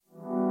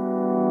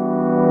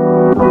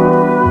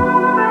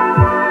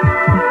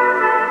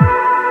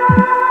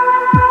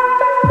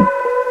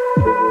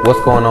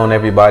What's going on,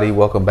 everybody?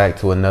 Welcome back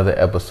to another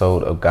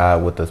episode of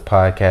God With Us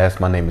podcast.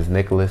 My name is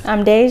Nicholas.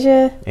 I'm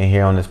Deja. And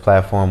here on this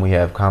platform, we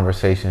have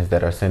conversations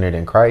that are centered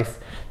in Christ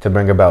to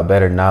bring about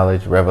better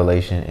knowledge,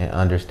 revelation, and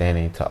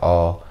understanding to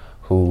all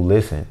who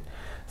listen.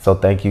 So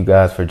thank you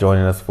guys for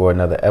joining us for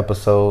another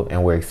episode,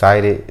 and we're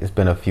excited. It's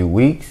been a few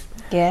weeks.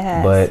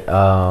 Yes.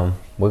 But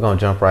we're going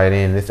to jump right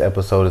in. This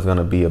episode is going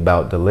to be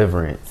about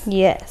deliverance.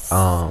 Yes.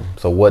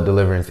 So what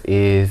deliverance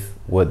is,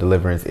 what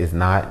deliverance is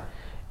not,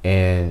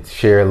 and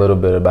share a little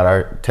bit about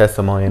our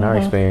testimony and our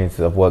experience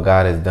of what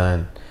God has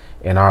done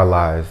in our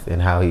lives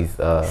and how He's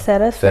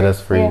set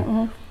us free.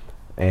 Yeah,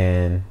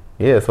 And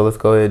yeah, so let's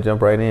go ahead and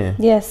jump right in.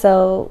 Yeah,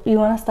 so you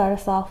want to start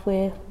us off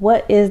with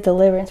what is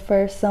deliverance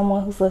for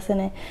someone who's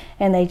listening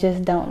and they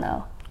just don't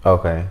know?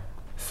 Okay,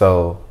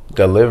 so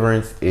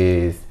deliverance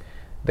is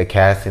the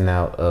casting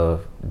out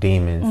of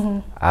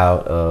demons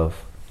out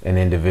of an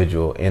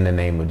individual in the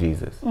name of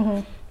Jesus.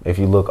 If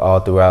you look all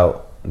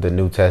throughout the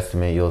New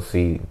Testament, you'll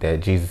see that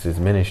Jesus's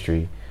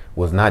ministry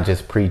was not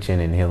just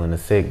preaching and healing the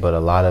sick, but a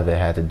lot of it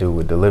had to do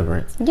with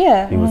deliverance.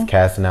 Yeah. He was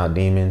casting out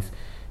demons.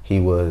 He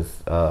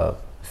was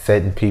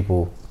setting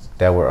people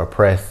that were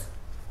oppressed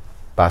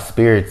by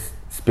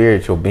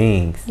spiritual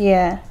beings.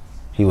 Yeah.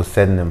 He was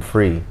setting them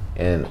free.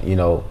 And, you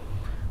know,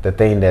 the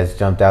thing that's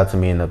jumped out to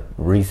me in the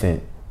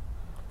recent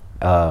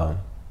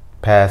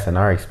past in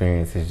our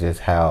experience is just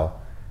how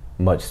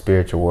much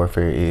spiritual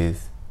warfare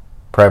is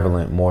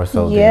prevalent, more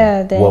so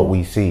than what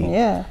we see.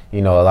 Yeah. You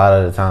know, a lot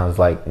of the times,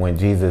 like when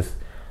Jesus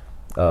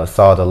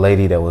saw the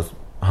lady that was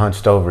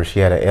hunched over,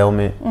 she had an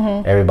ailment.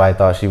 Everybody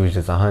thought she was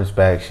just a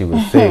hunchback. She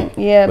was sick.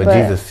 But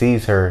Jesus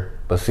sees her,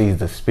 but sees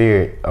the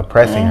spirit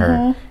oppressing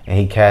her, and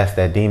He casts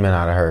that demon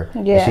out of her,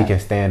 and she can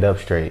stand up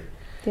straight.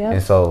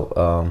 And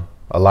so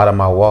a lot of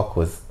my walk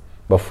was,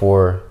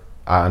 before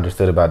I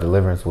understood about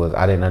deliverance, was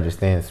I didn't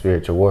understand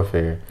spiritual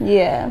warfare.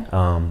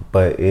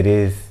 But it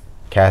is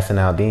casting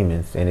out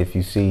demons. And if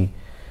you see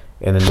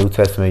in the New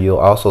Testament, you'll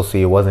also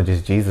see it wasn't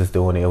just Jesus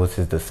doing it, it was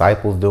His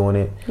disciples doing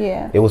it.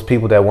 It was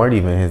people that weren't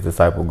even His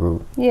disciple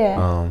group.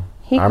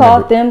 He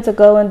called them to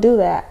go and do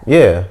that.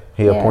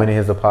 He appointed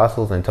His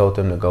apostles and told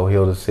them to go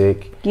heal the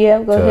sick, go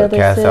heal the sick,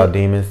 cast out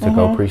demons, to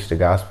go preach the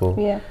gospel.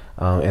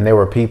 And there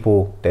were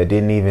people that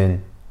didn't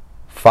even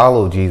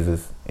follow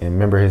Jesus. And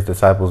remember, His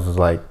disciples was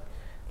like,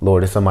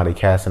 Lord, there's somebody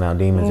casting out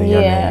demons in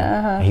your name.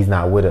 And He's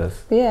not with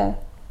us.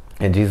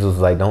 And Jesus was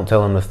like, don't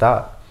tell him to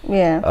stop.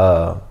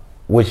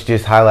 Which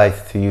just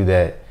highlights to you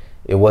that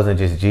it wasn't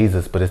just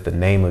Jesus, but it's the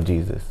name of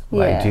Jesus.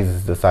 Like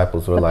Jesus'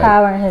 disciples were like,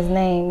 power in His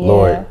name.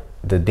 Lord,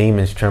 the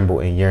demons tremble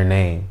in your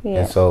name.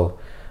 And so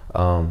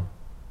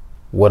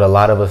what a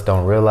lot of us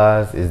don't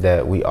realize is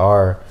that we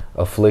are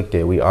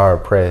afflicted, we are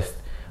oppressed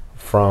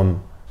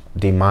from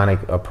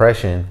demonic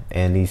oppression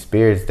and these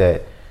spirits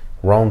that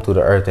roam through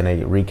the earth, and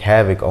they wreak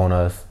havoc on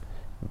us,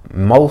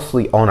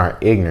 mostly on our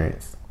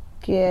ignorance.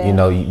 You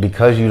know,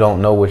 because you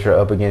don't know what you're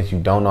up against, you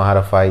don't know how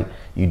to fight,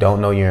 you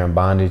don't know you're in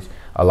bondage.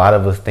 A lot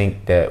of us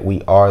think that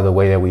we are the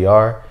way that we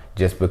are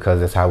just because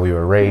that's how we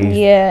were raised,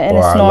 and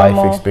or our normal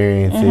life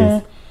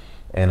experiences.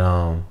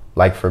 And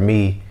like for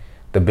me,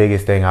 the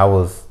biggest thing I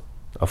was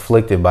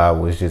afflicted by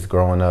was just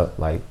growing up,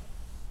 like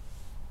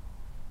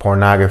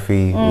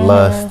pornography,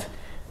 lust,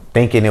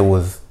 thinking it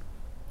was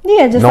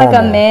just normal, like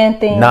a man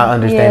thing, not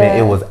understanding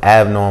it was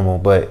abnormal.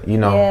 But you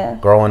know,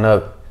 growing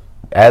up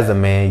as a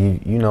man,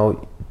 you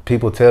know,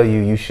 people tell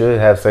you should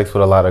have sex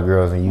with a lot of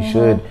girls, and you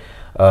should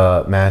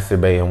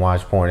masturbate and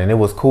watch porn, and it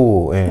was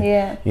cool,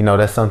 and you know,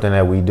 that's something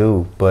that we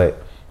do.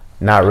 But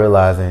not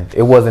realizing,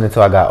 it wasn't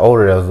until I got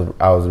older that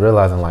I was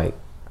realizing, like,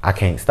 I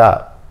can't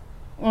stop.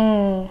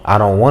 I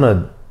don't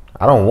want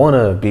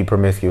to be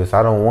promiscuous.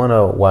 I don't want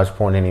to watch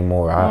porn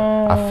anymore.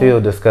 I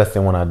feel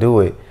disgusting when I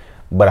do it,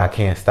 but I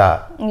can't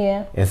stop.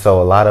 And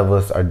so a lot of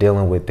us are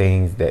dealing with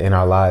things that in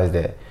our lives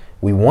that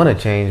we want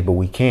to change, but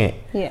we can't.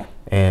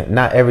 And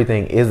not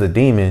everything is a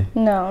demon.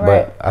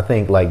 But I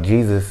think, like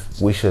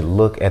Jesus, we should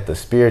look at the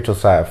spiritual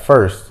side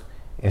first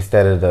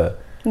instead of the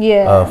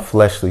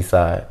fleshly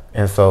side.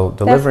 And so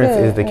deliverance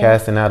is the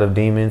casting out of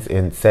demons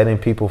and setting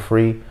people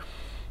free.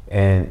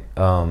 And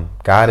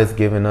God has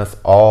given us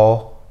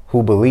all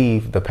who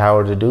believe the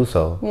power to do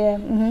so.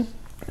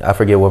 I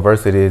forget what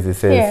verse it is. It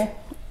says,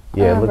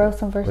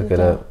 look it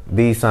up.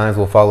 These signs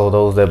will follow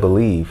those that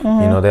believe. You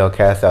know, they'll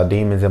cast out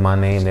demons in my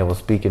name. They will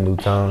speak in new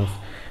tongues.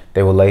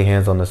 They will lay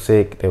hands on the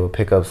sick. They will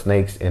pick up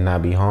snakes and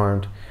not be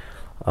harmed.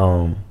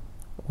 What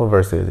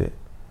verse is it?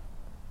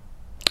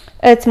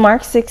 It's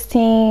Mark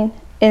 16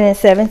 and then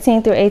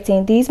 17 through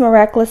 18. These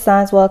miraculous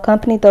signs will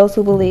accompany those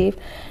who believe.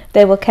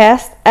 They will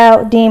cast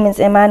out demons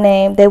in my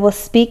name. They will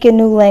speak in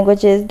new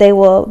languages. They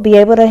will be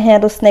able to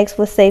handle snakes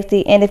with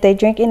safety. And if they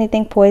drink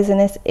anything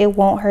poisonous, it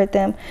won't hurt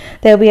them.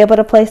 They'll be able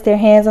to place their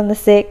hands on the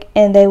sick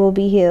and they will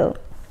be healed.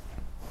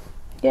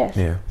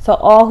 So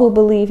all who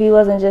believe, He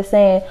wasn't just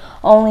saying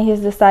only His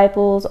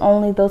disciples,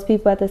 only those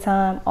people at the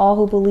time, all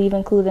who believe,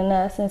 including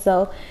us. And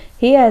so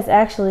He has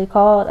actually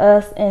called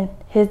us and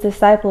His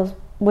disciples,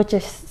 which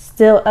is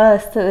still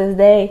us to this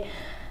day,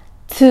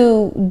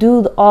 to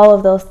do all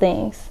of those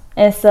things.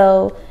 And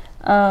so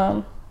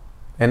And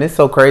it's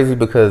so crazy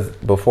because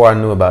before I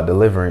knew about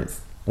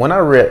deliverance, when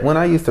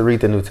I used to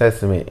read the New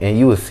Testament and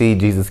you would see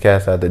Jesus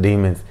cast out the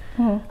demons,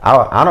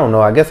 I don't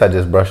know, I guess I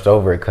just brushed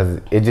over it because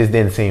it just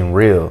didn't seem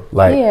real.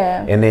 Like,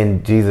 and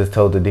then Jesus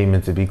told the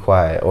demons to be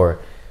quiet. Or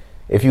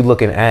if you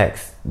look in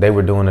Acts, they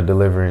were doing a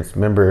deliverance.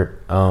 Remember,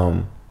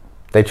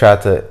 they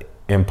tried to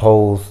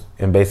impose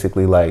and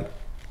basically like,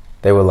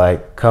 they were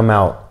like, come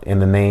out in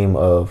the name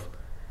of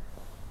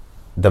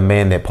the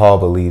man that Paul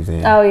believes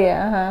in. Oh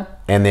yeah,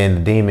 And then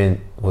the demon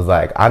was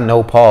like, I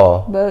know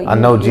Paul, but I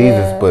know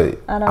Jesus, but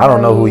I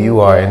don't know who you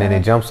are. And then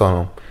it jumps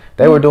on them.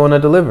 They were doing a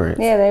deliverance.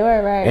 Yeah, they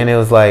were, right. And it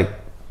was like,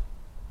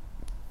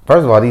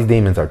 first of all, these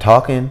demons are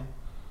talking.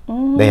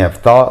 They have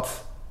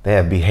thoughts. They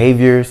have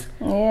behaviors.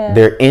 Yeah.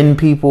 They're in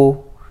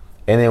people.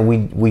 And then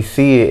we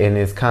see it and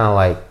it's kind of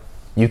like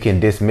you can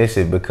dismiss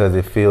it because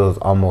it feels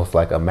almost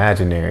like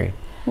imaginary.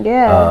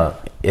 Yeah.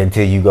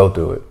 Until you go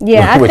through it.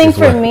 Yeah, I think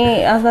for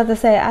me, I was about to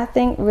say, I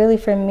think really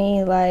for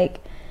me, like,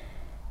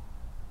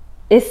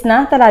 it's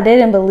not that I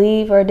didn't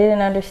believe or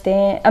didn't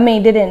understand. I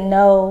mean, didn't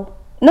know.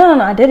 No,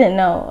 I didn't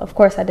know. Of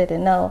course I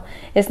didn't know.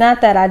 It's not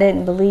that I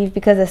didn't believe,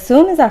 because as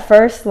soon as I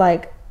first,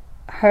 like,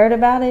 heard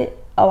about it,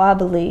 I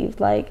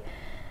believed. Like,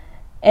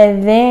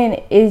 and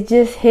then it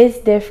just hits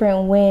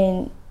different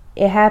when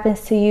it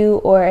happens to you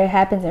or it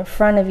happens in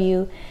front of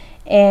you.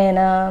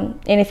 And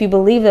if you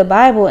believe the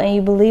Bible and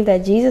you believe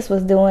that Jesus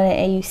was doing it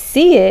and you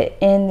see it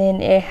and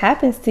then it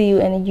happens to you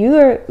and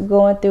you're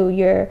going through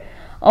your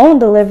own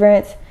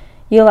deliverance,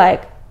 you're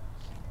like,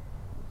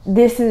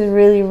 this is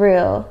really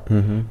real.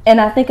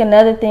 And I think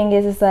another thing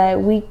is like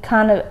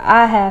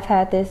I have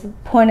had this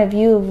point of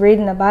view of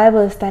reading the Bible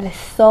is that it's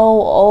so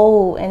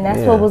old and that's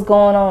what was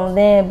going on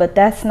then, but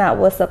that's not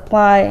what's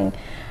applying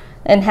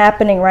and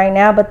happening right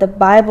now. But the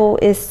Bible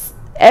is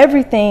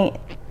everything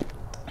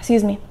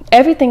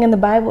in the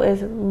Bible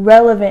is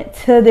relevant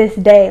to this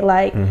day.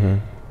 Like,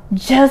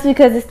 just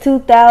because it's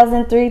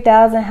 2,000,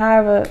 3,000,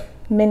 however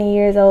many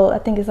years old, I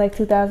think it's like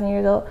 2,000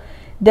 years old,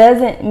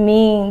 doesn't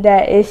mean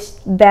that it's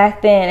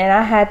back then. And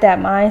I had that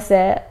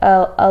mindset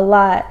a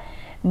lot.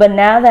 But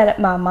now that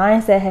my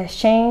mindset has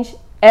changed,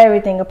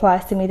 everything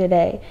applies to me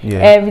today.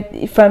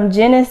 From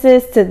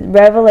Genesis to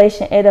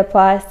Revelation, it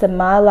applies to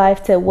my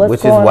life, to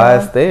what's going on. Which is why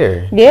it's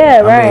there.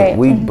 Yeah, right.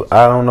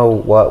 I don't know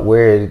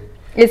where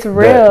it's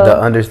real. The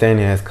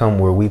understanding has come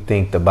where we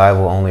think the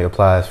Bible only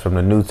applies from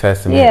the New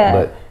Testament.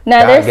 But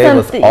now, God gave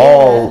us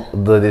all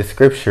the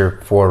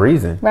scripture for a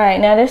reason. Right.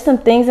 Now, there's some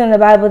things in the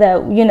Bible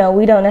that,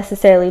 we don't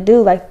necessarily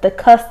do, like the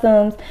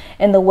customs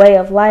and the way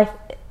of life.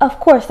 Of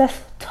course, that's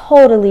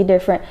totally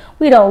different.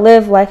 We don't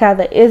live like how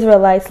the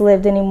Israelites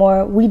lived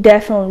anymore. We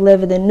definitely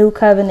live in the new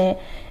covenant.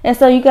 And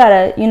so you got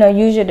to,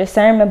 use your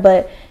discernment.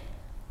 But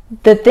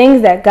the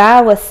things that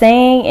God was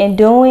saying and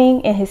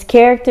doing and his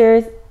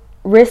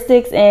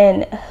characteristics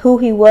and who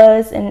he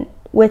was and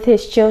with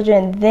his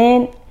children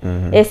then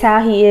is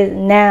how he is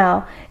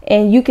now.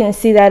 And you can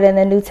see that in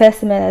the New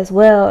Testament as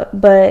well,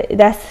 but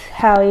that's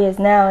how he is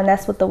now, and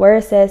that's what the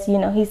word says.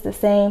 He's the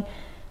same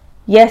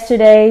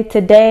yesterday,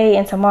 today,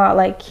 and tomorrow.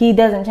 Like, he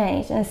doesn't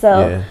change. And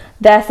so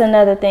that's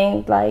another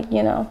thing. Like,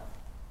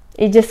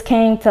 it just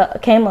came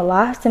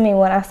alive to me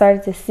when I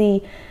started to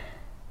see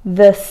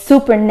the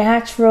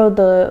supernatural,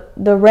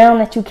 the realm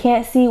that you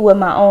can't see with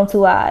my own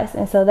two eyes.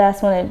 And so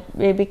that's when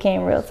it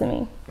became real to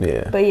me.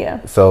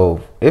 But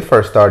so it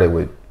first started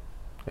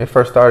in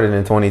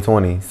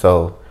 2020.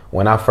 So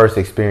when I first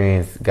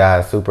experienced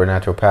God's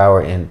supernatural power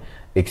and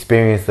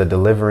experienced the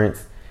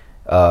deliverance,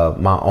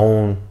 my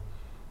own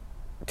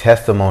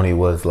testimony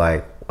was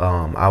like,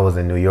 I was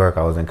in New York.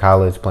 I was in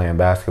college playing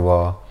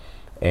basketball,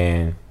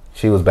 and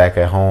she was back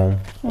at home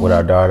with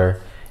our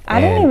daughter.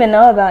 I didn't even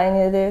know about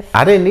any of this.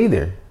 I didn't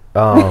either.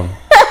 I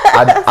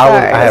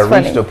had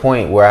reached a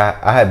point where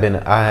I had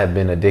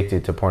been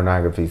addicted to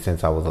pornography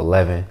since I was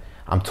 11.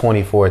 I'm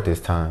 24 at this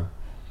time.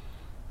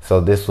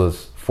 So this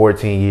was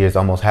 14 years,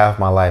 almost half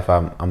my life.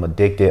 I'm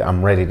addicted.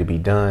 I'm ready to be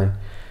done.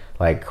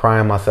 Like,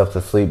 crying myself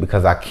to sleep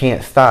because I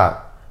can't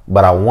stop,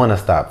 but I want to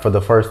stop. For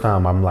the first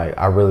time, I'm like,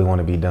 I really want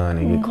to be done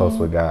and get close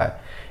with God.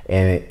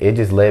 And it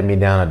just led me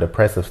down a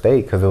depressive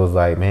state because it was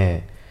like,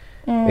 man,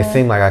 it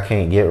seemed like I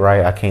can't get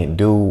right. I can't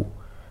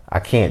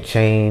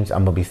change.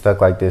 I'm going to be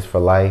stuck like this for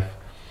life.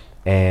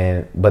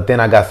 But then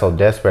I got so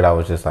desperate, I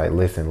was just like,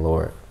 listen,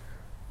 Lord.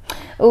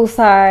 Oh,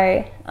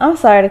 sorry. I'm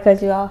sorry to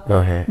cut you off. Go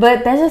ahead.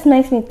 But that just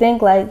makes me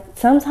think, like,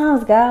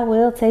 sometimes God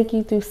will take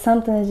you through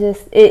something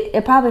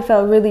it probably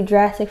felt really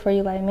drastic for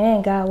you. Like,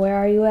 man, God, where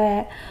are you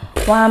at?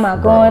 Why am I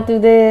going through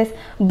this?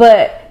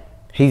 But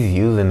he's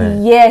using that.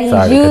 Yeah,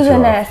 he's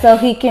using that so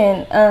he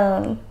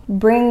can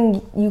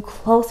bring you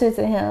closer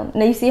to him.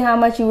 Now, you see how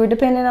much you were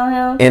dependent on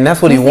him? And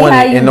that's what he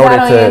wanted in order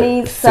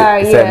to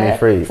set me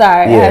free.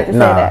 Sorry, I had to say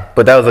that.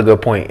 But that was a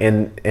good point.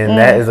 And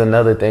that is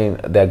another thing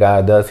that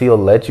God does. He'll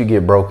let you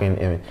get broken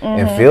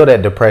and feel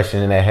that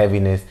depression and that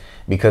heaviness,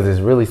 because it's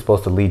really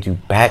supposed to lead you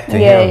back to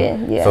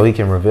him so he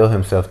can reveal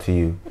himself to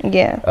you.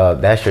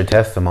 That's your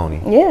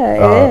testimony.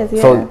 Yeah, it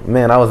is. So,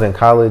 man, I was in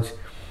college.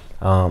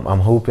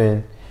 I'm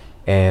hooping.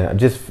 and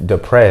just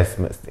depressed.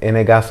 And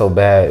it got so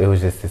bad, it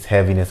was just this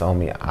heaviness on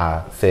me.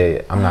 I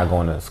said, I'm not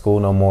going to school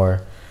no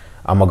more.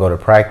 I'm going to go to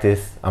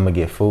practice. I'm going to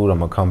get food. I'm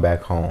going to come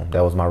back home.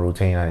 That was my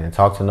routine. I didn't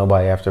talk to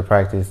nobody after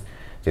practice.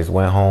 Just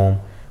went home,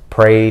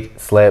 prayed,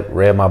 slept,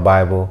 read my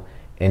Bible,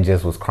 and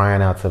just was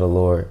crying out to the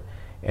Lord.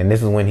 And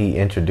this is when he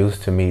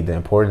introduced to me the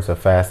importance of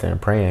fasting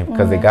and praying,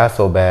 because it got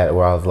so bad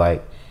where I was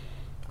like,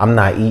 I'm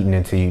not eating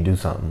until you do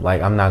something.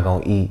 Like, I'm not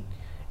going to eat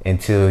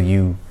until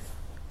you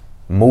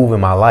move in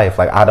my life.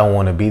 Like, I don't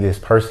want to be this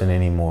person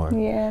anymore.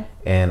 Yeah.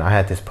 And I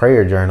had this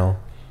prayer journal,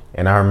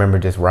 and I remember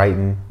just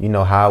writing, you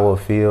know, how I would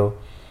feel.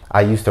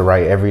 I used to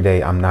write every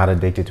day, I'm not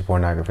addicted to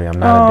pornography. I'm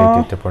not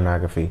addicted to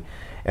pornography.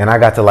 And I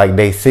got to like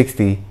day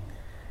 60.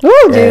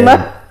 Ooh, and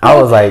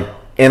I was like,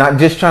 and I'm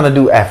just trying to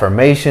do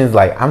affirmations.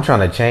 Like, I'm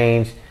trying to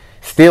change.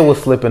 Still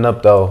was slipping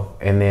up though.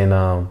 And then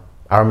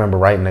I remember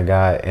writing to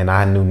God, and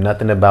I knew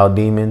nothing about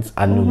demons.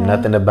 I knew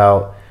nothing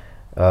about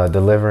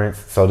deliverance.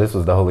 So this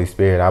was the Holy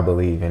Spirit, I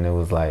believe. And it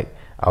was like,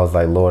 I was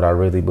like, Lord, I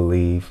really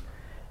believe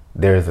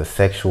there's a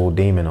sexual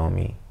demon on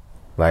me.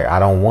 Like, I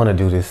don't want to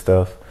do this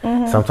stuff.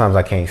 Sometimes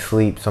I can't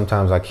sleep.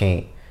 Sometimes I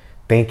can't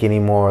think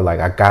anymore. Like,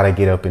 I got to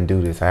get up and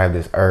do this. I have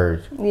this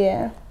urge.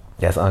 Yeah.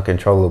 That's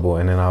uncontrollable.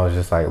 And then I was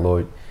just like,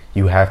 Lord,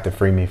 you have to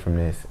free me from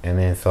this. And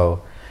then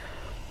so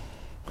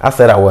I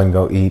said I wasn't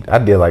going to eat. I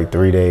did like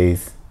 3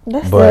 days.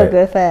 That's still a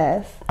good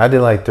fast. I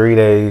did like 3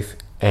 days,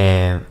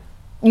 and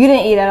you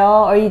didn't eat at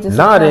all, or you just?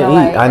 No, I didn't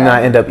eat.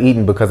 I ended up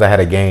eating because I had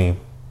a game.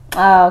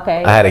 Oh,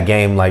 okay. I had a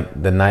game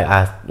like the night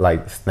I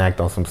like snacked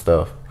on some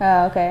stuff.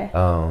 Oh, okay.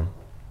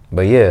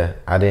 But yeah,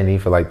 I didn't eat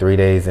for like 3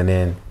 days, and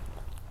then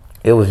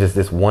it was just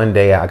this one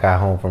day I got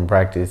home from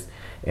practice,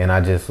 and I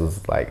just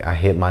was like, I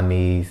hit my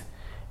knees,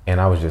 and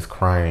I was just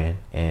crying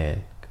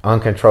and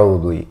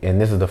uncontrollably.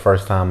 And this is the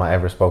first time I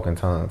ever spoke in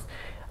tongues.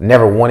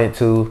 Never wanted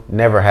to,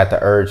 never had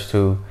the urge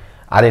to.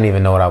 I didn't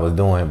even know what I was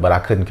doing, but I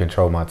couldn't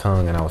control my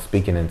tongue, and I was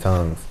speaking in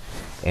tongues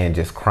and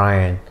just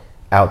crying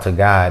out to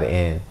God.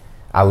 And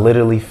I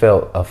literally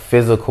felt a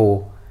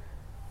physical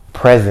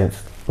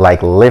presence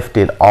like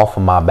lifted off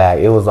of my back.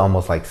 It was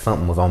almost like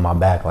something was on my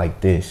back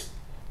like this,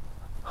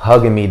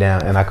 hugging me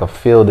down, and I could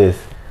feel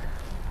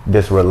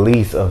this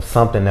release of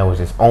something that was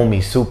just on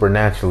me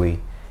supernaturally.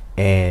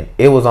 And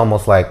it was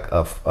almost like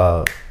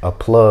a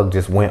plug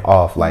just went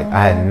off. Like,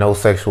 I had no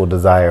sexual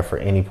desire for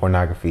any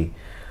pornography.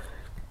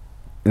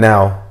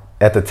 Now,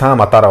 at the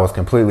time, I thought I was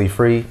completely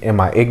free. In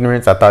my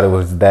ignorance, I thought it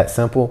was that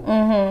simple.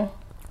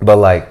 But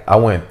like, I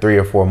went 3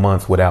 or 4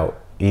 months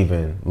without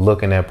even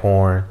looking at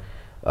porn,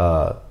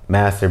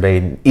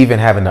 masturbating, even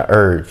having the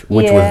urge,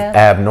 which was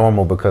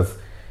abnormal, because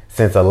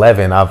since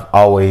 11, I've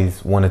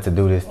always wanted to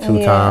do this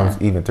 2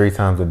 times, even 3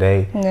 times a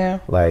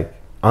day, like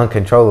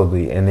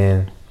uncontrollably. And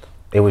then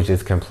it was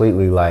just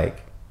completely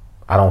like,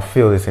 I don't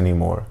feel this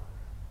anymore,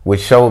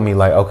 which showed me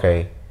like,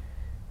 okay,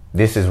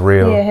 this is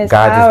real.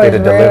 God just did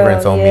a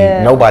deliverance on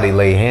me. Nobody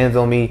laid hands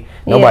on me.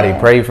 Nobody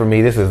prayed for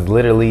me. This is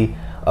literally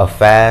a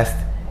fast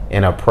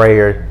and a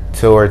prayer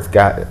towards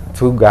God,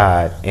 to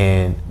God,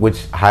 and which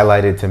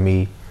highlighted to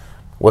me,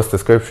 what's the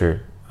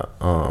scripture?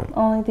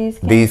 Only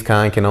these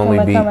kind can only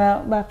come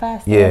out by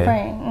fasting and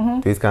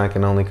praying. These kind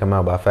can only come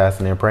out by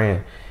fasting and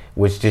praying,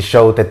 which just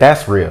showed that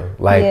that's real.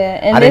 Like,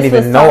 and I didn't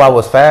even know I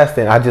was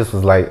fasting. I just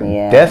was like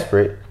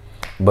desperate.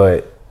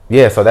 But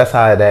yeah, so that's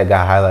how that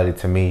got highlighted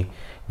to me,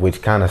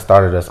 which kind of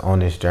started us on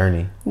this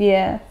journey.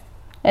 Yeah.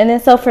 And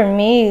then so for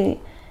me,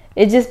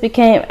 it just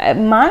became,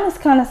 mine is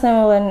kind of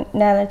similar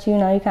now that you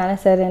kind of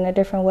said it in a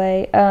different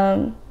way.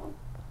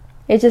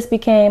 It just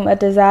became a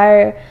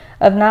desire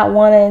of not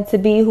wanting to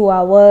be who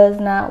I was,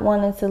 not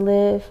wanting to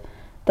live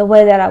the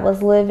way that I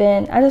was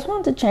living. I just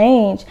wanted to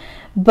change.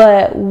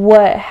 But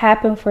what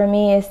happened for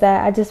me is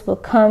that I just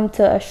would come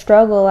to a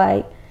struggle.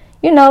 Like,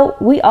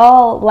 we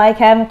all like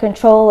having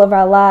control of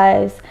our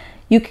lives.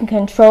 You can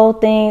control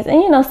things,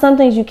 and some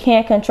things you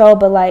can't control,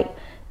 but like,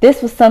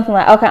 this was something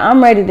like, okay,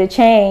 I'm ready to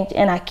change,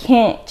 and I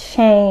can't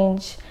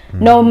change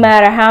no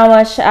matter how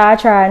much I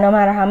try, no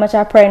matter how much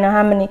I pray, no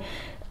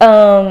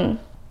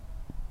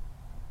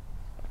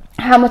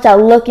how much I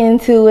look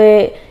into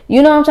it.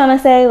 You know what I'm trying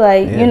to say?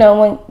 Like,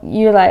 when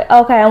you're like,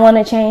 okay, I want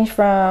to change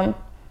from,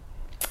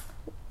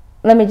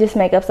 let me just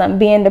make up something,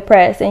 being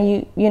depressed,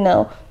 and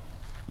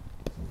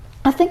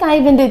I think I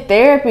even did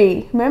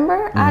therapy.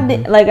 Remember? I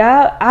did, like,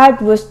 I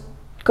was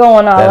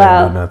going all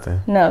out. Do nothing.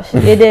 No,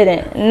 it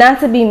didn't. Not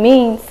to be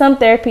mean, some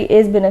therapy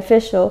is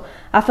beneficial.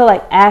 I feel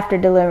like after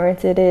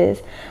deliverance it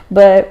is.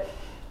 But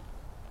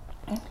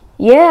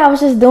yeah, I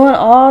was just doing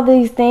all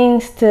these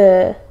things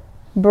to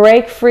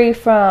break free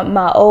from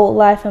my old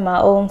life and my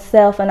old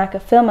self, and I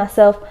could feel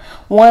myself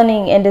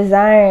wanting and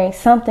desiring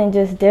something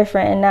just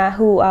different and not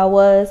who I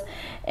was.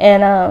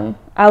 And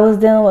I was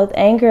dealing with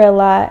anger a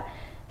lot.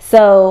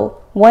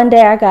 So one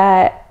day I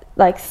got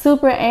like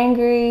super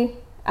angry.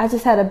 I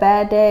just had a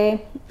bad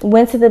day.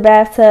 Went to the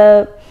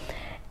bathtub,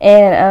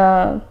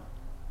 and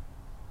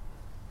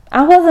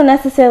I wasn't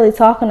necessarily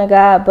talking to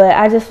God, but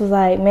I just was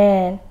like,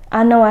 man,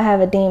 I know I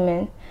have a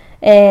demon.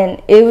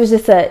 And it was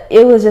just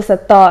a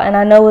thought, and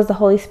I know it was the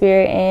Holy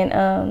Spirit.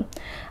 And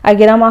I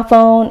get on my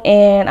phone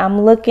and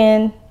I'm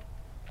looking.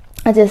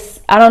 I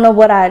don't know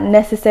what I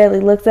necessarily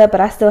looked up, but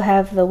I still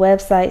have the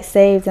website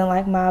saved in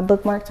like my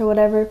bookmarks or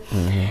whatever.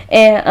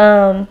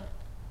 And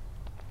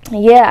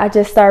I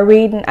just start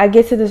reading. I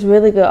get to this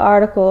really good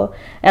article,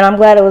 and I'm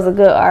glad it was a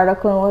good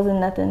article and wasn't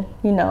nothing,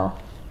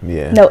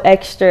 no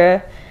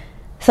extra.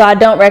 So I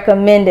don't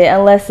recommend it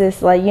unless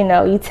it's like,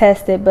 you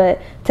test it,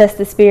 but test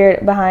the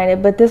spirit behind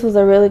it. But this was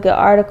a really good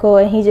article,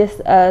 and he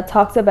just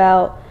talks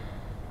about,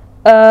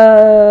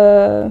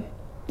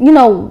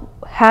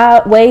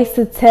 how ways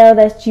to tell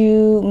that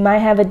you might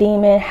have a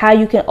demon, how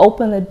you can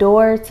open the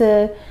door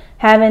to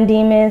having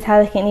demons,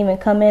 how they can even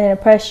come in and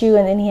oppress you.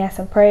 And then he has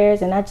some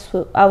prayers, and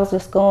I was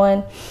just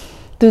going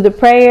through the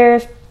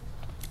prayers,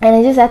 and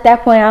then just at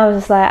that point I was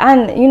just like, I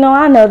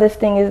know this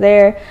thing is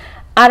there.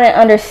 I didn't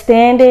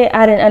understand it.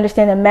 I didn't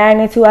understand the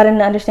magnitude. I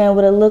didn't understand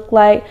what it looked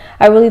like.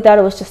 I really thought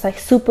it was just like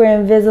super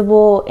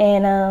invisible,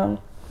 and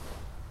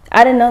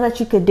I didn't know that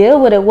you could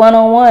deal with it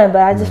one-on-one,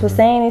 but I just was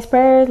saying these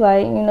prayers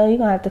like, you're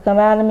gonna have to come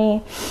out of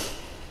me.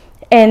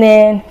 And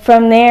then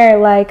from there,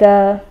 like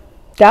God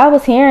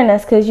was hearing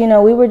us, because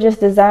we were just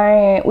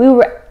desiring,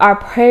 our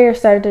prayers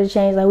started to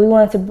change. Like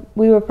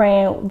we were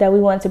praying that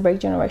we wanted to break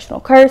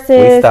generational curses.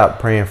 We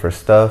stopped praying for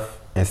stuff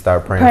and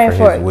start praying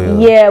for His will.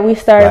 Yeah, we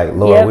started like,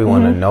 Lord, we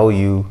want to know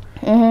You.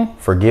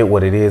 Forget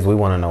what it is. We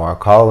want to know our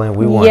calling.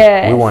 We want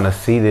to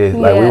see this.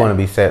 Like we want to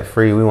be set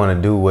free. We want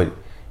to do what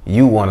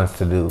You want us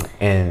to do.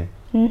 And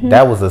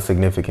that was a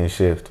significant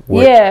shift.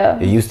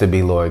 It used to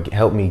be, Lord,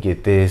 help me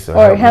get this,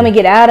 or help me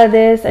get out of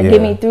this, and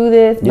get me through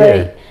this.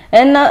 But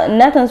and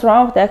nothing's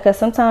wrong with that, because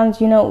sometimes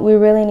we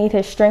really need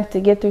His strength to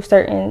get through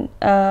certain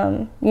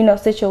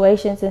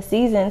situations and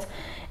seasons.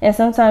 And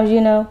sometimes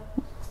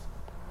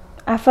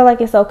I feel like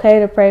it's okay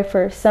to pray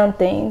for some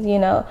things,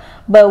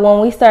 but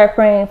when we start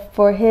praying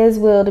for His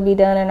will to be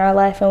done in our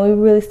life, and we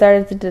really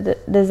started to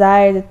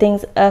desire the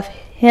things of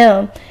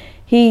Him,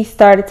 He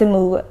started to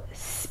move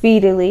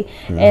speedily.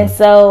 And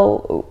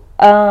so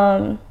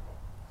I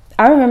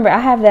remember I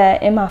have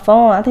that in my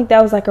phone. I think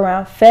that was like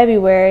around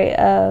February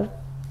of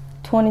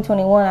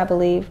 2021, I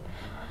believe,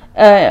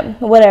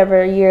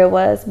 whatever year it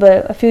was,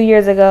 but a few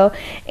years ago.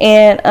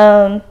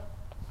 And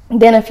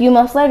then a few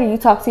months later, you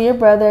talk to your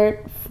brother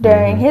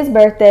during his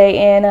birthday,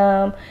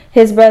 and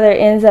his brother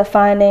ends up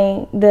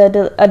finding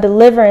a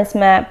deliverance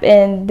map,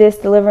 and this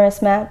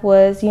deliverance map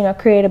was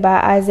created by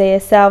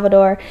Isaiah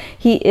Salvador.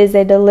 He is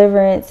a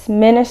deliverance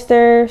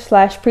minister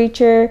 /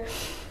 preacher.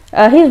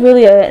 He's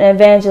really an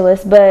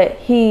evangelist, but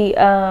he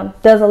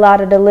does a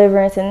lot of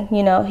deliverance, and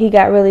he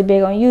got really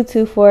big on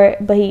YouTube for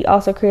it, but he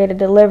also created a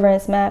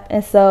deliverance map.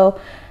 And so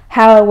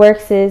how it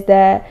works is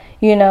that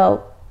a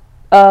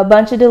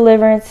bunch of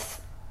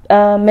deliverance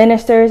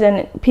ministers,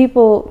 and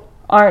people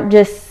aren't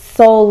just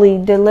solely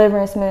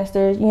deliverance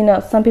ministers.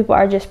 Some people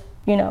are just,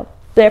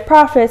 they're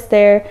prophets,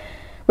 they're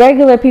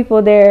regular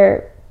people,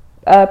 they're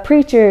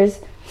preachers,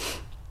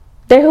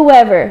 they're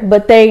whoever,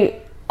 but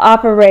they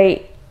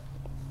operate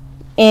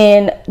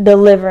in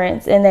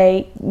deliverance, and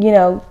they,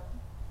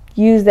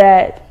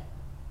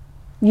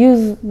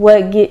 use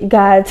what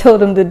God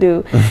told them to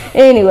do.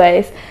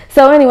 Anyways,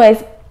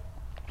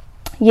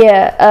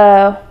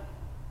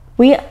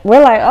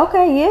 we're like,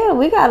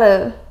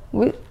 okay,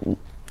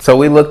 So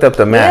we looked up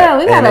the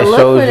map, and it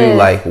shows you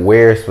like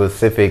where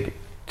specific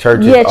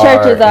churches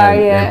are,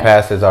 and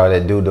pastors are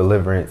that do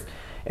deliverance.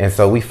 And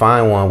so we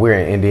find one. We're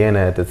in Indiana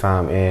at the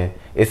time, and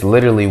it's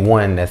literally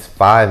one that's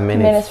 5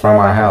 minutes from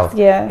our house.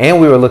 Yeah. And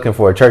we were looking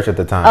for a church at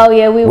the time. Oh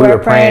yeah, we were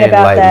praying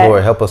about like, that.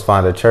 Lord, help us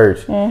find a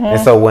church. And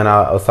so when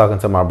I was talking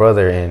to my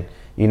brother, and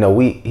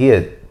he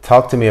had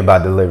talked to me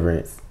about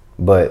deliverance,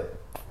 but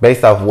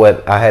based off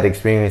what I had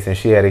experienced and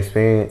she had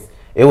experienced,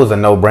 it was a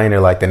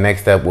no-brainer. Like the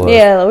next step was, we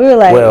were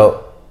like,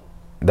 well,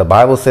 the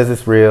Bible says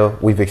it's real.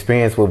 We've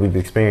experienced what we've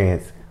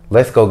experienced.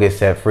 Let's go get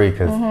set free,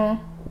 because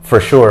for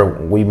sure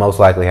we most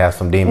likely have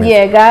some demons.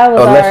 Yeah, God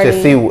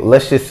was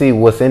let's just see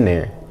what's in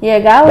there. Yeah,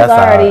 God was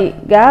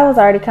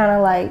already kind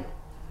of like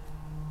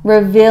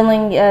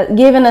revealing,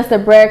 giving us the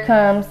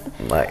breadcrumbs.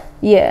 Like,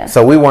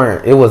 so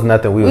it was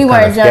nothing we was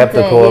kind of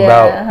skeptical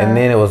about. And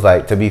then it was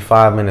like to be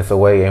 5 minutes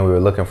away, and we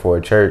were looking for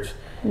a church.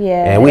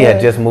 Yeah, and we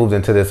had just moved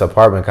into this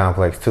apartment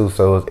complex too,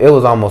 so it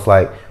was almost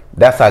like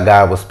that's how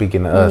God was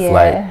speaking to us.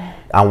 Like,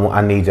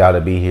 I need y'all to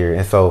be here.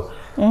 And so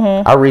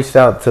I reached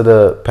out to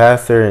the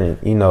pastor, and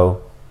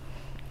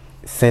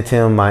sent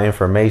him my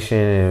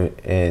information,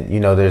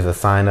 and there's a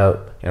sign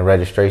up and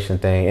registration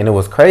thing. And it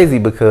was crazy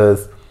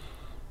because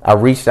I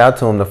reached out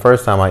to him the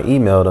first time. I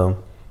emailed him,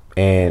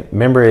 and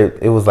remember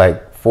it was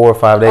like 4 or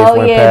 5 days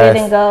went past, it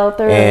didn't go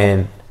through.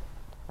 And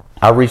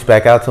I reached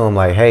back out to him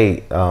like,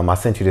 hey, I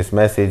sent you this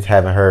message,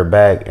 haven't heard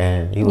back.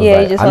 And he was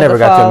like, I never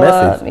got your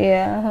message.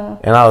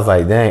 And I was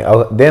like, dang.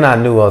 Then I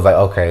knew, I was like,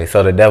 okay,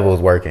 so the devil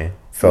was working.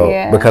 So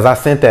because I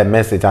sent that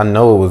message, I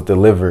know it was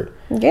delivered.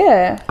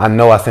 Yeah. I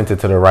know I sent it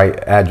to the right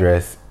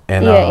address.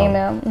 And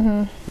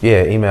email.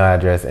 email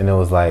address. And it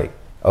was like,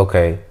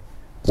 okay,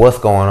 what's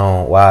going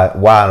on?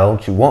 Why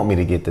don't you want me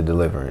to get the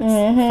deliverance?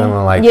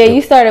 Feeling like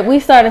we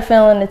started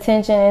feeling the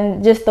tension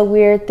and just the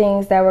weird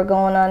things that were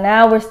going on.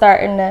 Now we're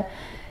starting to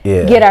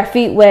get our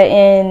feet wet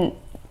in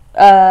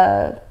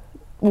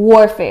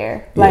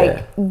warfare,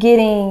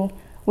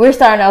 we're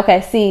starting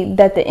to see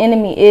that the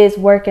enemy is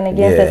working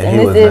against us, and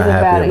this is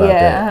about it.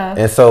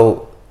 And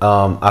so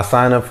I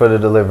signed up for the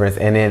deliverance,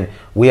 and then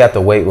we have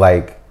to wait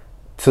like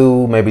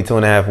 2, maybe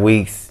 2.5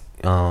 weeks,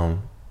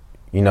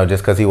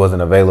 just because he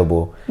wasn't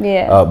available.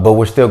 But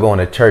we're still going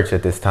to church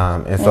at this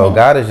time, and so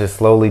God is just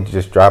slowly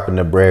just dropping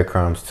the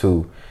breadcrumbs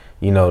to,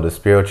 the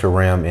spiritual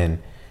realm and,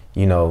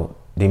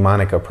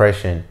 demonic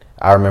oppression.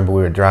 I remember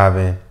we were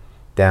driving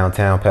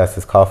downtown past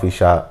this coffee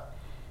shop,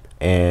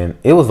 and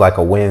it was like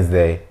a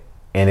Wednesday,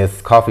 and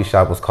this coffee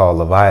shop was called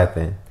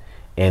Leviathan,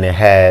 and it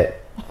had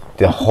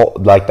the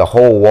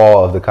whole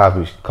wall of the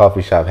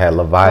coffee shop had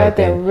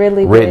Leviathan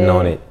written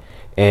on it.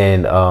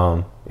 And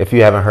if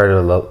you haven't heard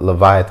of the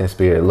Leviathan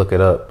spirit, look it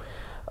up.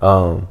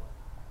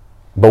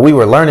 But we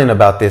were learning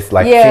about this,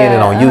 seeing it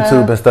on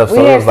YouTube and stuff.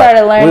 So we was like,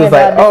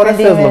 oh, that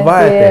says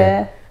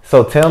Leviathan.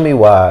 So tell me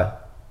why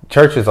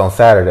church is on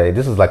Saturday.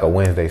 This is like a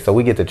Wednesday. So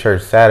we get to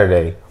church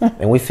Saturday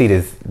and we see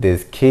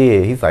this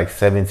kid. He's like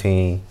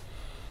 17,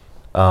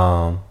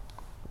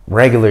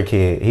 regular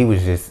kid. He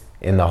was just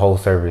in the whole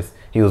service.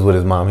 He was with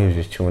his mom. He was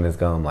just chewing his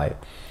gum.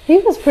 He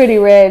was pretty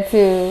red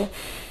too.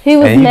 He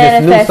was and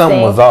manifesting. You just knew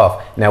something was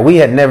off. Now we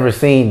had never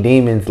seen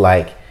demons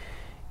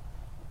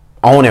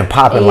on and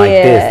popping like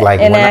this.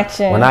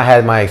 When I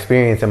had my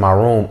experience in my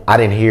room, I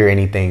didn't hear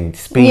anything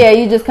speak. Yeah,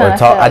 you just kind of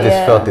talk. I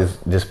just felt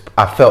this.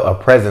 I felt a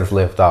presence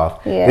lift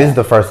off. Yeah. This is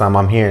the first time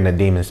I'm hearing a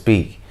demon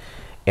speak,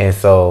 and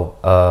so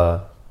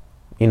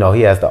he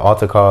has the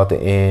altar call at the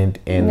end,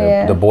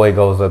 and the boy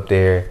goes up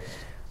there.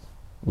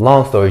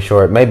 Long story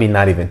short, maybe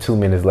not even 2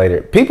 minutes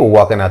later, people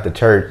walking out the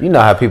church. You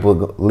know how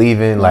people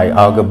leaving,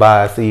 oh,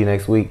 goodbye, see you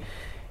next week.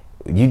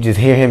 You just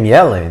hear him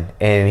yelling,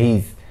 and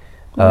he's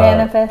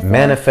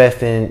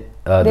manifesting.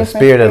 The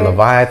spirit of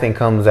Leviathan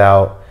comes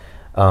out.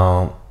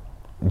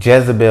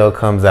 Jezebel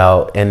comes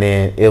out, and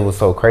then it was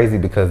so crazy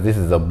because this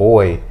is a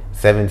boy,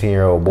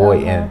 17-year-old boy,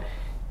 and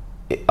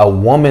a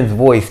woman's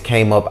voice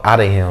came up out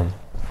of him,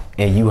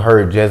 and you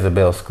heard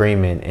Jezebel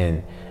screaming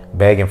and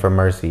begging for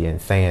mercy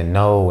and saying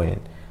no and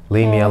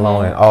leave me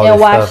alone and all this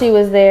stuff. And why she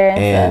was there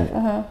and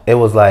stuff. It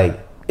was like,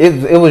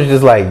 it was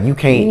just like, you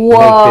can't make this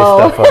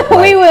stuff up.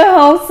 We went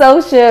home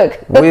so shook.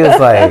 We was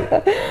like,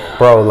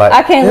 bro,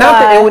 I can't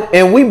lie.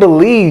 And we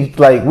believed,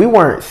 we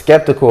weren't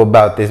skeptical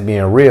about this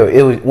being real.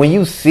 It was, when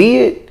you see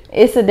it,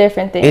 it's a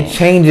different thing. It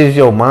changes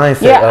your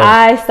mindset. Your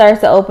eyes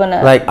start to open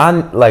up.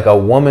 Like a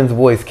woman's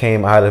voice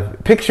came out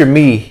of, picture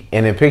me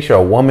and then picture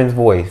a woman's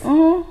voice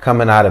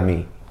coming out of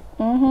me.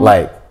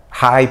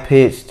 High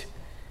pitched,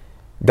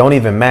 don't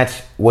even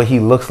match what he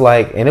looks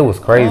like, and it was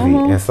crazy.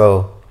 And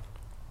so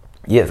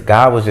yes,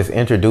 God was just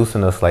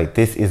introducing us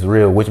this is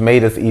real, which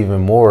made us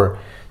even more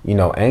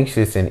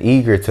anxious and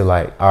eager to all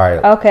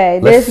right, okay,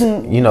 let's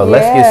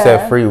get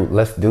set free,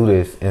 let's do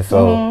this. And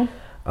so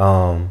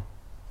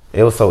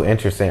it was so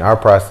interesting, our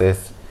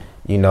process,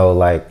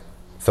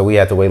 so we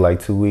had to wait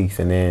 2 weeks,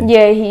 and then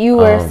you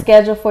were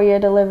scheduled for your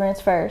deliverance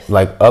first.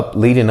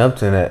 Leading up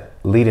to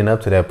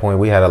that point,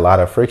 we had a lot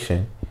of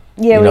friction.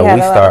 Yeah,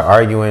 we start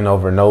arguing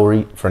over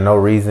for no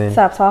reason.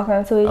 Stop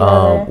talking to each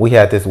other. We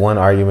had this one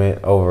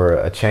argument over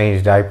a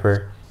changed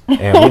diaper,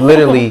 and we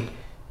literally,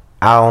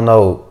 I don't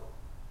know,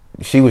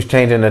 she was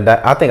changing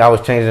I think I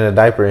was changing the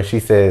diaper, and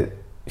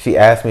she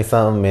asked me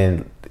something,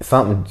 and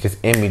something just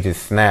in me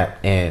just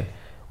snapped, and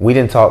we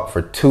didn't talk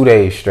for 2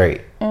 days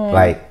straight.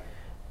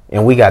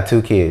 And we got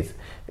 2 kids,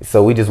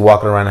 so we just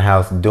walking around the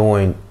house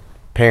doing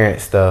parent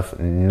stuff.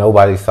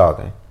 Nobody's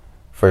talking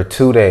for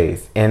 2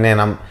 days, and then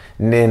I'm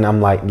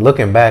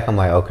looking back, I'm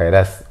like, okay,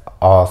 that's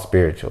all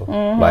spiritual.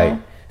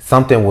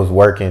 Something was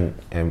working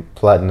and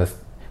putting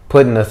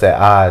us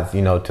at odds,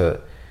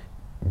 to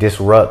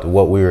disrupt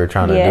what we were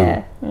trying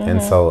to do.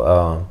 And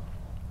so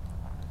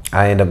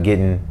I ended up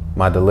getting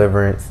my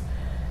deliverance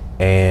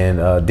and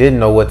didn't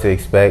know what to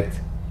expect.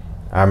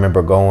 I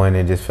remember going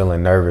and just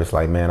feeling nervous,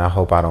 man, I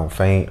hope I don't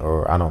faint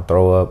or I don't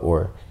throw up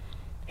or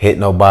hit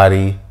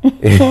nobody.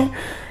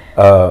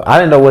 I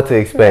didn't know what to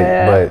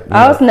expect, but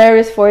I was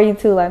nervous for you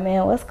too.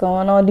 Man, what's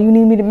going on? Do you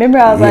need me to? Remember,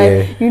 I was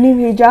like, you need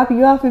me to drop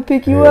you off and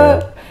pick you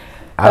up?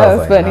 I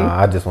was funny.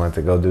 Nah, I just wanted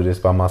to go do this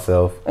by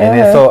myself. And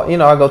then so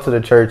I go to the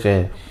church,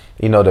 and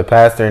the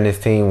pastor and his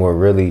team were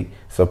really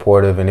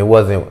supportive, and it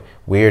wasn't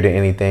weird or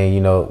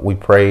anything. We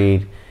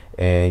prayed,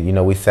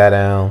 and we sat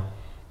down,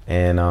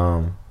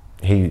 and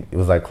he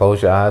was like,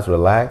 close your eyes,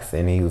 relax,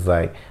 and he was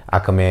like, I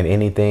command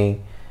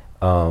anything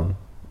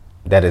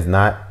that is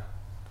not.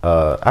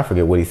 I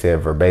forget what he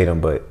said verbatim,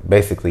 but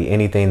basically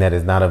anything that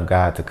is not of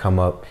God to come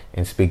up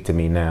and speak to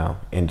me now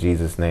in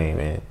Jesus' name.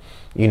 And,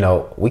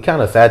 we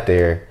kind of sat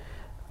there.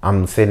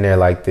 I'm sitting there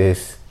like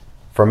this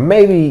for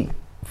maybe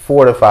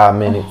 4 to 5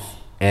 minutes.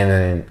 And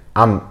then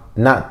I'm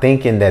not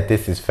thinking that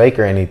this is fake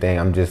or anything.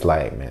 I'm just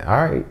like, man,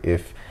 all right,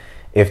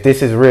 if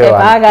this is real, if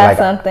I got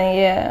something,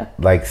 yeah,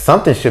 like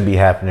something should be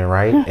happening,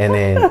 right? And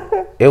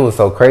then it was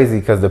so crazy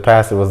because the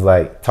pastor was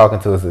like talking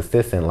to his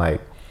assistant,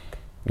 like,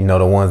 you know,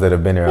 the ones that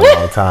have been there a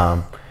long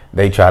time,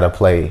 they try to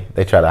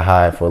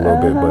hide for a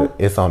little bit, but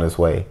it's on its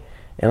way.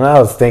 And I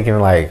was thinking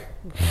like,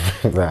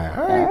 all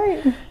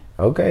right,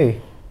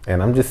 okay.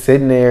 And I'm just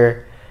sitting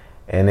there,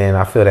 and then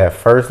I feel that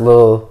first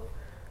little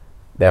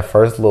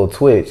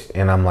twitch,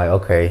 and I'm like,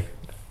 okay,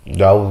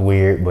 that was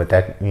weird, but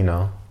that, you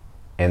know,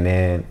 and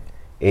then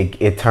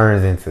it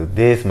turns into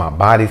this, my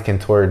body's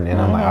contorting,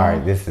 and I'm like, all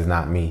right, this is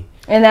not me.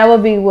 And that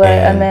would be what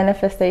a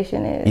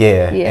manifestation is.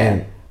 Yeah.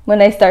 And when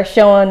they start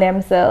showing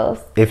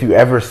themselves. If you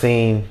ever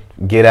seen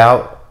Get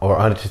Out or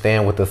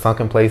understand what the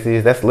sunken place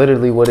is, that's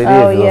literally what it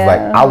is. It was like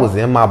I was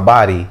in my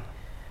body,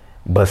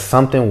 but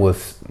something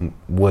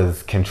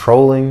was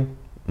controlling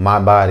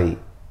my body.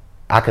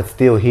 I could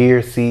still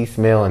hear, see,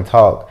 smell, and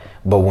talk,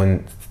 but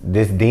when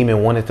this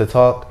demon wanted to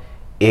talk,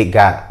 it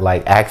got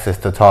like access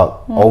to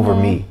talk over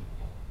me.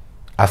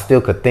 I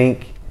still could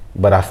think,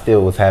 but I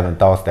still was having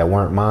thoughts that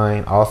weren't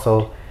mine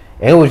also.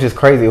 And it was just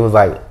crazy. It was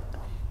like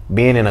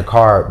being in a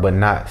car but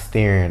not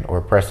steering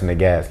or pressing the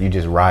gas. You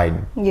just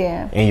riding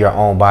in your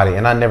own body.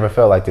 And I never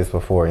felt like this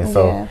before. And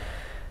so,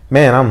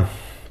 man,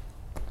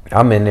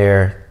 I'm in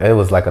there. It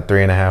was like a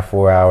 3.5,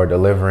 4 hour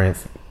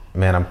deliverance.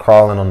 Man, I'm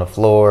crawling on the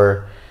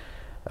floor.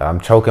 I'm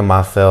choking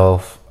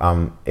myself.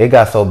 It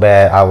got so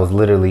bad, I was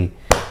literally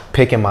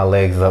picking my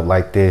legs up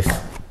like this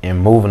and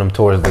moving them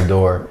towards the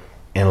door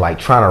and like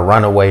trying to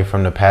run away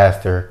from the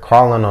pastor,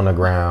 crawling on the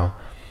ground.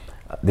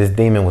 This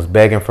demon was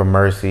begging for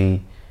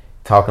mercy,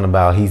 talking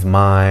about he's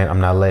mine,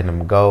 I'm not letting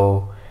him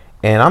go.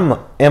 And I'm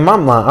in my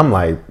mind, I'm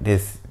like,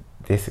 this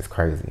is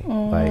crazy.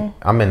 Like,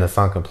 I'm in the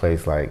sunken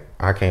place, like,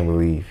 I can't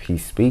believe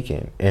he's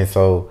speaking. And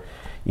so,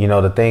 you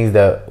know, the things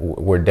that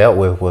were dealt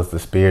with was the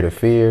spirit of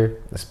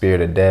fear, the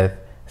spirit of death,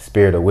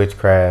 spirit of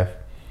witchcraft.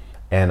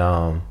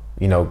 And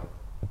you know,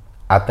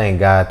 I thank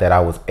God that I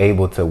was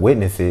able to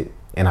witness it,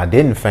 and I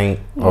didn't faint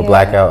or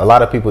black out. A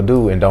lot of people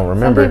do and don't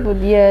remember. Some people,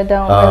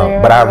 don't really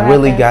remember. But I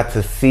really got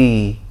to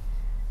see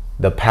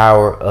the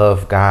power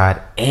of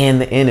God and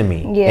the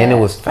enemy. And it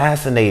was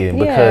fascinating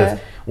because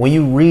when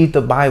you read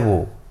the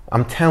Bible,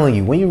 I'm telling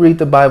you, when you read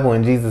the Bible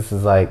and Jesus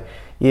is like,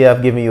 yeah,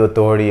 I've given you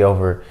authority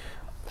over,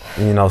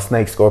 you know,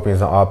 snakes,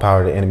 scorpions, and all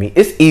power of the enemy.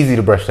 It's easy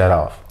to brush that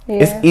off.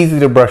 It's easy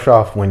to brush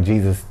off when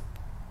Jesus'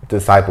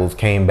 disciples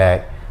came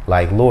back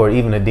like, Lord,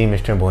 even the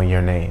demons tremble in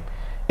your name.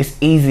 It's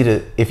easy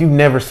to, if you've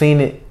never seen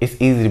it, it's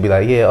easy to be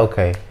like, yeah,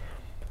 okay.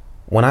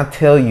 When I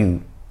tell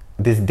you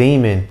this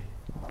demon,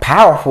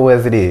 powerful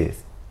as it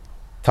is,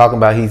 talking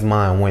about he's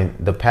mine, when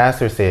the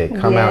pastor said,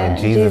 come out in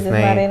Jesus'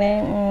 name,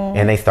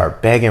 and they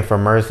start begging for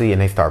mercy,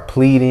 and they start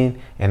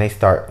pleading, and they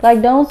start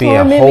like, don't being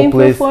torment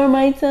hopeless, me before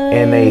my time.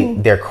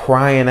 and they're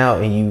crying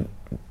out, and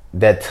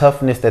that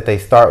toughness that they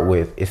start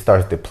with, it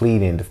starts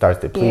depleting.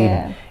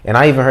 And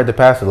I even heard the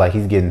pastor, like,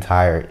 he's getting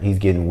tired, he's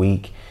getting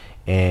weak,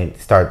 and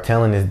start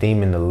telling this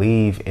demon to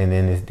leave. And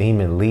then this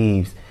demon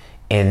leaves,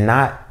 and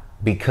not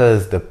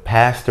because the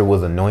pastor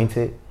was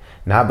anointed,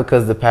 not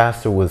because the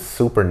pastor was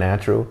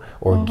supernatural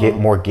or get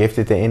more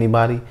gifted than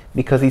anybody,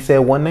 because he said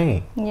one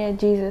name.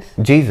 Jesus.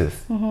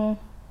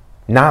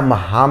 Not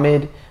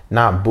Muhammad,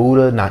 not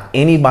Buddha, not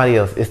anybody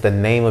else. It's the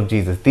name of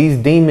Jesus. These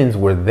demons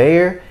were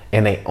there,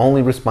 and they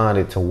only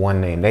responded to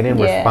one name. They didn't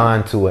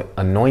respond to an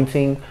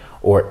anointing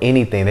or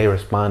anything. They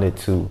responded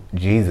to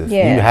Jesus. You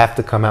have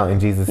to come out in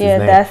Jesus' name.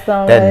 That's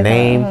that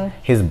name,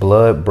 his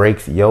blood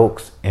breaks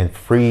yokes and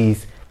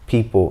frees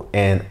people.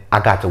 And I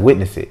got to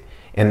witness it.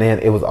 And then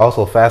it was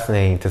also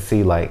fascinating to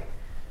see, like,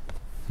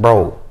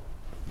 bro,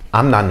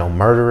 I'm not no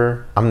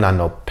murderer. I'm not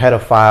no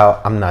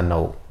pedophile. I'm not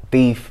no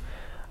thief.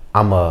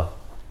 I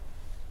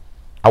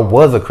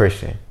was a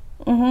Christian.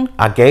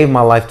 I gave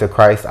my life to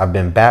Christ. I've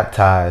been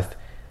baptized.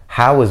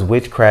 How is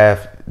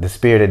witchcraft, the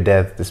spirit of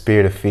death, the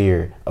spirit of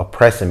fear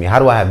oppressing me? How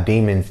do I have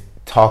demons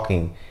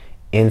talking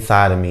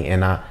inside of me?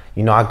 And I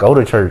go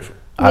to church.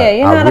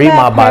 I read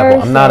my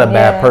Bible. I'm not a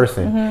bad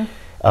person.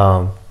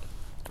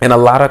 And a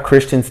lot of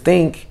Christians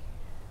think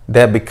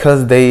that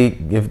because they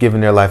have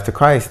given their life to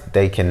Christ,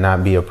 they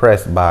cannot be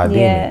oppressed by a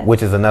demon,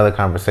 which is another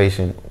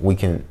conversation we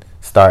can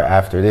start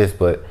after this.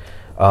 But,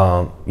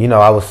 you know,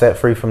 I was set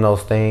free from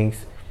those things.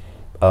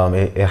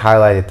 It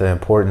highlighted the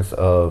importance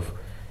of,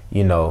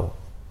 you know,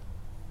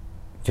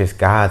 just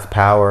God's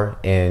power.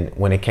 And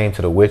when it came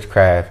to the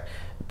witchcraft,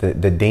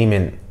 the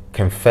demon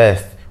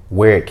confessed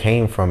where it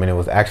came from, and it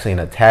was actually an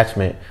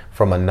attachment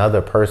from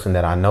another person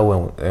that I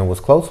know and was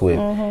close with.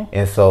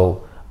 And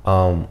so,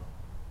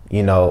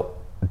 you know,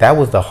 that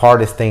was the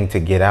hardest thing to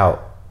get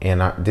out.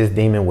 And this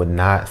demon would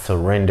not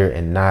surrender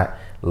and not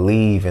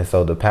leave. And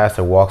so the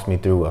pastor walks me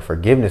through a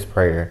forgiveness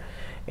prayer.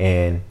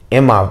 And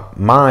in my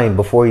mind,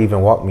 before he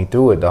even walked me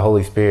through it, the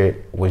Holy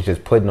Spirit was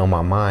just putting on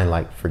my mind,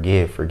 like,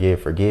 forgive,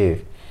 forgive,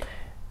 forgive.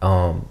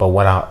 But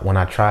when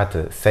I tried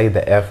to say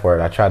the F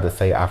word, I tried to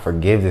say, I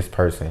forgive this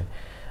person,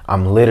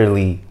 I'm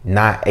literally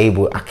not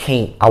able.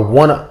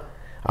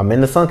 I'm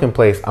in the sunken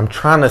place. I'm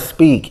trying to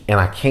speak, and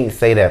I can't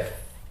say that.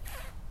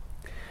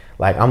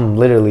 Like, I'm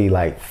literally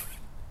like,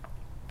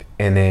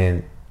 and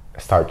then I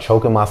start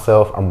choking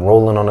myself. I'm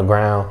rolling on the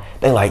ground.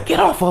 They like, get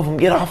off of him,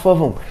 get off of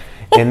him.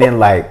 And then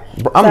like,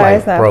 I'm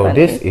like, bro, funny.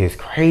 This is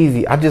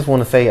crazy. I just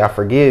want to say I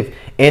forgive.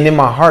 And in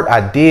my heart,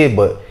 I did,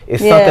 but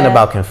it's something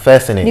about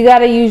confessing it. You got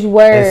to use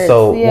words. And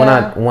so when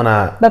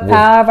I the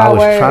power of our was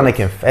words. Trying to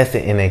confess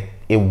it, and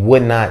it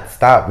would not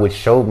stop, which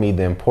showed me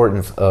the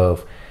importance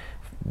of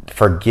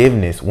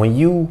forgiveness. When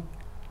you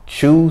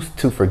choose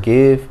to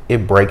forgive,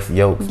 it breaks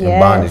yokes and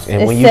bondage.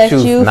 And when you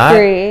choose not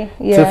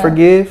to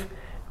forgive,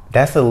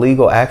 that's a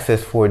legal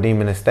access for a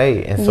demon to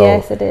stay. And so,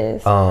 yes, it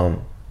is.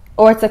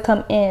 Or to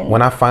come in.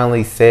 When I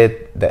finally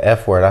said the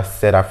F word, I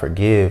said I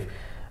forgive,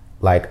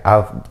 like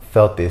I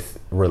felt this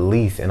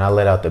release, and I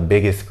let out the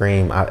biggest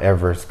scream I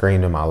ever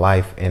screamed in my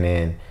life. And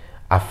then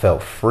I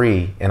felt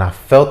free, and I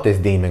felt this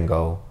demon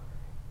go.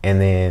 And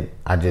then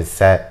I just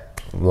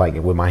sat like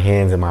with my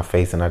hands in my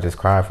face, and I just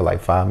cried for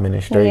like 5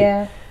 minutes straight.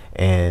 Yeah.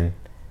 And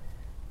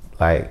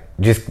like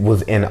just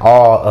was in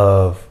awe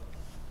of,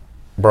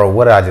 bro,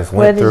 what I just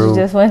went through. What did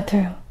you just went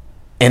through?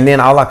 And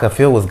then all I could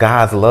feel was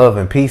God's love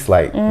and peace.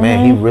 Like,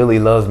 man, he really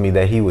loves me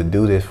that he would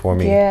do this for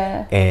me.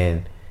 Yeah.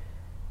 And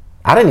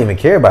I didn't even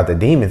care about the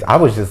demons. I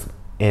was just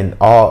in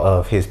awe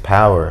of his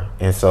power.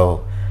 And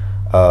so,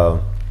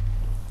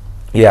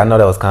 yeah, I know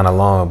that was kind of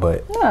long,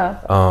 but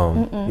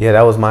yeah,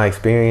 that was my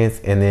experience.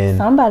 And then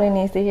somebody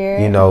needs to hear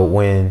it. You know,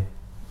 when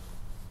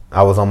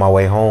I was on my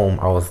way home,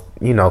 I was,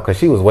 you know, because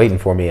she was waiting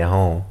for me at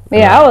home.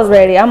 Yeah, I was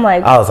ready. I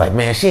was like,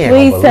 man, she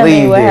ain't gonna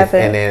believe this.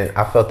 Happened. And then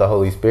I felt the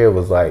Holy Spirit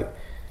was like,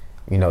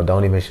 you know,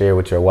 don't even share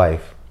with your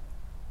wife.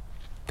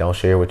 Don't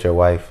share with your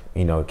wife.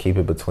 You know, keep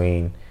it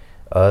between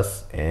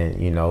us.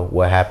 And, you know,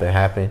 what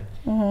happened.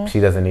 She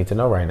doesn't need to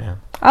know right now.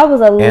 I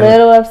was a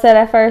little upset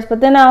at first, but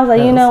then I was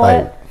like, you know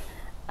what?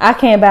 I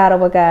can't battle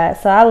with God.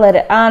 So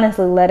I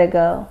honestly let it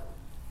go.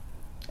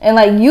 And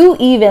like, you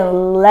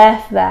even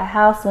left the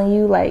house when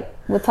you like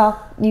would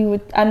talk.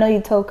 I know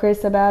you told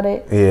Chris about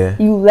it. Yeah.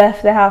 You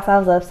left the house. I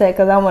was upset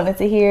because I wanted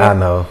to hear it. I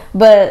know.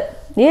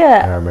 But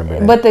yeah. I remember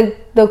that. But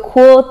the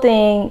cool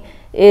thing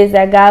is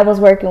that God was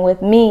working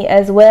with me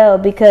as well,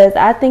 because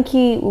I think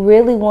he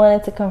really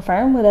wanted to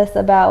confirm with us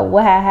about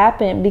what had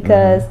happened,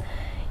 because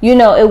you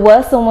know, it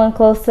was someone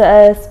close to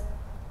us.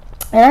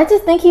 And I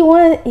just think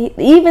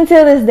even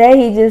till this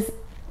day, he just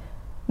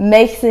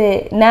makes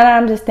it, now that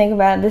I'm just thinking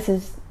about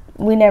it,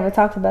 we never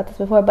talked about this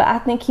before, but I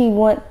think he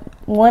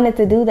wanted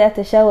to do that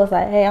to show us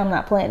like, hey, I'm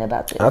not playing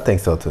about this. I think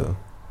so too.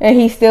 And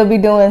he still be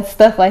doing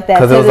stuff like that.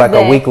 Because it was like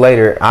a week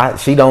later,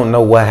 she don't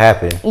know what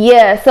happened.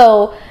 Yeah,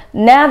 so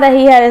now that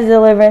he had his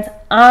deliverance,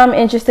 I'm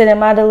interested in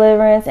my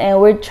deliverance,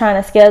 and we're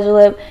trying to schedule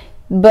it.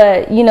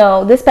 But, you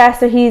know, this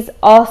pastor, he's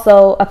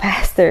also a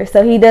pastor.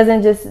 So he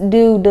doesn't just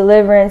do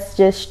deliverance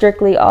just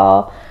strictly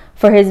all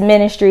for his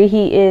ministry.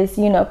 He is,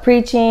 you know,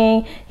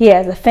 preaching. He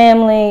has a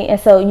family. And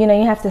so, you know,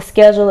 you have to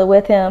schedule it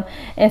with him.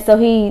 And so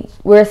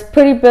we're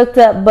pretty booked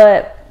up.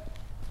 But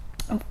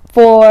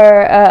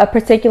for a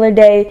particular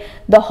day,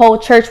 the whole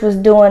church was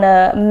doing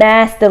a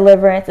mass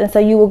deliverance. And so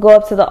you will go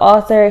up to the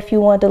altar if you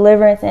want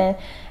deliverance. And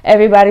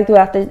everybody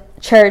throughout the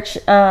church,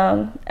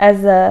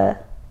 as the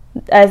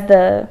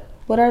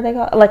what are they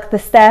called? Like the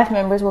staff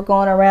members were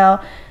going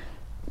around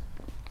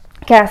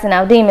casting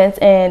out demons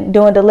and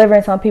doing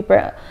deliverance on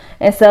people.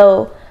 And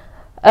so,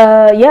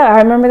 yeah, I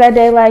remember that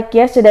day like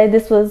yesterday.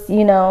 This was,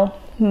 you know,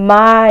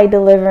 my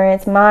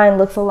deliverance. Mine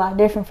looks a lot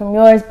different from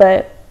yours,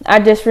 but I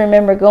just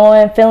remember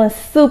feeling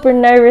super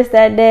nervous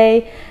that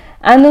day.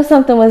 I knew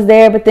something was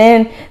there, but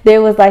then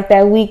there was like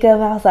that week of,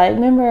 I was like,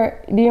 do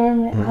you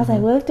remember? I was like,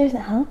 well,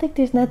 I don't think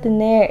there's nothing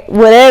there.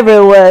 Whatever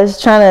it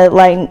was, trying to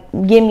like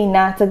get me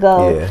not to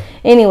go. Yeah.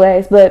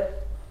 Anyways,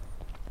 but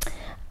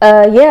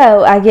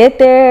yeah, I get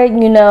there,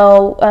 you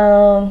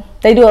know,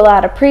 they do a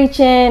lot of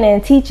preaching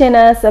and teaching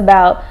us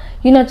about,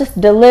 you know,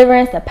 just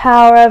deliverance, the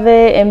power of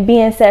it, and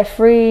being set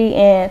free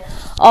and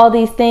all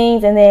these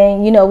things. And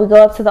then, you know, we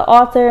go up to the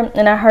altar,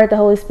 and I heard the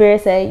Holy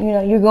Spirit say, you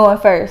know, you're going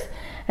first.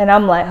 And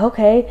I'm like,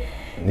 okay.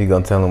 You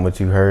gonna tell them what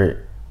you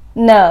heard?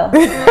 No,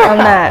 I'm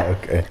not.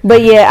 Okay.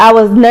 But yeah, I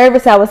was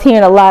nervous. I was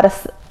hearing a lot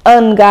of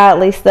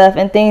ungodly stuff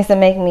and things that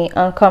make me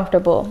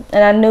uncomfortable.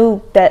 And I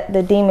knew that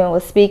the demon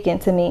was speaking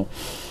to me.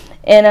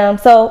 And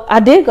so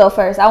I did go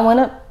first. I went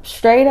up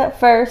straight up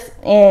first,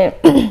 and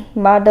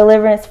my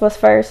deliverance was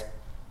first.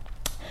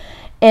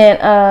 And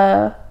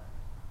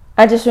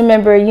I just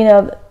remember, you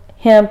know,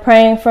 him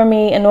praying for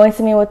me,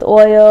 anointing me with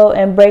oil,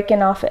 and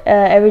breaking off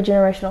every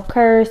generational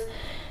curse.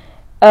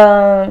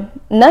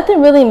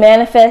 Nothing really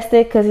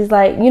manifested, because he's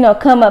like, you know,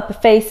 come up and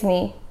face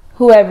me,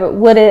 whoever,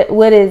 what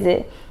is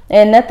it?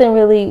 And nothing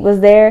really was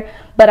there.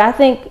 But I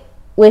think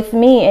with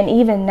me, and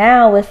even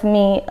now with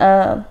me,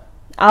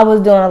 I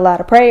was doing a lot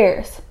of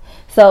prayers.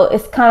 So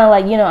it's kind of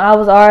like, you know, I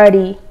was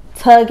already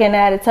tugging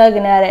at it.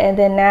 And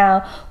then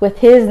now with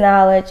his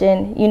knowledge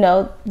and, you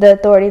know, the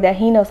authority that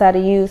he knows how to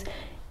use,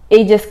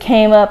 it just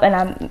came up,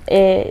 and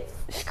it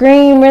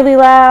screamed really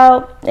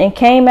loud and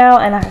came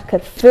out, and I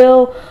could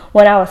feel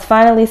when I was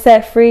finally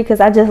set free,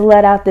 because I just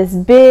let out this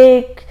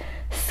big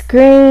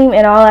scream,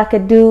 and all I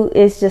could do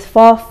is just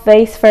fall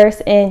face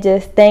first and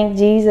just thank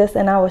Jesus.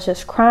 And I was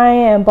just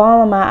crying and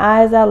bawling my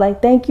eyes out,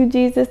 like, thank you,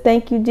 Jesus,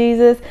 thank you,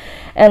 Jesus.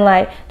 And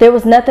like, there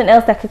was nothing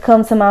else that could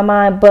come to my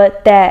mind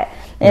but that.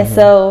 And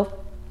so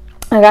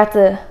I got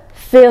to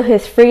feel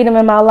his freedom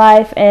in my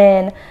life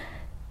and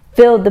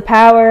feel the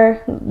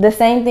power, the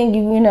same thing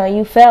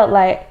you felt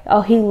like,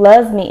 oh, he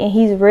loves me and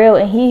he's real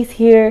and he's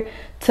here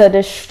to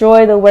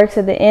destroy the works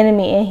of the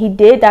enemy, and he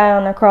did die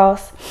on the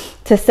cross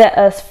to set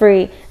us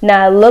free.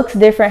 Now it looks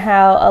different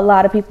how a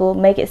lot of people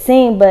make it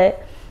seem,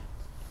 but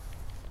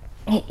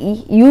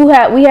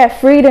we have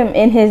freedom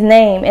in his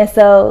name. And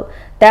so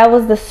that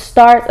was the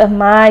start of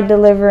my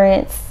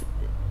deliverance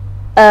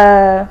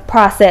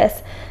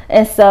process.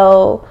 And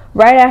so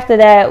right after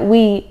that,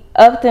 we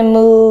upped and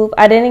moved.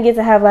 I didn't get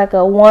to have like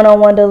a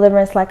one-on-one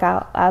deliverance like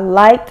I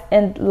liked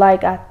and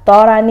like I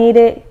thought I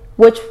needed,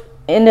 which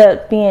ended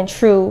up being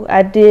true.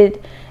 I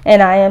did,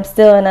 and I am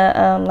still in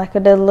a like a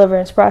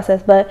deliverance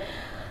process. But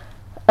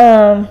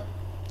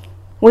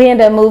we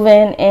ended up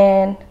moving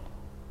and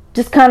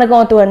just kind of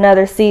going through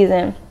another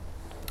season.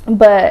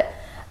 But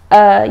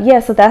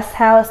so that's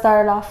how it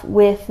started off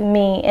with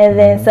me. And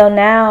then so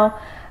now,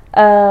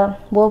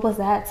 what was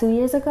that, 2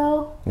 years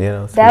ago?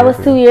 Yeah, that was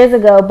 2 years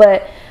ago.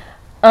 But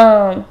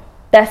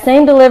that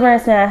same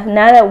deliverance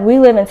now that we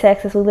live in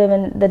Texas, we live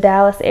in the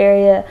Dallas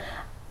area,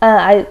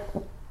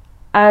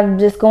 I'm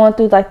just going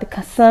through like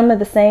some of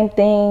the same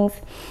things.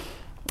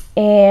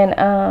 And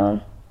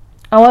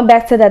I went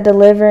back to that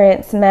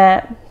deliverance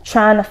map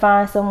trying to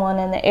find someone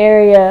in the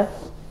area,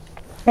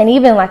 and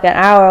even like an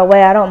hour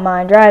away, I don't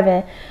mind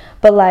driving,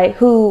 but like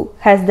who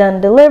has done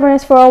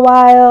deliverance for a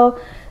while.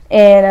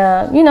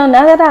 And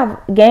now that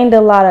I've gained a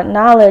lot of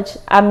knowledge,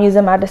 I'm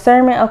using my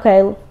discernment.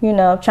 Okay,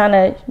 trying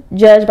to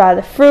judge by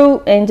the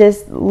fruit and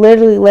just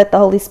literally let the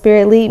Holy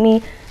Spirit lead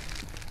me.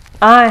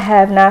 I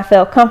have not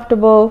felt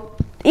comfortable.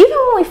 Even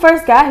when we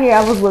first got here,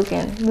 I was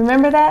looking.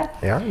 Remember that?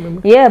 Yeah, I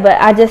remember. Yeah, but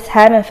I just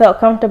haven't felt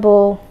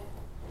comfortable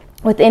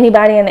with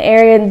anybody in the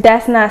area.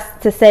 That's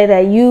not to say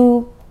that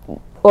you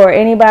or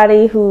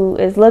anybody who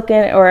is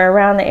looking or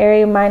around the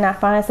area might not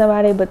find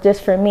somebody, but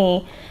just for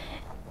me,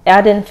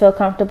 I didn't feel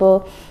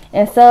comfortable.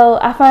 And so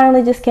I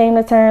finally just came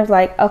to terms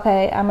like,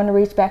 okay, I'm going to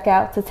reach back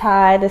out to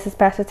Ty. This is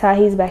Pastor Ty.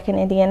 He's back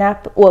in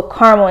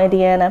Carmel,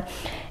 Indiana.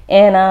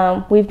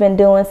 And we've been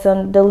doing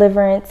some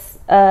deliverance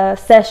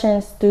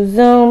sessions through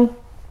Zoom.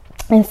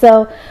 And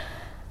so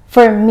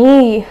for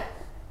me,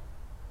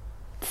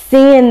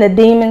 seeing the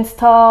demons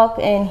talk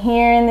and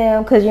hearing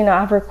them, because,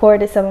 I've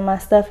recorded some of my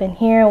stuff, and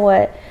hearing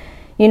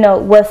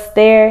what's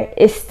there,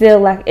 is still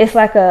like, it's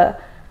like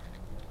a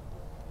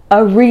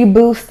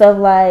reboost of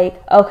like,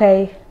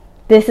 okay,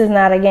 this is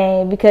not a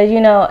game. Because,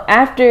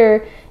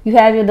 after you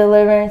have your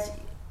deliverance,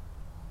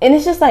 and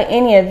it's just like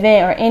any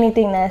event or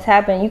anything that's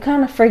happened, you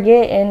kind of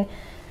forget, and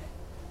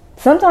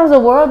sometimes the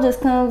world just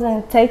comes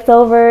and takes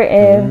over,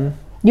 and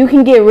you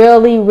can get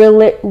really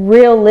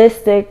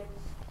realistic,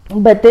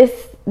 but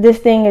this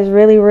thing is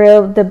really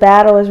real. The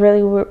battle is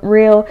really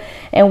real,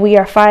 and we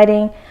are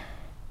fighting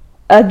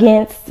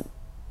against,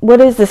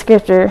 what is the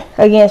scripture?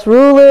 Against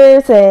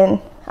rulers, and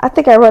I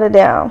think I wrote it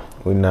down.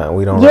 We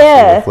don't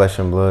wrestle with flesh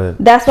and blood.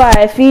 That's why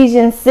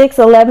Ephesians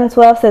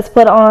 6:11-12 says,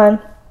 put on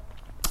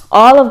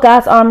all of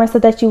God's armor so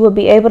that you will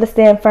be able to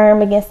stand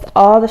firm against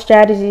all the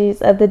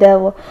strategies of the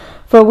devil.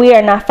 For we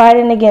are not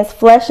fighting against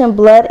flesh and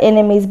blood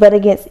enemies, but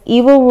against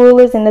evil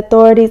rulers and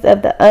authorities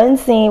of the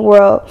unseen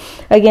world,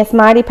 against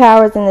mighty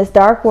powers in this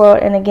dark world,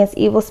 and against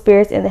evil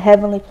spirits in the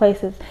heavenly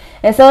places.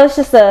 And so it's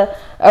just a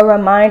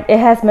reminder. It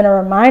has been a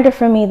reminder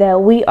for me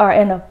that we are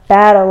in a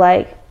battle.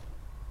 Like,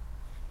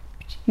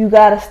 you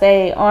got to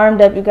stay armed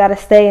up. You got to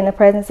stay in the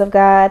presence of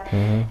God.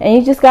 And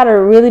you just got to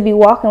really be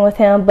walking with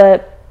him.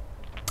 But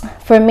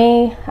for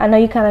me, I know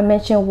you kind of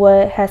mentioned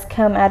what has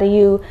come out of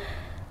you.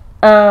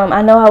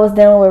 I know I was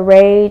dealing with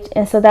rage,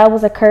 and so that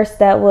was a curse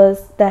that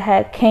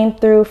had came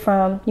through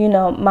from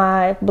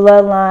my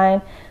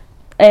bloodline,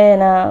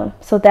 and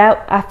so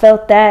that I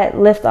felt that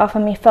lift off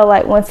of me. Felt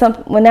like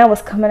when that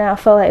was coming out,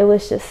 I felt like it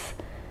was just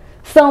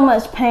so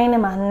much pain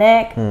in my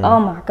neck. Oh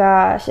my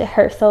gosh, it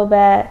hurt so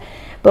bad.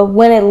 But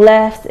when it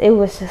left, it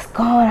was just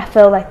gone. I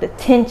felt like the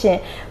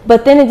tension.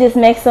 But then it just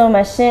makes so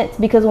much sense,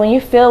 because when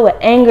you feel with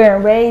anger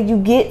and rage, you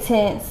get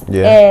tense.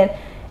 Yeah. And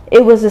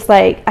it was just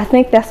like, I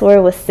think that's where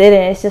it was sitting.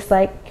 It's just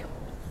like,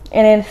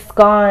 and it's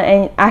gone.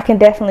 And I can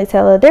definitely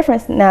tell the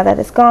difference now that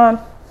it's gone.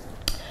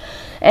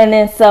 And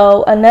then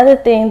so another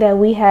thing that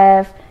we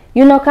have,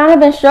 kind of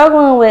been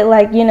struggling with,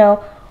 like,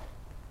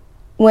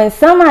 when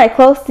somebody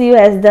close to you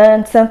has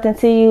done something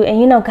to you,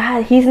 and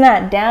God, he's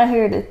not down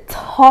here to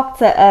talk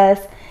to us.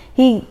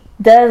 He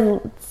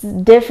does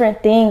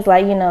different things,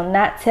 like,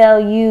 not tell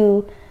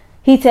you.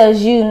 He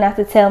tells you not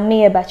to tell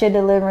me about your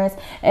deliverance,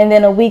 and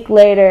then a week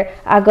later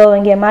I go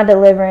and get my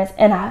deliverance,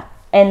 and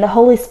the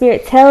Holy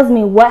Spirit tells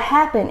me what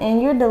happened in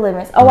your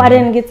deliverance. Oh, I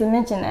didn't get to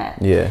mention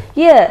that.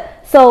 Yeah.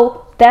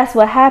 So that's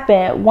what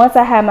happened. Once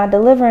I had my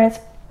deliverance,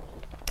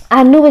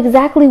 I knew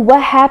exactly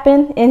what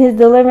happened in his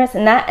deliverance.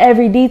 Not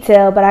every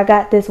detail, but I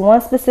got this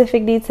one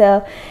specific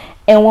detail,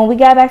 And when we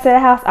got back to the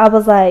house, I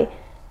was like,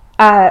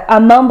 I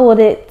mumbled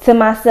it to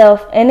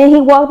myself. And then he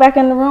walked back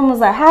in the room and was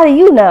like, how do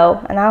you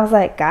know? And I was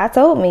like, God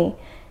told me.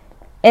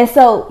 And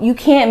so you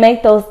can't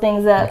make those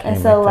things up. And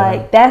so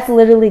like, that's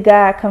literally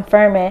God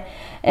confirming.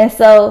 And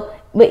so,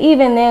 but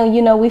even then,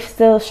 you know, we've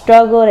still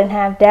struggled and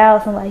have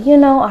doubts. And like, you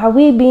know, are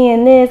we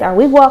being this? Are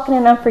we walking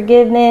in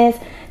unforgiveness?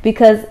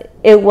 Because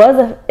it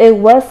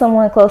was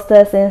someone close to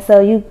us. And so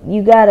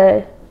you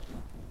gotta,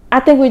 I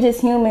think we're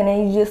just human,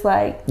 and you just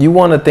like, you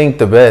want to think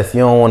the best.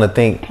 You don't want to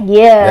think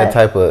that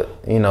type of,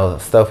 you know,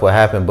 stuff will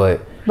happen.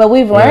 But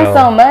we've learned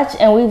so much,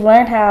 and we've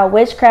learned how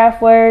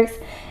witchcraft works,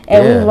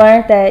 and we've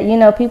learned that, you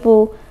know,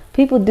 people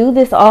do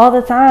this all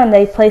the time.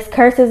 They place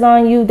curses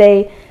on you.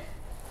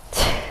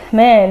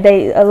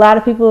 A lot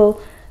of people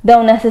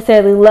don't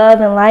necessarily love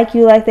and like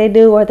you like they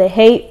do, or they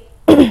hate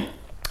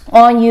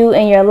on you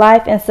in your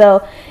life. And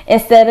so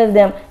instead of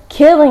them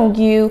killing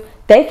you,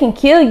 they can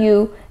kill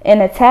you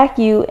and attack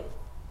you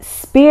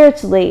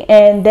spiritually,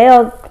 and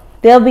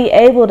they'll be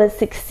able to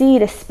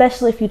succeed,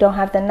 especially if you don't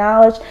have the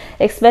knowledge,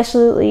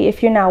 especially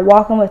if you're not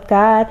walking with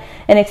God,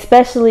 and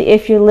especially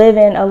if you're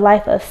living a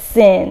life of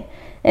sin.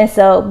 And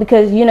so,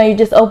 because, you know, you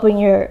just open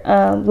your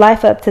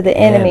life up to the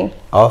enemy. And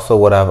also,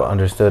 what I've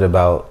understood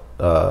about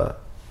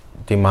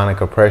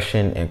demonic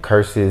oppression and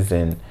curses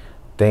and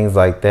things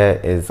like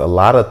that is a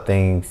lot of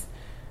things,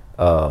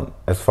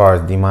 as far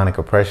as demonic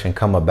oppression,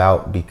 come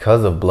about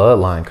because of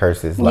bloodline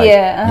curses. Like,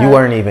 you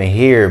weren't even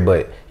here,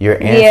 but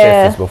your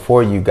ancestors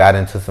before you got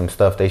into some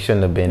stuff they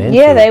shouldn't have been into.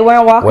 Yeah, they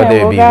weren't walking with God.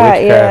 Whether it be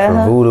witchcraft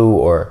or voodoo,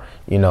 or,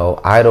 you know,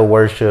 idol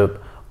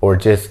worship, or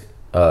just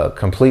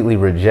completely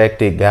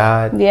rejected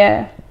God.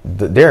 Yeah.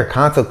 There are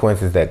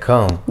consequences that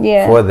come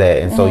for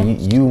that. And so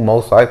you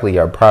most likely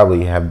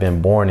probably have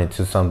been born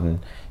into something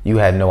you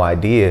had no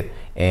idea,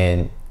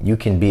 and you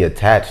can be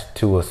attached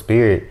to a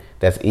spirit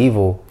that's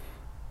evil,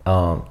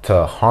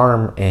 to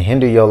harm and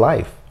hinder your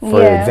life.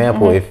 For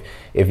example,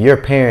 if your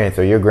parents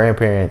or your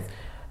grandparents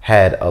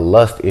had a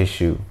lust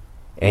issue,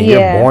 and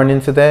you're born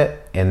into that,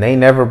 and they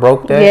never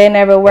broke that, it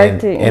never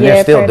worked, and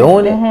they're still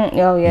doing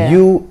it,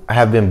 you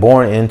have been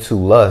born into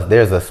lust.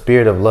 There's a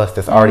spirit of lust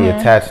that's already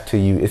attached to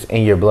you. It's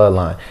in your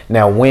bloodline.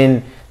 Now,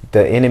 when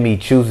the enemy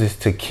chooses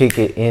to kick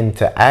it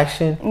into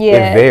action,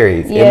 it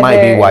varies. It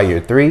might be while you're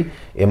 3,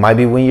 it might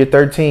be when you're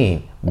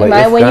 13.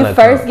 But when you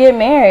first get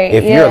married.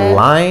 If you're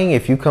lying,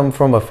 if you come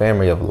from a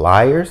family of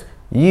liars,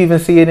 you even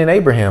see it in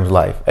Abraham's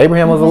life.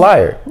 Abraham was a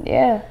liar.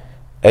 Yeah.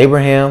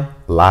 Abraham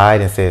lied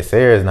and said,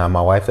 Sarah's not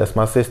my wife, that's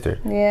my sister.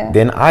 Yeah.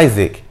 Then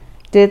Isaac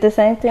did the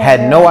same thing.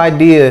 Had no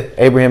idea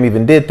Abraham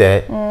even did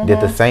that.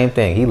 Did the same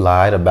thing. He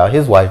lied about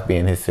his wife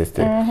being his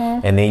sister.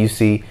 And then you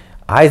see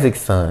Isaac's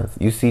sons.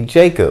 You see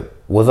Jacob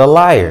was a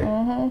liar.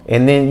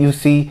 And then you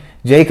see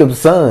Jacob's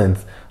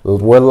sons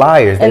were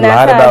liars. They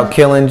lied about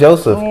killing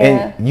Joseph.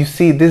 And you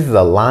see, this is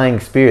a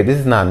lying spirit. This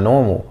is not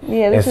normal.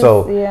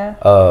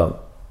 The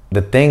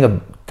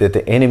thing that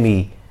the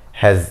enemy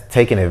has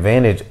taken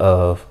advantage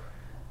of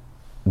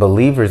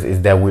believers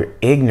is that we're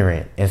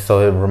ignorant. And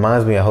so it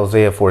reminds me of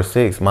Hosea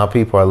 4:6. My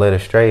people are led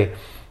astray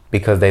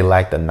because they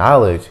lack the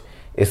knowledge.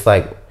 It's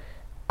like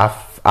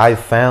I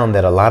found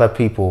that a lot of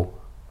people,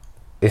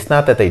 it's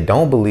not that they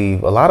don't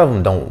believe, a lot of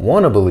them don't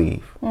want to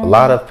believe. A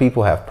lot of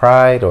people have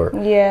pride, or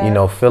you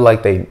know, feel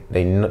like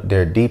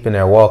they're deep in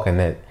their walk and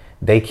that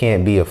they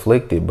can't be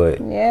afflicted. But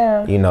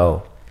you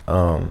know,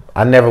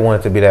 I never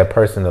wanted to be that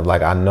person of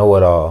like, I know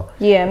it all.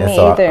 And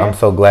so either. I'm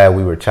so glad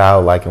we were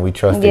childlike and we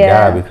trusted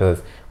God,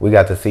 because we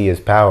got to see his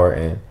power.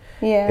 And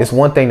it's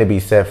one thing to be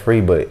set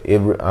free, but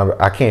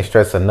I can't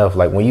stress enough,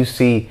 like when you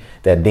see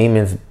that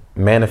demons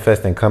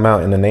manifest and come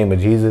out in the name of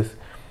Jesus,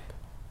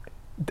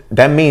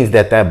 that means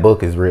that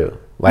book is real.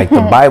 Like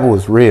the Bible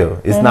is real.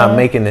 It's not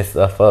making this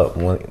stuff up.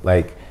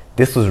 Like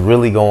this was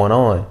really going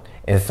on.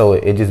 And so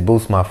it just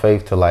boosts my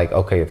faith to like,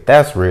 okay, if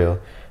that's real,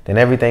 then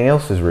everything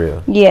else is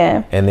real.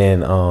 And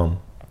then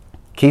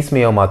keeps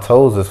me on my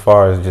toes as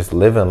far as just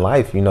living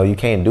life. You know, you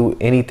can't do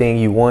anything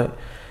you want.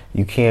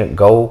 You can't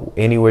go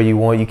anywhere you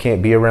want. You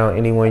can't be around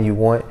anyone you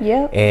want.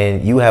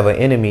 And you have an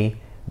enemy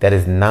that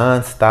is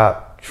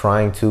nonstop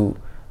trying to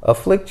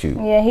afflict you.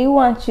 He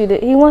wants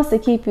to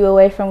keep you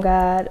away from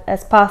God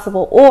as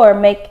possible, or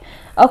like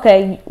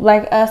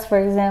us, for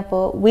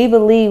example, we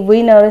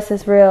know this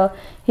is real.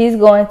 He's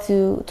going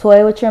to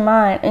toy with your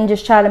mind and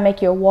just try to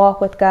make your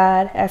walk with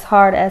God as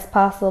hard as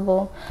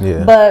possible.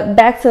 But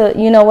back to,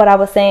 you know, what I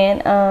was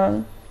saying,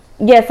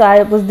 yes,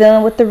 I was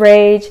dealing with the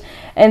rage,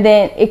 and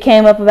then it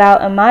came up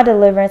about in my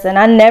deliverance, and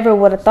I never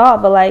would have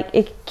thought, but like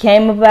it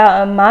came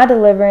about in my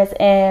deliverance,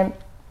 and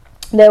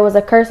there was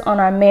a curse on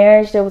our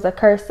marriage. There was a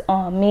curse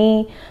on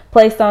me,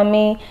 placed on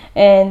me,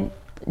 and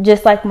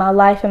just like my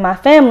life and my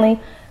family,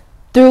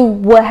 through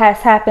what has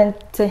happened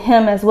to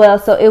him as well.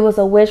 So it was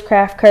a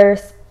witchcraft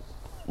curse.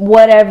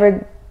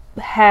 Whatever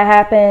had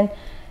happened,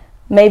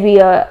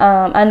 maybe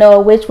I know a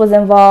witch was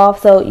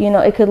involved. So, you know,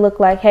 it could look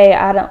like, hey,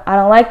 I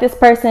don't like this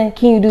person.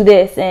 Can you do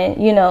this?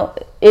 And, you know,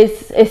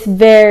 it's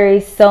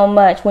varies so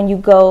much when you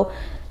go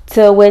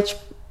to a witch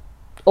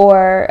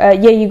or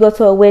you go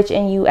to a witch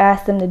and you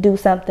ask them to do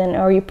something,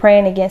 or you're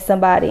praying against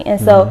somebody. And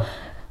so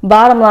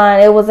bottom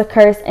line, it was a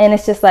curse. And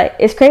it's just like,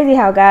 it's crazy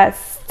how God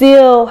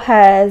still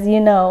has,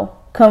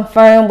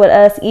 confirmed with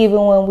us,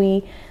 even when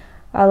we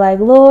are like,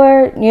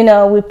 Lord,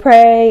 we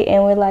pray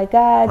and we're like,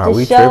 God,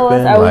 just show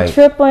us. Are we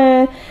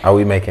tripping? Are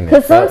we making it?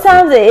 Because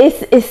sometimes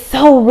it's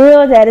so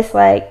real that it's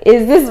like,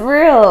 is this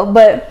real?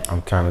 But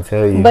I'm trying to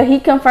tell you. But he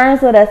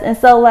confirms with us. And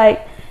so,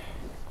 like,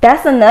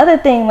 that's another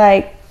thing.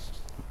 Like,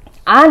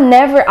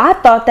 I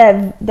thought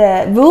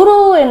that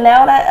voodoo and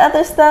all that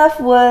other stuff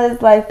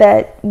was like,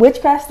 that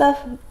witchcraft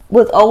stuff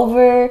was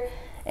over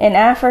in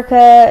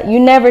Africa. You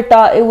never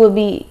thought it would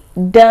be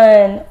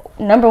done,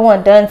 number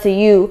one, done to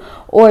you,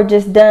 or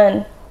just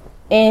done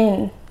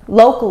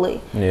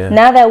locally. Yeah.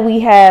 Now that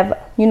we have,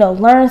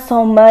 learned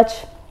so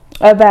much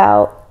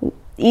about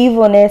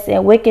evilness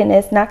and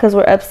wickedness, not because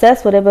we're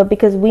obsessed with it, but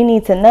because we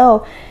need to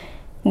know.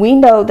 We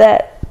know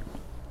that,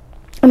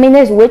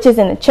 there's witches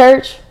in the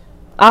church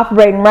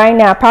operating right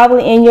now,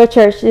 probably in your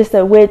church, just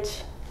a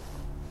witch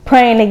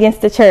praying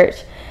against the church.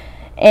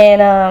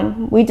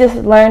 And we just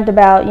learned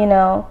about,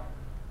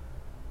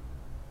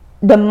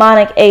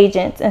 demonic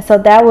agents. And so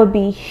that would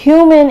be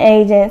human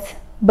agents,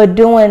 but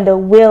doing the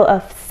will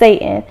of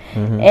Satan.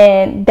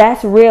 And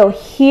that's real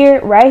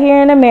right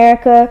here in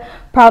America,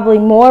 probably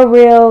more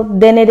real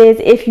than it is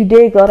if you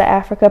did go to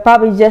Africa,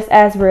 probably just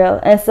as real.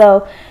 And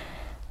so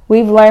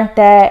we've learned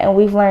that, and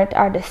we've learned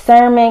our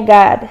discernment.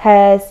 God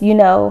has,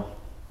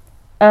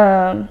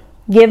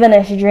 given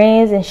us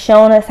dreams and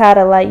shown us how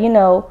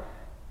to,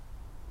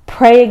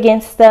 pray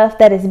against stuff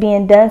that is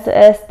being done to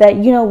us that,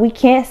 we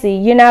can't see.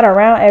 You're not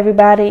around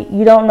everybody.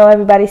 You don't know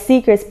everybody's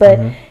secrets, but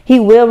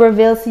he will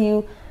reveal to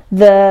you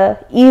the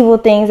evil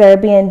things that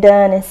are being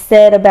done and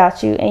said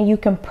about you, and you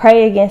can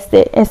pray against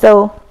it. And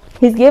so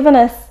he's given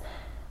us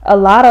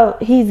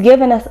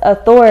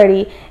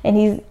authority,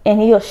 and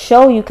he'll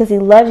show you, because he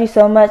loves you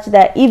so much,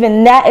 that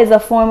even that is a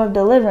form of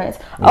deliverance.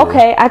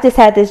 Okay, I just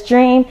had this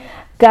dream.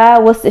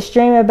 God, what's this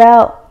dream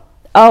about?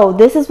 Oh,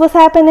 this is what's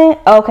happening?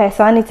 Okay,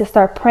 so I need to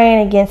start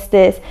praying against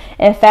this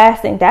and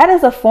fasting. That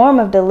is a form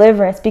of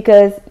deliverance,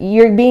 because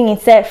you're being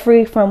set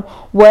free from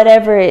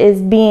whatever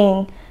is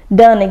being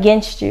done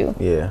against you.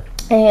 Yeah.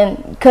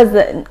 And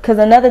because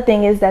another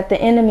thing is that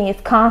the enemy is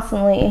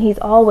constantly, and he's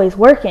always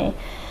working.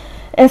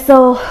 And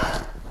so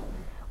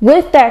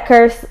with that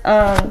curse,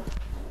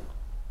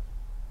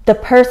 the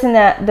person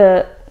that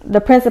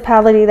the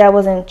principality that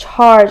was in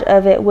charge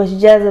of it was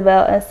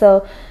Jezebel. And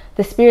so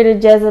the spirit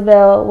of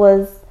Jezebel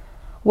was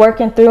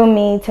working through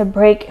me to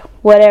break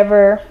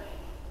whatever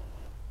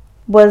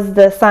was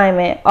the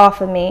assignment off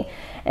of me.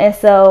 And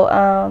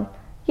so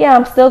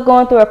I'm still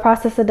going through a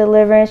process of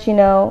deliverance.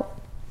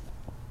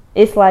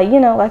 It's like,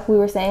 like we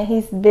were saying,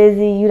 he's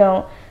busy.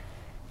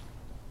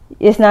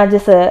 It's not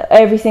just a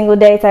every single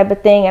day type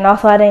of thing. And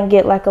also, I didn't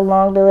get like a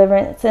long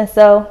deliverance. And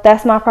so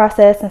that's my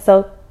process. And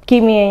so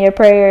keep me in your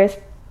prayers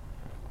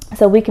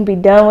so we can be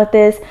done with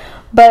this.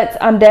 But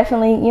I'm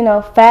definitely,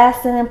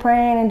 fasting and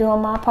praying and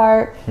doing my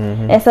part.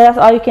 And so that's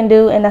all you can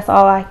do. And that's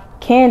all I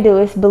can do,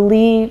 is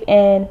believe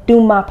and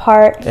do my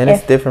part. And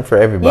it's different for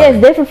everybody. Yeah,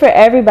 it's different for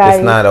everybody.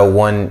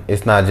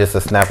 It's not just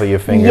a snap of your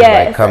fingers,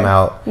 like come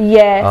out.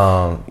 Yes.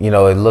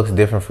 It looks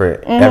different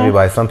for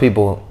everybody. Some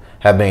people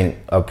have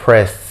been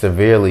oppressed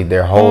severely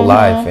their whole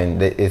life,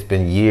 and it's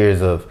been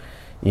years of,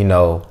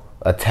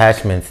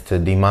 attachments to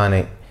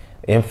demonic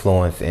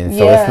influence, and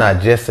so it's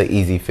not just an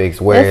easy fix,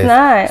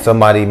 whereas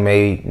somebody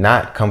may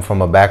not come from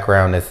a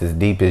background that's as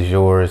deep as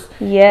yours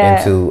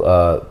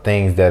into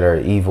things that are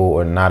evil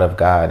or not of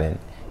God, and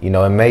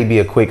it may be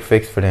a quick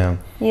fix for them.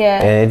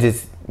 And it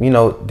just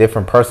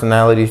different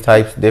personalities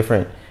types,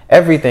 different,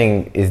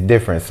 everything is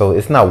different, so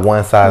it's not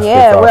one size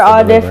fits all. We're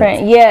all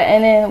different.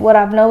 And then what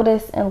I've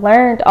noticed and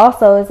learned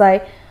also is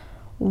like,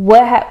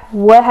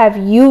 what have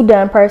you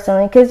done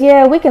personally? Because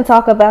we can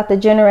talk about the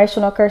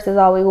generational curses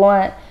all we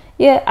want.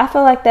 I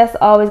feel like that's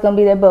always going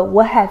to be there. But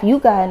what have you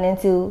gotten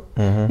into?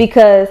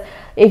 Because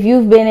if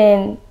you've been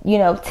in,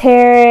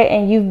 tarot,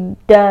 and you've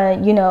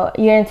done,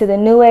 you're into the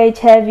new age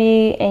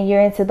heavy, and you're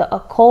into the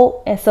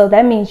occult. And so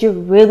that means you're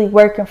really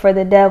working for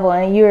the devil,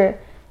 and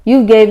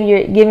you've giving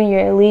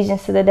your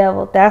allegiance to the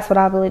devil. That's what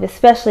I believe,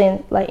 especially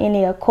in like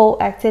any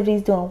occult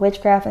activities, doing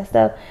witchcraft and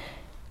stuff.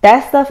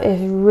 That stuff is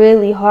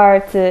really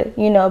hard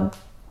to,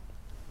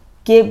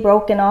 get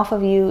broken off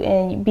of you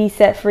and be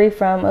set free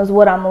from, is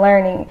what I'm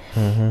learning.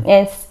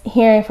 And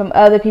hearing from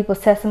other people's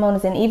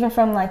testimonies, and even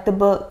from like the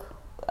book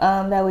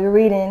that we're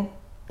reading,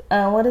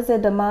 what is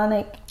it,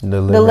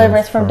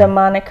 Deliverance from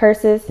demonic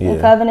curses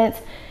and covenants.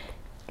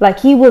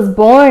 Like, he was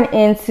born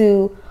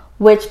into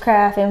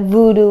witchcraft and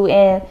voodoo,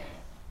 and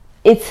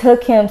it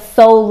took him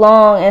so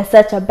long and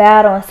such a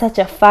battle and such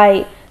a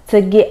fight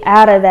to get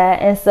out of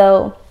that. And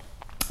so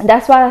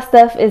that's why that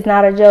stuff is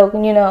not a joke.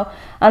 And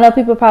I know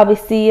people probably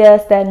see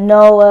us that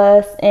know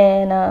us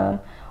and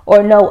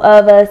or know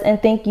of us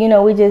and think,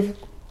 we just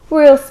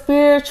real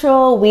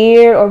spiritual,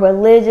 weird, or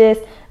religious.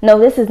 No,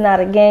 this is not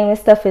a game.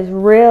 This stuff is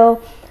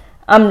real.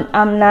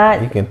 I'm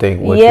not. You can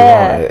think what you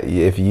want.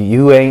 If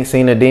you ain't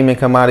seen a demon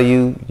come out of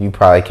you, you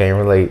probably can't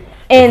relate.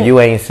 And if you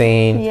ain't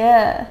seen,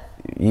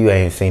 you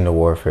ain't seen the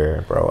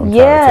warfare, bro. I'm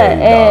trying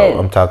to tell you, dog.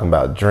 I'm talking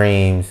about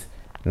dreams,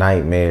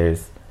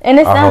 nightmares. And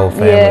our whole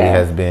family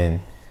has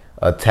been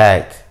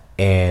attacked,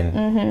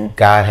 and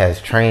God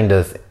has trained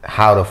us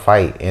how to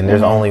fight. And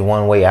there's only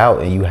one way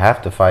out, and you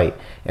have to fight.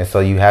 And so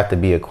you have to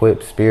be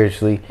equipped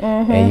spiritually,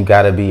 and you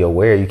got to be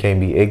aware. You can't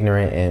be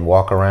ignorant and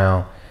walk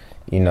around,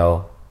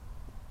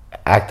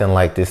 acting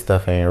like this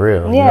stuff ain't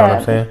real. You know what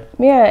I'm saying?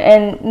 Yeah,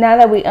 and now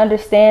that we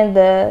understand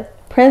the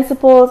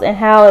principles and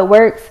how it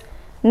works,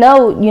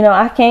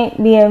 I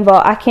can't be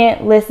involved. I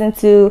can't listen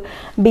to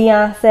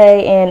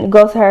Beyonce and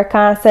go to her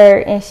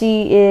concert and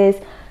she is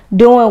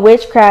doing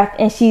witchcraft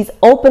and she's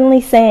openly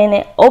saying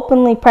it,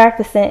 openly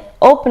practicing,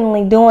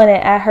 openly doing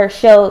it at her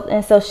shows.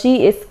 And so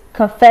she is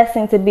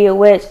confessing to be a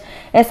witch.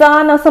 And so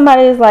I know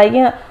somebody is like,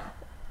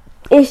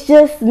 it's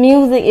just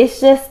music,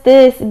 it's just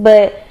this,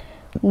 but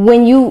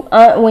when you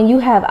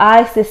have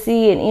eyes to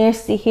see and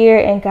ears to hear,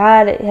 and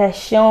God has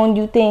shown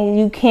you things,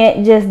 you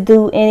can't just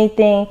do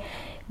anything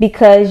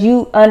because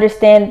you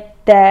understand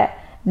that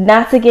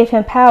not to give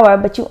him power,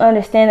 but you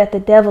understand that the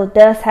devil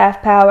does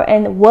have power,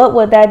 and what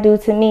would that do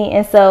to me?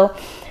 And so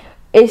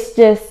it's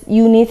just,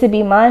 you need to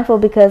be mindful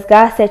because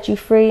God set you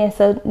free, and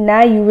so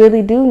now you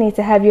really do need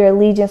to have your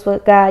allegiance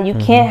with God. You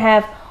can't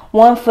have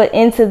one foot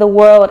into the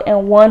world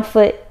and one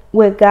foot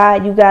with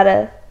God. You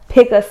gotta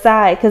pick a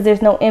side because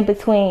there's no in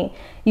between.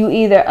 You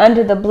either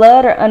under the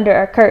blood or under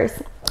a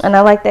curse. And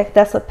I like that.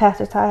 That's what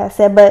Pastor Ty has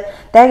said. But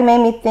that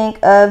made me think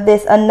of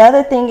this.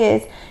 Another thing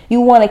is you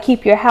want to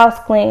keep your house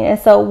clean. And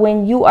so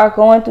when you are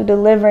going through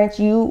deliverance,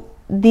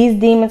 these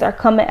demons are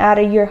coming out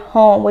of your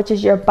home, which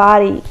is your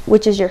body,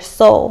 which is your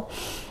soul.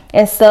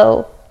 And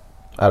so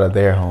out of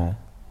their home.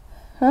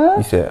 Huh?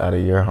 You said out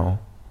of your home.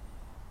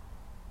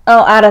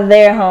 Oh, out of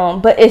their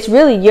home. But it's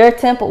really your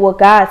temple. Well,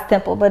 God's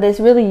temple. But it's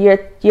really your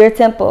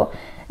temple.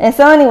 And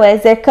so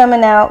anyways, they're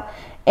coming out,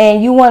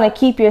 and you want to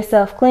keep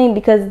yourself clean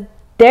because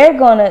they've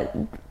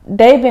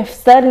been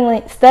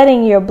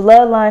studying your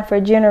bloodline for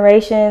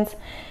generations,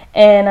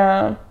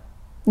 and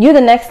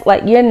you're next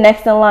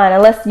in line.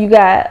 Unless you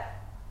got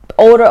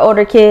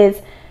older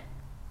kids,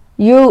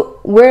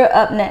 we're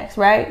up next,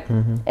 right?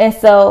 And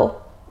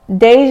so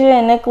Deja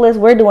and Nicholas,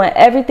 we're doing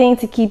everything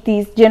to keep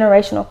these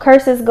generational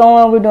curses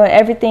going. We're doing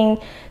everything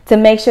to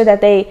make sure that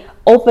they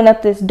open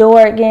up this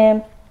door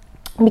again.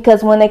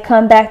 Because when they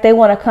come back, they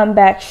want to come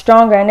back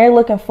stronger, and they're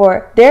looking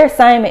for, their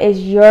assignment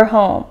is your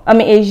home.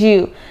 Is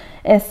you.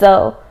 And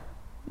so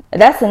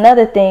that's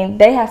another thing.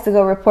 They have to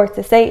go report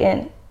to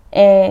Satan.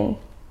 And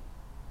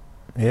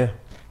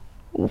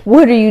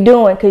what are you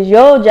doing? Because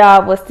your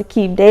job was to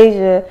keep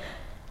Deja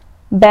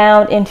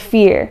bound in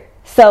fear.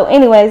 So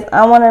anyways,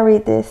 I want to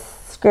read this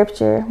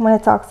scripture when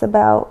it talks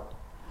about,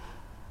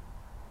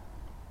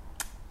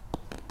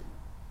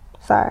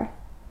 where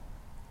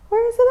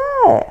is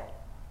it at?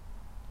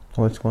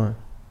 Which one?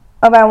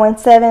 About when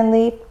 7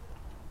 leave.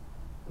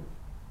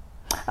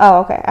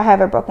 Oh, okay. I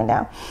have it broken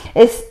down.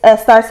 It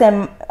starts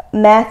in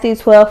Matthew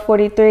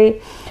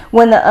 12:43.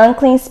 When the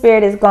unclean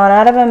spirit is gone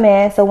out of a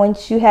man, so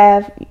once you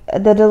have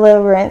the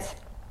deliverance,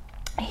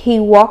 he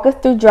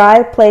walketh through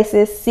dry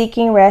places,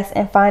 seeking rest,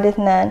 and findeth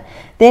none.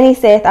 Then he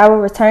saith, I will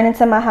return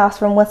into my house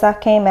from whence I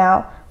came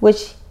out,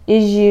 which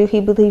is you.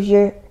 He believes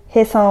you're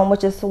his home,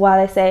 which is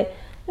why they say,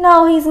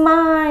 no, he's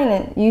mine.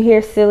 And you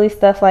hear silly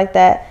stuff like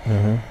that.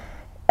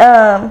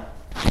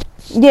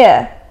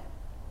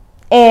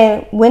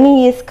 And when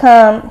he is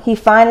come, he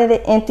findeth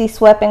it empty,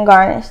 swept, and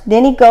garnished.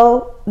 Then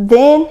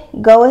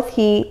goeth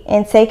he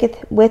and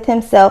taketh with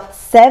himself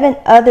 7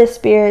 other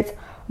spirits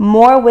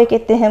more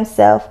wicked than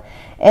himself,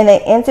 and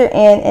they enter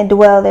in and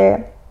dwell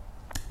there.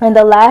 And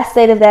the last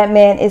state of that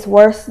man is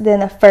worse than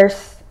the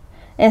first.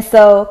 And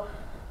so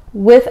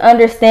with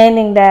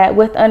understanding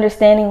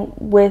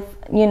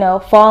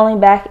falling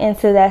back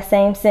into that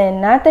same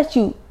sin, not that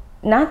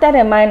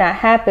it might not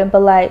happen, but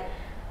like,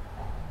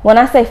 when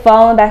I say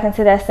falling back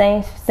into that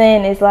same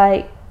sin, is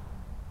like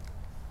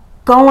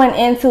going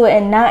into it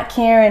and not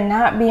caring,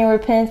 not being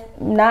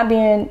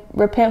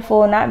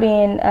repentful, not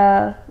being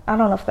I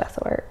don't know if that's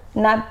the word,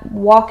 not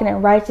walking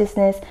in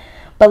righteousness,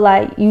 but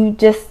like you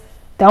just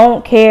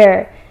don't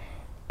care,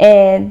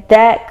 and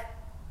that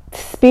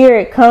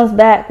spirit comes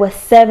back with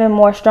 7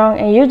 more strong,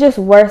 and you're just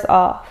worse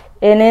off.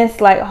 And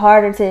it's like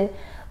harder to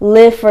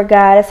live for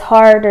God. It's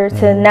harder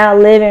to not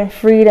live in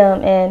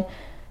freedom, and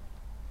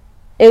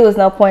it was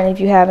no point if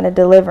you having a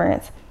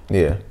deliverance.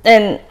 Yeah.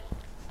 And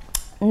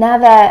now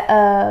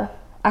that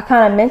I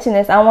kind of mentioned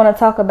this, I want to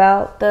talk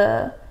about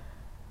the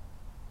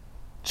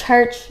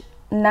church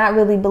not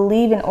really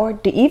believing or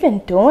even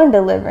doing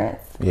deliverance.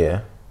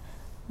 Yeah.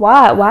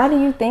 Why? Why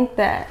do you think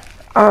that?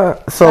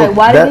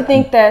 Why do you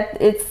think that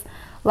it's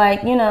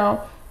like,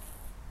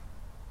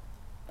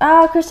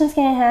 Christians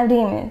can't have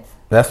demons?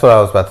 That's what I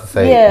was about to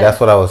say. Yeah. That's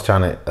what I was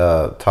trying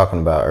to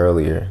talking about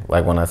earlier.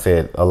 Like when I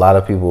said a lot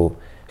of people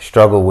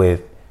struggle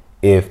with,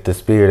 if the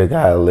Spirit of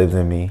God lives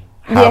in me,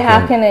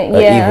 how can it?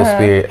 Evil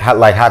spirit.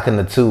 How can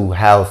the two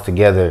house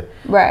together?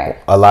 Right.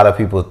 A lot of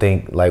people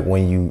think like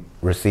when you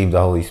receive the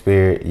Holy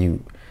Spirit,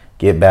 you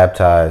get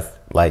baptized,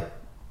 like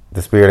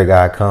the Spirit of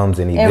God comes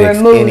and evicts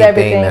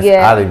anything that's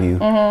out of you,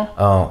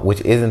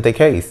 which isn't the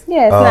case.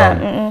 Yeah, it's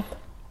not.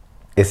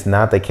 It's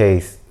not the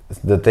case.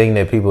 The thing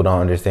that people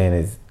don't understand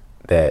is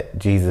that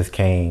Jesus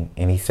came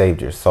and he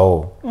saved your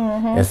soul.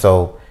 And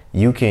so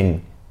you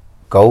can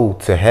go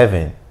to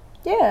heaven.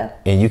 Yeah.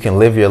 And you can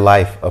live your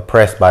life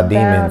oppressed by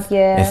demons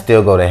and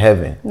still go to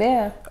heaven.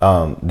 Yeah.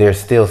 There's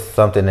still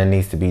something that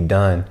needs to be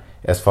done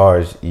as far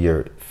as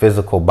your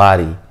physical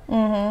body.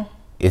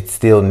 It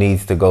still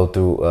needs to go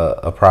through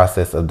a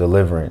process of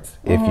deliverance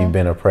if you've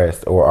been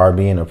oppressed or are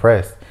being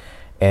oppressed.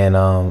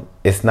 And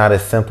it's not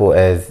as simple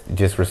as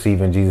just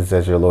receiving Jesus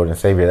as your Lord and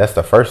Savior. That's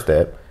the first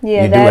step.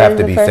 Yeah, you do have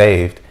to be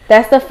saved.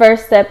 That's the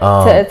first step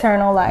to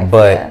eternal life.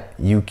 But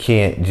you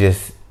can't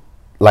just,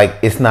 like,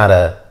 it's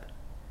not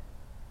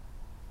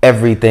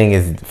everything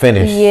is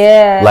finished.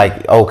 Yeah.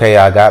 Like, okay,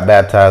 I got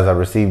baptized, I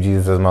received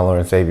Jesus as my Lord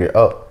and Savior.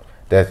 Oh,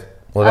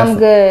 I'm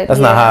good. That's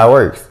not how it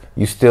works.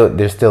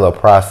 There's still a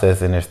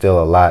process and there's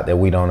still a lot that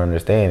we don't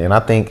understand. And I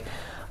think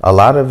a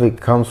lot of it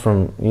comes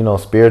from,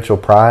 spiritual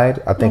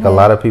pride. I think a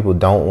lot of people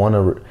don't want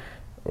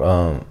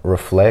to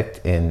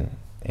reflect and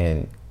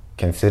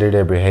consider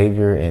their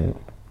behavior and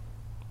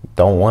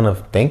don't want to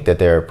think that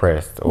they're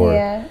oppressed, or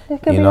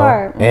it could be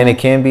hard. And it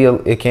can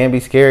be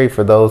scary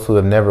for those who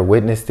have never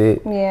witnessed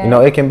it.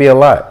 Yeah. It can be a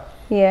lot.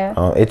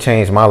 Yeah. It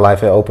changed my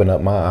life. It opened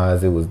up my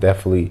eyes. It was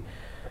definitely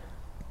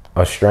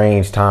a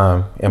strange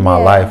time in my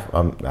life.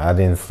 I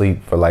didn't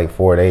sleep for like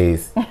 4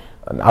 days.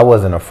 I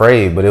wasn't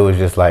afraid, but it was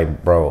just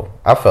like, bro,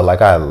 I felt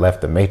like I had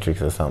left the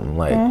Matrix or something.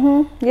 Like,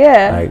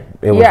 like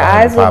your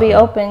eyes will be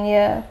open.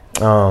 Yeah.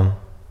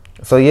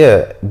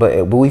 So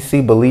but we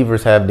see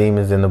believers have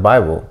demons in the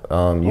Bible.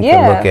 You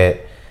can look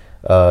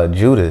at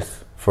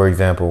Judas, for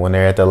example, when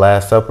they're at the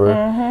Last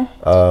Supper.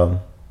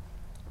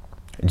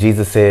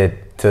 Jesus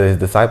said to his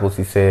disciples,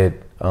 he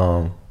said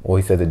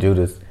to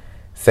Judas,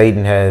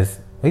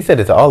 he said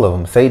it to all of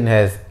them, Satan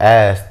has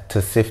asked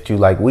to sift you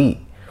like wheat.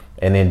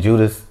 And then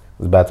Judas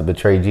was about to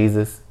betray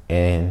Jesus,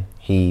 and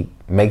he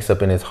makes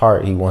up in his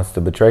heart he wants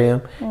to betray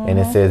him. And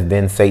it says,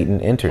 then Satan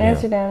entered him.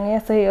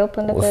 So he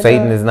opened up. Well,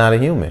 Satan is not a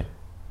human.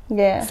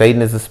 Yeah.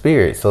 Satan is a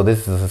spirit. So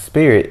this is a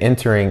spirit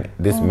entering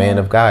this man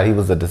of God. He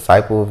was a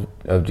disciple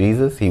of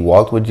Jesus. He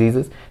walked with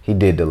Jesus. He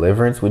did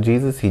deliverance with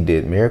Jesus. He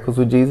did miracles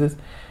with Jesus.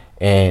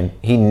 And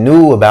he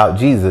knew about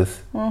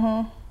Jesus.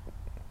 And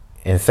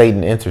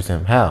Satan enters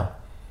him. How?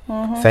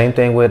 Same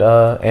thing with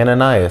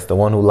Ananias, the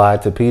one who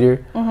lied to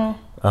Peter.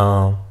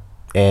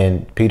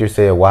 And Peter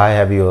said, why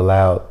have you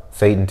allowed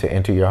Satan to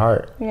enter your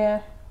heart?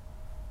 Yeah.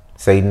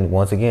 Satan,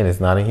 once again, is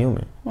not a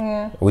human.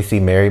 Yeah. We see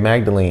Mary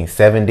Magdalene,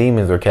 7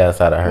 demons were cast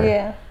out of her.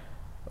 Yeah.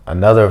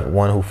 Another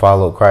one who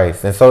followed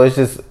Christ. And so it's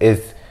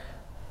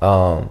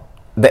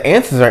the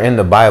answers are in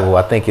the Bible.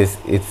 I think it's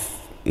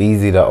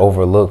easy to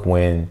overlook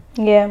when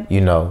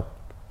you're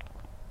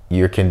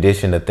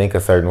conditioned to think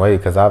a certain way,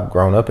 because I've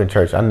grown up in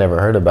church. I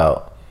never heard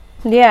about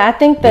I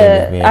think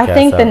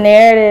the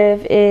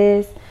narrative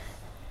is,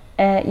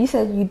 and you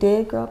said you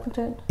did grow up in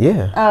church?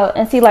 Yeah. Oh,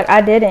 and see, like,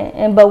 I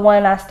didn't. But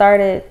when I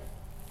started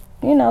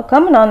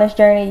coming on this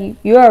journey,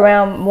 you're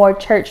around more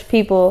church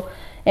people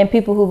and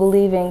people who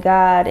believe in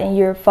God, and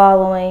you're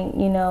following,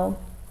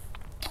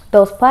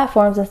 those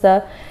platforms and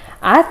stuff.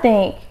 I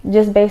think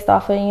just based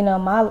off of,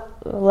 my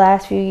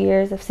last few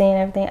years of seeing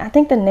everything, I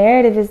think the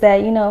narrative is that,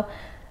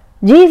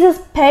 Jesus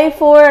paid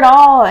for it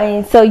all,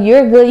 and so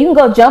you're good. You can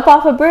go jump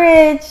off a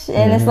bridge,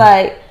 and it's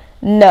like,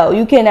 no,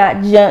 you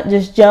cannot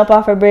just jump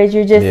off a bridge.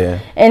 You're just,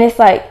 and it's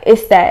like,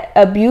 it's that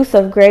abuse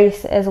of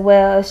grace as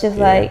well. It's just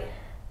like,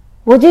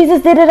 well,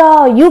 Jesus did it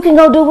all. You can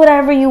go do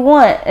whatever you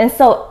want. And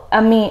so, I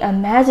mean,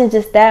 imagine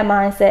just that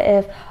mindset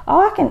of,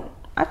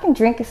 I can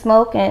drink and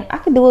smoke, and I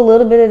can do a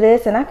little bit of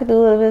this, and I can do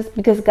a little bit of this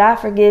because God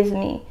forgives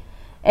me.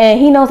 And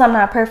he knows I'm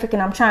not perfect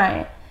and I'm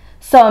trying.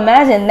 So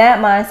imagine that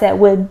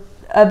mindset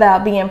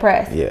about being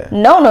oppressed. Yeah.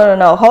 No.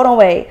 Hold on,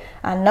 wait.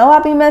 I know I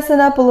be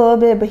messing up a little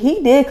bit, but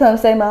he did come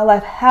save my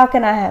life. How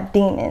can I have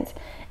demons?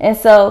 And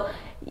so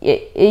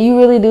you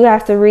really do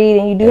have to read,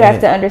 and you do have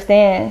to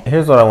understand.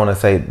 Here's what I want to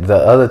say. The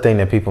other thing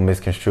that people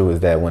misconstrue is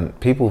that when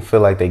people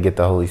feel like they get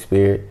the Holy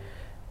Spirit,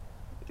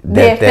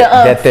 they feel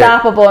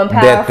unstoppable and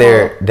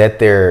powerful. That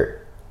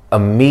they're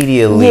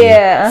immediately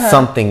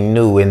something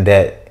new, and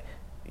that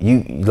you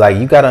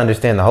got to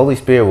understand the Holy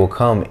Spirit will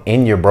come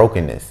in your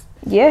brokenness.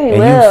 Yeah, he and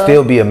will. You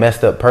still be a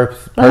messed up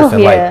person.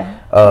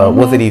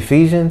 Was it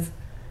Ephesians?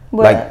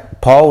 What?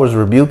 Like Paul was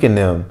rebuking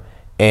them,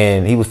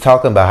 and he was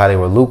talking about how they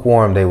were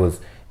lukewarm. They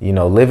was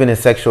living in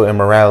sexual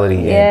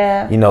immorality.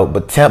 And,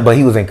 but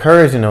he was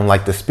encouraging them,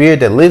 like, the spirit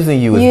that lives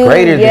in you is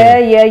greater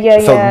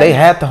than. So they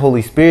had the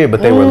Holy Spirit,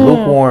 but they were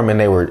lukewarm, and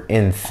they were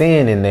in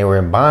sin, and they were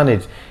in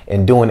bondage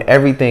and doing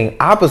everything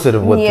opposite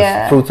of what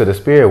the fruits of the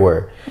Spirit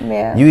were.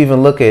 Yeah. You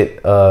even look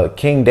at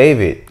King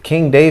David.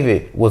 King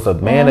David was a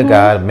man of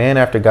God, a man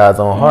after God's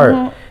own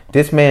heart.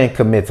 This man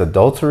commits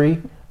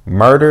adultery,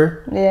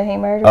 murder. Yeah, he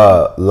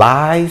murdered.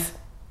 Lies,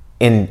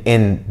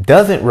 and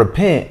doesn't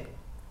repent.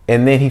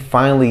 And then he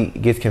finally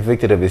gets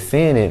convicted of his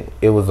sin, and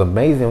it was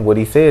amazing what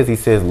he says. He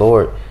says,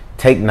 Lord,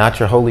 take not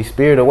your Holy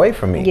Spirit away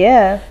from me.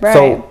 Yeah, right.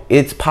 So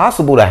it's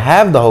possible to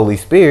have the Holy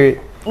Spirit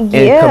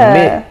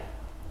and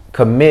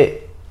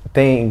commit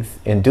things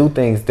and do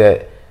things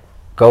that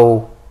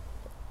go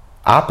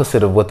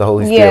opposite of what the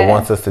Holy Spirit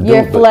wants us to do.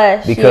 Your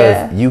flesh,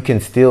 because you can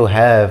still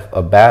have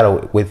a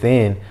battle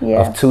within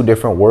of two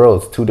different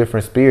worlds, two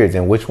different spirits,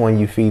 and which one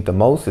you feed the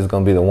most is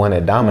going to be the one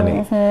that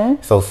dominates.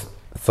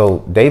 So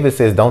David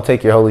says, don't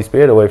take your Holy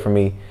Spirit away from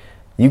me.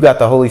 You got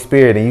the Holy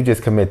Spirit and you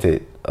just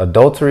committed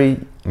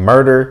adultery,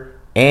 murder,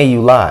 and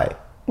you lied.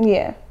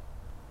 Yeah.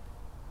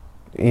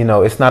 You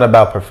know, it's not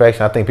about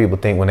perfection. I think people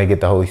think when they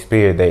get the Holy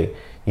Spirit, they,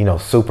 you know,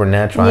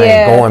 supernatural. I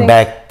ain't going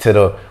back to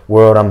the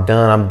world. I'm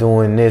done. I'm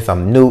doing this.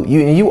 I'm new.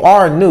 You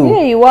are new.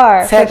 Yeah, you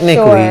are. Technically.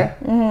 For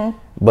sure.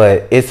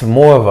 But it's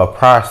more of a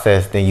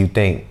process than you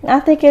think. I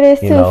think it is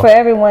too for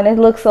everyone. It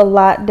looks a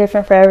lot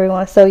different for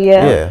everyone. So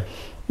yeah.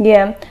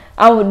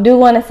 I do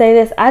want to say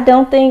this. I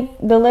don't think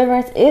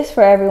deliverance is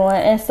for everyone.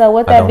 And so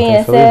with that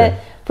being said,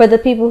 for the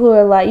people who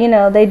are like, you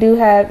know, they do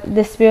have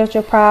the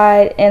spiritual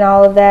pride and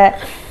all of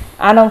that,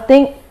 I don't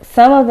think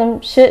some of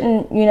them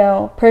shouldn't, you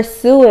know,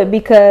 pursue it,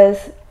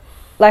 because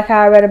like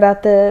how I read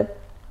about the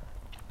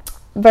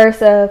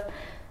verse of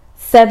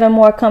 7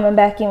 more coming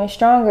back even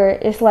stronger.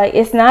 It's like,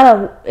 it's not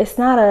a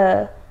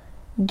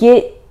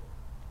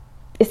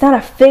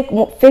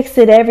fix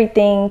it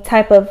everything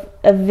type of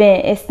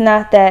event. It's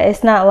not that.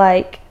 It's not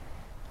like,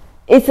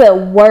 it's a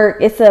work.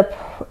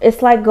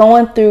 It's like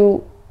going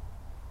through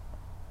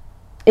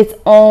its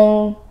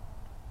own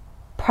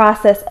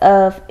process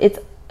of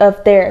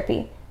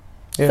therapy.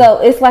 Yeah. So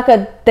it's like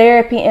a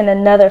therapy in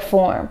another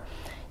form.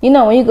 You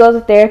know, when you go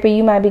to therapy,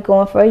 you might be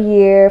going for a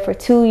year, for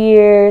 2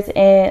 years,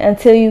 and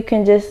until you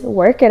can just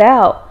work it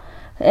out.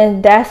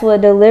 And that's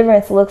what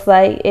deliverance looks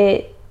like.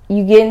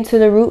 You get into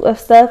the root of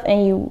stuff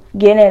and you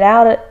getting it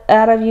out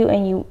of you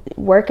and you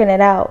working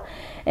it out.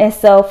 And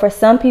so for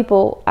some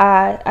people,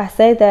 I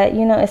say that,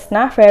 you know, it's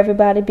not for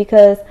everybody,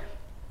 because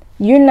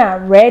you're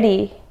not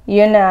ready.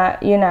 You're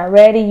not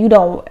ready. You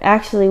don't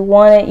actually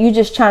want it. You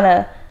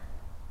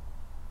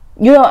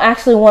don't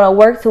actually want to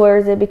work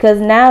towards it, because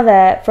now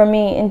that, for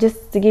me, and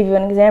just to give you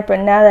an example,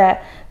 now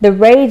that the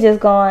rage is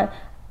gone,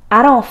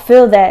 I don't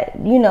feel that,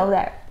 you know,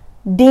 that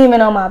demon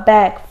on my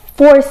back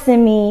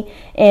forcing me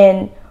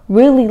and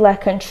really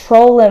like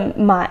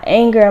controlling my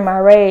anger and my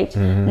rage.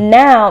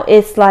 Now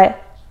it's like,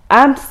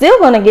 I'm still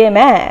going to get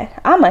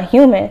mad. I'm a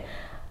human.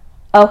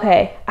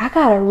 Okay, I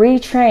got to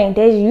retrain.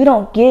 Deja, you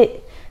don't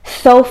get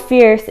so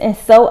fierce and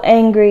so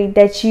angry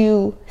that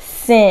you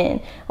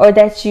sin or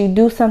that you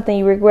do something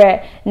you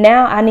regret.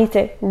 Now I need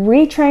to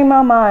retrain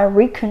my mind,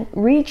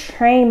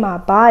 retrain my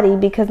body,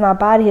 because my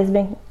body has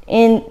been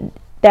in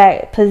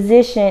that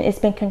position. It's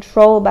been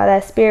controlled by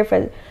that spirit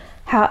for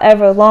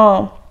however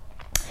long.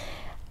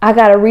 I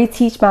got to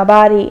reteach my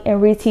body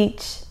and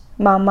reteach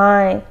my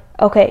mind.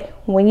 Okay,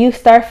 when you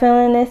start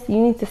feeling this, you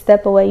need to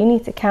step away. You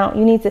need to count.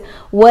 You need to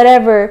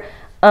whatever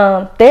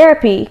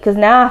therapy, because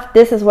now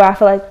this is where I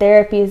feel like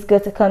therapy is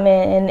good to come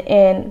in,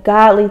 and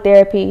godly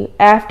therapy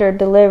after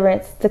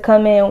deliverance to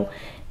come in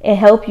and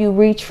help you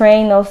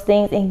retrain those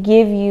things and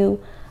give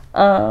you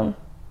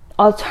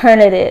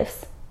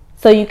alternatives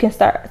so you can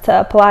start to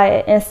apply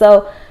it. And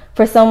so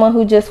for someone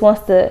who just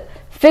wants to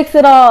fix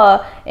it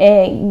all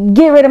and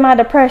get rid of my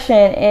depression,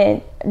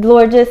 and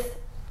Lord, just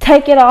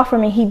take it all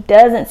from me. He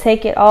doesn't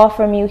take it all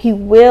from you. He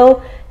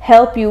will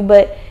help you.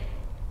 But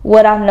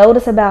what I've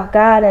noticed about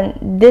God,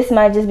 and this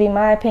might just be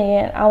my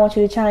opinion, I want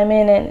you to chime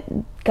in,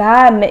 and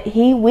God,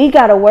 we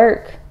got to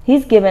work.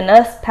 He's given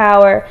us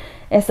power,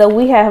 and so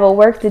we have a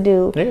work to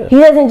do. Yeah. He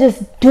doesn't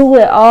just do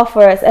it all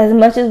for us, as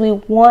much as we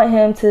want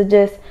him to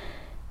just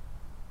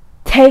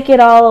take it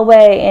all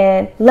away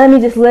and let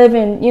me just live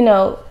in, you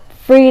know,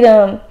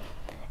 freedom.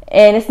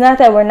 And it's not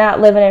that we're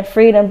not living in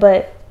freedom,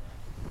 but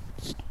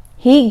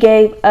he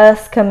gave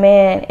us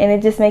command, and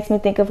it just makes me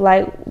think of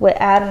like with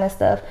Adam and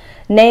stuff,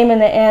 naming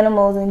the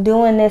animals and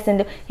doing this,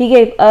 and he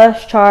gave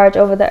us charge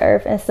over the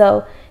earth. And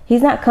so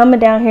he's not coming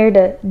down here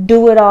to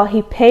do it all.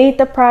 He paid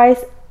the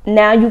price.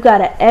 Now you got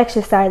to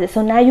exercise it.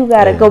 So now you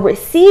got to go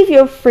receive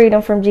your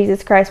freedom from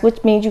Jesus Christ,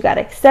 which means you got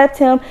to accept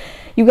him.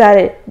 You got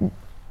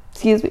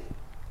to,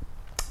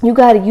 you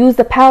got to use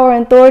the power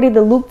and authority,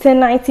 the Luke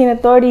 10:19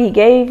 authority he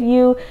gave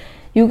you.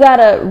 You got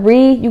to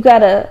read, you got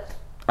to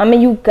walk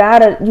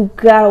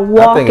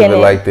I think in of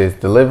it like this.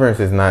 Deliverance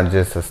is not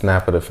just a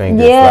snap of the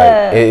fingers.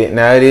 Yeah. Like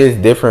now it is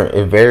different.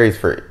 It varies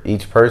for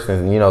each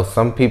person. You know,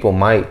 some people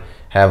might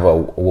have a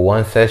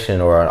one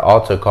session or an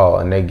altar call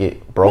and they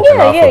get broken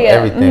off of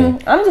everything.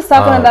 Mm-hmm. I'm just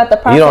talking about the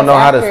process. You don't know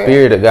how the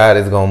Spirit of God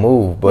is going to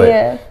move,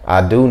 but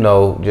I do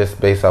know, just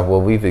based off what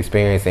we've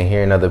experienced and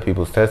hearing other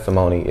people's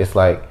testimony, it's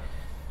like,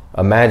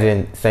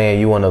 imagine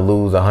saying you want to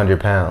lose 100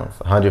 pounds,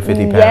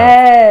 150 pounds.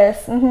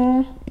 Yes.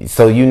 Mm-hmm.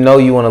 So you know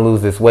you want to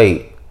lose this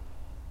weight,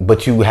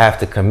 but you have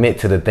to commit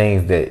to the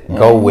things that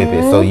go with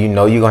it. So you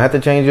know you're going to have to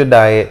change your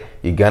diet.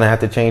 You're gonna have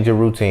to change your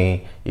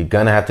routine. You're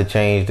gonna have to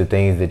change the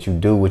things that you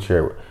do with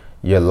your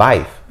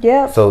life.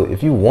 Yeah. So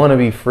if you want to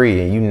be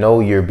free and you know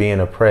you're being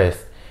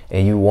oppressed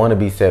and you want to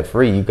be set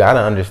free, you gotta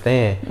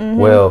understand.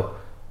 Well,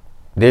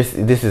 this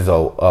is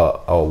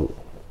a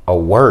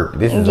work.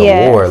 This is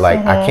a war. Like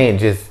I can't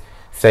just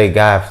say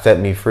God set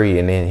me free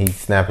and then he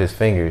snap his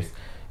fingers.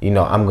 You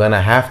know, I'm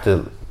gonna have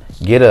to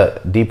get a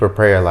deeper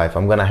prayer life.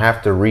 I'm gonna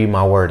have to read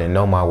my word and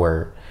know my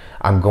word.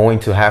 I'm going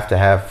to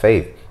have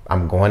faith.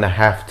 I'm going to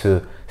have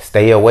to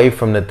stay away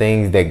from the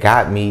things that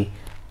got me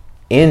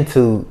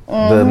into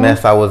the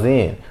mess I was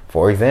in.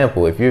 For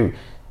example, if you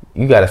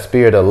got a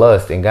spirit of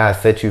lust and God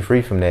set you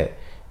free from that,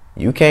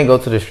 you can't go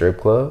to the strip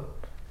club.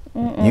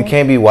 You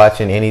can't be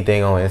watching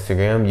anything on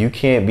Instagram. You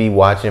can't be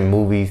watching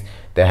movies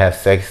that have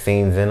sex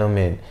scenes in them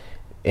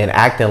and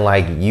acting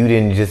like you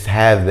didn't just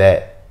have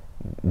that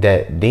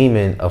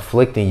demon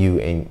afflicting you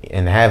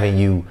and having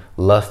you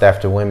lust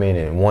after women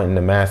and wanting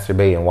to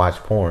masturbate and watch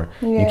porn.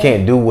 You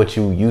can't do what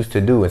you used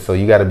to do, and so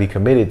you got to be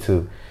committed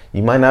to.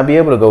 You might not be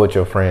able to go with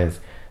your friends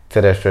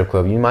to that strip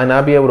club. You might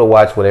not be able to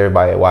watch what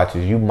everybody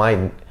watches. You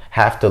might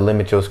have to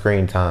limit your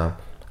screen time.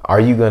 Are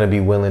you going to be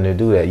willing to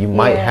do that? You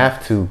might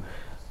have to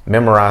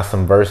memorize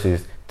some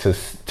verses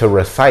to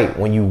recite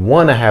when you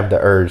want to have the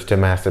urge to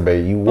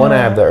masturbate. You want to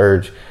have the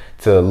urge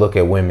to look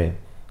at women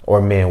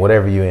or men,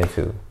 whatever you're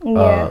into.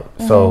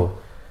 So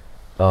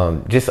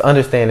just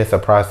understand it's a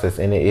process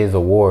and it is a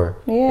war.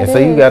 And so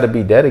you got to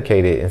be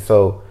dedicated. And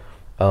so,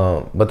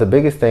 but the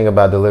biggest thing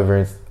about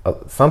deliverance,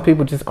 some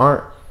people just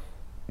aren't,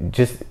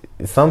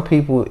 some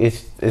people,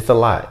 it's a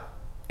lot.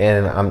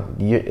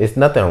 And it's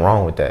nothing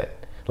wrong with that.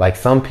 Like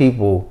some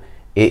people,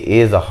 it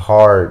is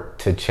hard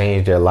to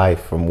change their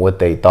life from what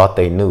they thought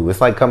they knew.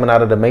 It's like coming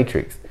out of the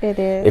Matrix. It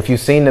is. If you've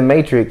seen the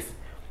Matrix,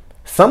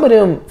 some of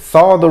them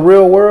saw the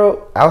real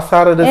world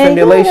outside of the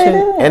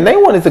simulation and they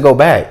wanted to go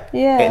back.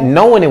 And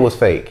knowing it was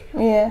fake.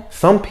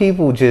 Some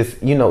people just,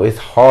 it's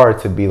hard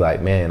to be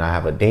like, man, I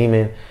have a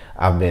demon.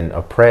 I've been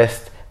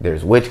oppressed.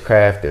 There's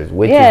witchcraft. There's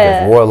witches.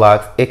 There's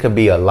warlocks. It could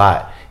be a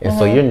lot. And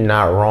so you're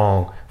not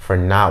wrong for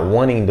not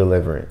wanting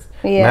deliverance.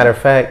 Matter of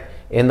fact,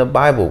 in the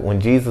Bible, when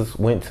Jesus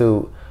went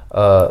to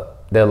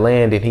their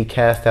land and he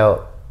cast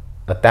out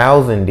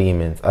 1,000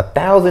 demons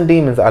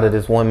out of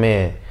this one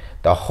man,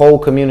 the whole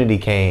community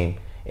came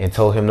and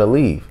told him to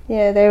leave.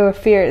 They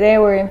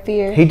were in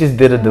fear. He just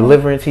did a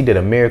deliverance. He did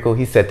a miracle.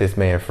 He set this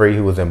man free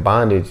who was in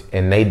bondage,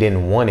 and they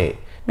didn't want it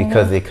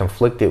because it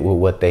conflicted with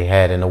what they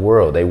had in the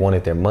world. They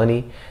wanted their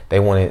money.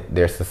 They wanted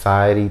their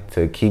society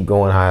to keep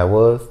going how it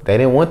was. They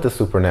didn't want the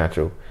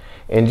supernatural.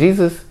 And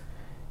Jesus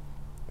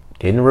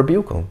didn't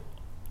rebuke them.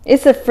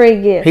 It's a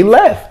free gift. He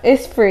left.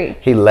 It's free.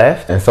 He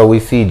left. And so we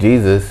see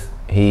Jesus,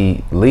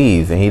 he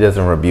leaves and he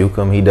doesn't rebuke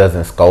them. He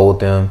doesn't scold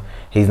them.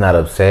 He's not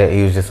upset.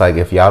 He was just like,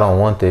 if y'all don't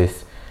want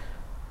this,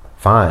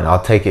 fine,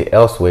 I'll take it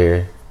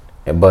elsewhere.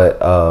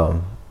 But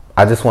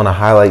I just want to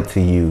highlight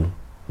to you,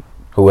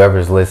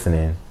 whoever's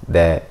listening,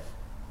 that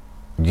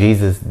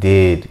Jesus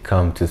did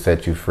come to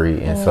set you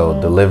free. And so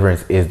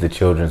deliverance is the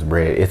children's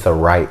bread. It's a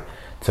right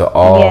to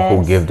all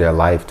who give their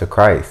life to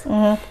Christ.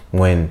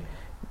 When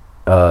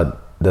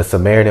the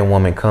Samaritan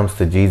woman comes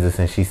to Jesus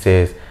and she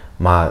says,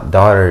 my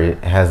daughter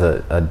has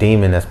a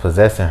demon that's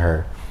possessing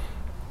her,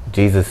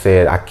 Jesus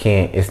said,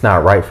 it's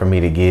not right for me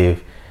to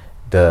give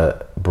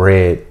the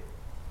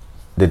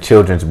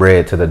children's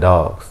bread to the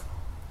dogs.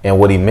 And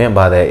what he meant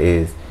by that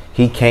is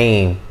he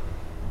came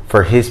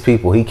for his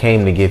people. He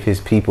came to give his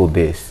people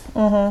this,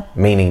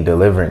 meaning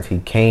deliverance. He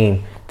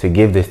came to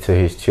give this to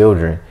his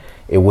children.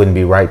 It wouldn't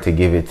be right to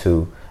give it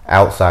to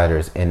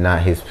outsiders and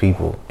not his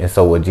people. And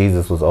so what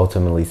Jesus was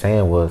ultimately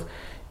saying was,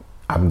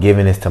 I'm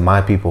giving this to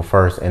my people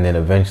first, and then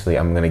eventually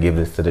I'm going to give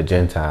this to the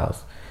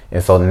Gentiles.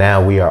 And so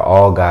now we are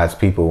all God's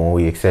people when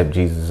we accept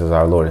Jesus as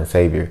our Lord and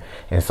Savior.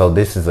 And so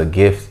this is a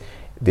gift.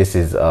 This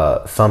is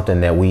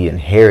something that we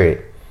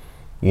inherit,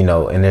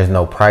 and there's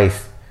no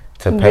price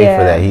to pay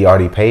for that. He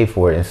already paid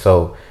for it. And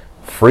so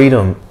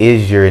freedom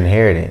is your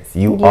inheritance.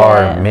 You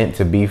are meant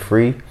to be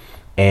free.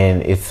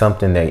 And it's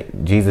something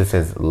that Jesus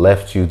has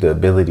left you the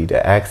ability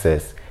to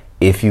access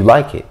if you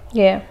like it.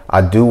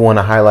 I do want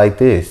to highlight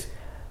this.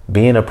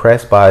 Being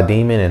oppressed by a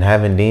demon and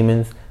having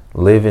demons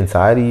live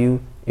inside of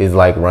you is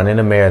like running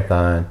a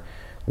marathon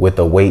with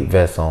a weight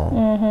vest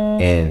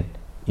on. And,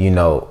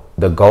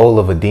 the goal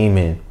of a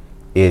demon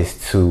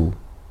is to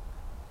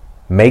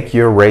make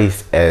your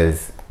race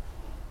as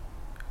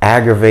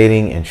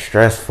aggravating and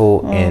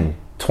stressful and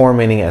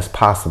tormenting as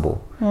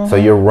possible. So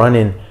you're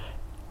running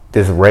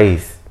this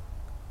race.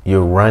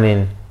 You're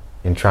running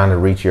and trying to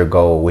reach your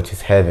goal, which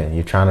is heaven.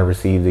 You're trying to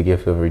receive the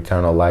gift of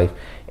eternal life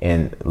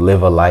and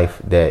live a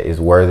life that is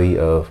worthy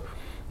of,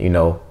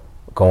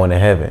 going to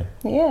heaven.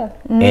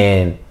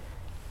 And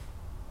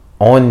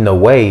on the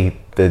way,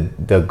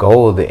 the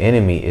goal of the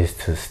enemy is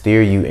to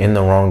steer you in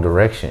the wrong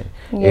direction.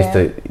 It's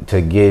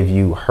to give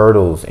you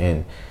hurdles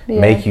and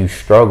make you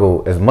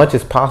struggle as much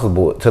as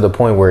possible to the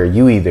point where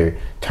you either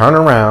turn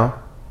around,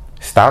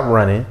 stop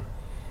running,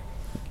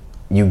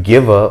 you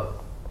give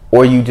up,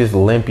 or you just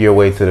limp your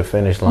way to the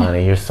finish line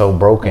and you're so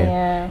broken.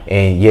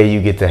 And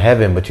you get to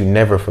heaven, but you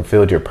never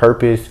fulfilled your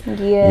purpose.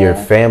 Your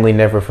family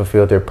never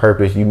fulfilled their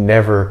purpose. You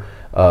never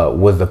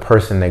was the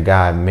person that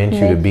God meant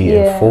you to be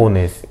in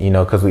fullness, you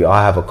know, because we all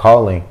have a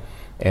calling.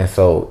 And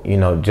so, you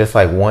know, just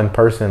like one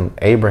person,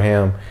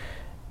 Abraham,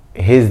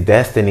 his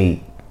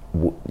destiny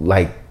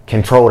like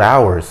controlled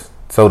ours,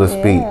 so to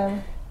speak.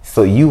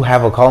 So you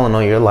have a calling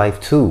on your life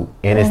too.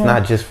 And it's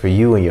not just for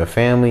you and your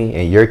family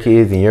and your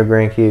kids and your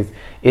grandkids.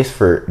 It's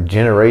for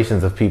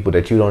generations of people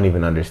that you don't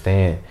even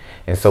understand.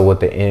 And so what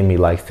the enemy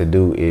likes to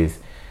do is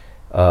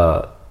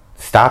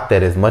stop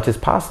that as much as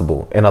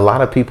possible. And a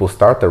lot of people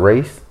start the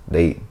race.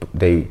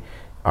 They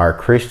are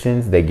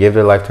Christians. They give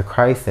their life to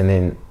Christ. And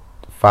then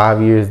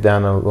 5 years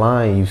down the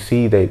line, you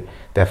see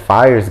that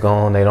fire's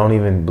gone. They don't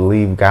even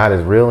believe God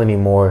is real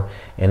anymore.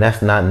 And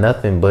that's not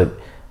nothing but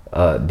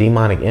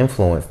demonic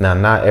influence. Now,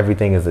 not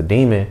everything is a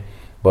demon,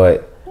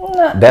 but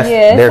that's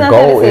their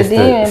goal is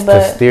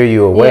to steer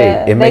you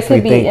away. It makes me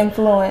think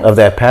of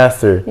that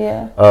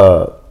pastor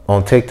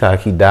on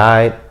TikTok. He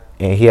died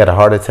and he had a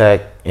heart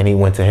attack and he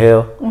went to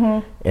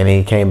hell and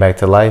he came back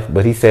to life.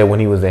 But he said when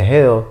he was in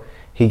hell,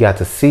 he got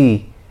to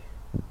see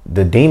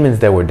the demons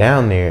that were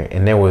down there,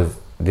 and there was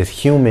this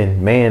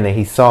human man that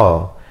he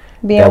saw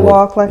being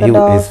walked like a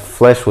dog. His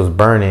flesh was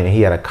burning and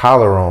he had a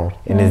collar on,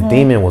 and this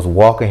demon was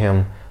walking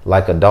him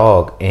like a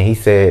dog. And he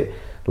said,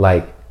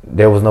 like,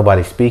 there was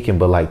nobody speaking,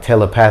 but like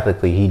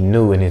telepathically he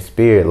knew in his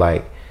spirit,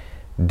 like,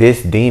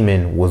 this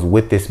demon was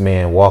with this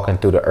man walking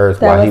through the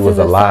earth while he was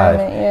alive.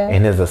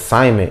 And his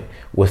assignment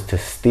was to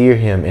steer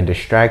him and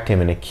distract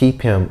him and to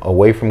keep him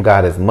away from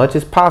God as much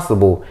as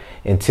possible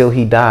until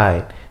he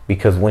died.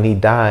 Because when he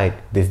died,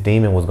 this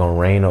demon was going to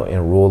reign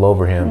and rule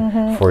over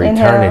him for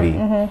eternity.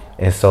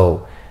 And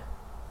so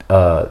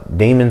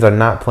demons are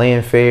not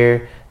playing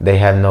fair. They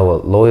have no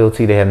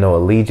loyalty. They have no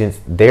allegiance.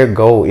 Their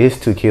goal is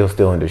to kill,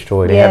 steal, and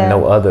destroy. They have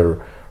no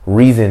other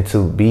reason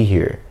to be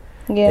here.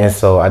 And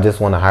so I just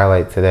want to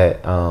highlight to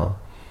that,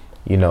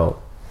 you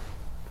know,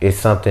 it's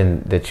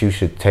something that you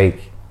should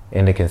take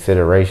into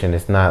consideration.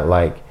 It's not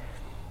like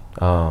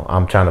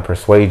I'm trying to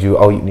persuade you,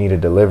 oh, you need a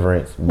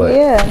deliverance.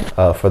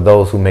 But for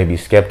those who may be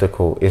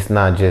skeptical, it's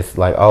not just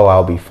like, oh,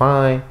 I'll be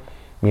fine.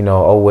 You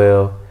know, oh,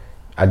 well,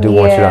 I do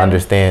want you to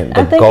understand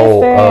the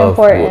goal of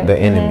the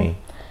enemy.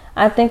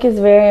 I think it's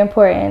very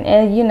important.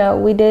 And, you know,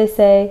 we did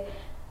say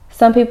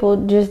some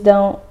people just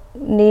don't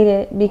need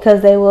it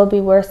because they will be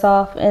worse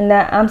off. And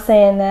that I'm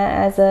saying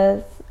that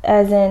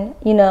as in,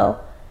 you know,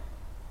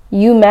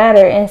 you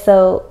matter. And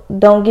so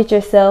don't get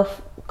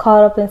yourself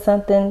caught up in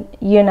something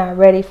you're not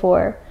ready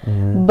for.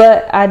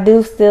 But I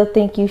do still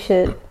think you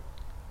should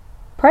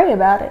pray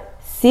about it,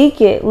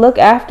 seek it, look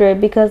after it,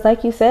 because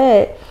like you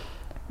said,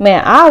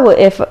 man, I would,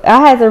 if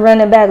I had to run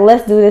it back,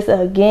 let's do this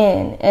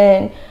again.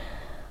 And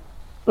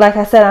like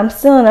I said, I'm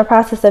still in the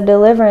process of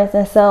deliverance,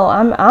 and so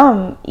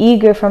I'm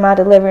eager for my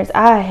deliverance.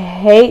 I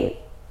hate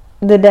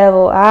the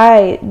devil.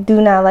 I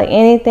do not like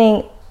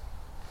anything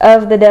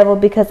of the devil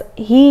because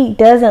he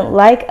doesn't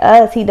like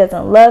us. He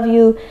doesn't love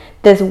you.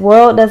 This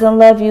world doesn't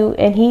love you,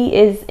 and he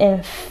is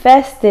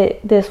infested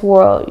this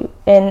world.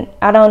 And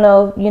I don't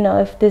know, you know,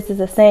 if this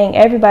is a saying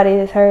everybody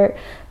has heard,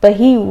 but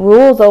he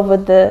rules over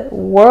the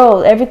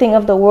world. Everything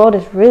of the world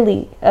is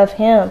really of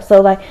him.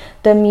 So like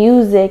the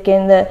music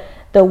and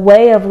the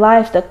way of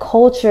life, the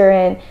culture,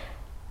 and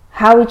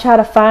how we try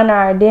to find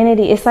our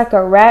identity, it's like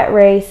a rat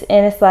race,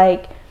 and it's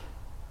like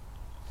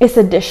it's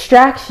a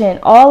distraction.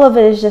 All of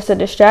it is just a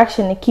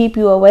distraction to keep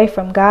you away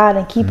from God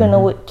and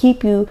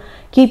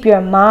keep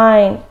your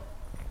mind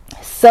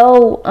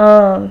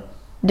so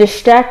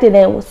distracted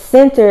and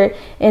centered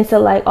into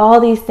like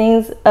all these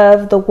things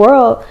of the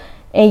world,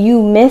 and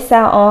you miss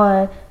out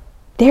on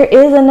there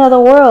is another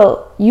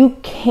world. You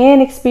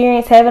can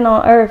experience heaven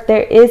on earth.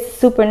 There is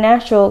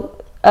supernatural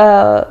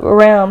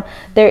realm.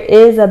 There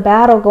is a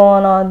battle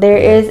going on. There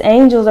is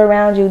angels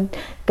around you.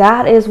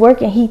 God is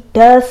working. He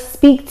does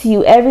speak to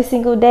you every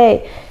single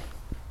day,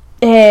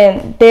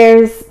 and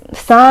there's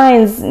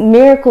signs,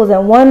 miracles,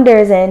 and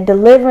wonders, and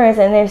deliverance,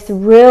 and there's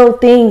real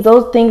things.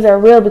 Those things are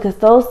real because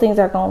those things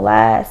are gonna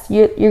last.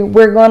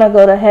 We're gonna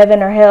go to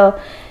heaven or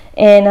hell,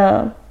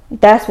 and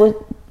that's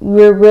what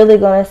we're really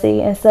gonna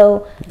see. And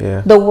so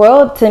the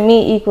world to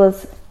me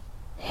equals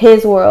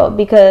his world,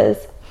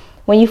 because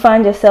when you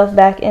find yourself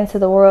back into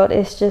the world,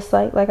 it's just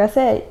like I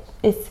said,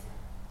 it's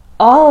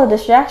all a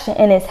distraction,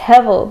 and it's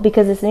hevel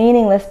because it's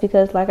meaningless,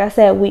 because like I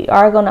said, we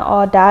are going to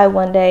all die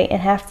one day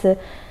and have to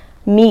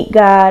meet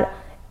God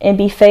and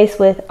be faced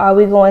with, are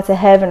we going to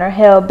heaven or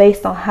hell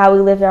based on how we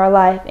lived our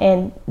life?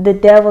 And the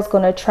devil's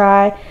going to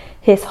try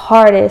his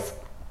hardest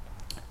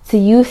to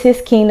use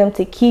his kingdom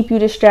to keep you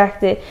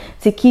distracted,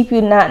 to keep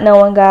you not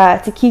knowing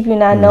God, to keep you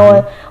not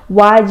knowing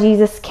why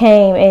Jesus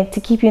came, and to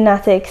keep you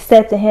not to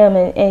accept him,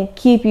 and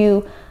keep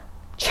you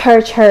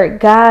church hurt,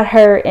 God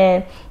hurt,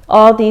 and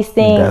all these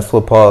things. That's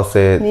what Paul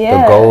said.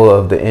 The goal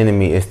of the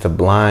enemy is to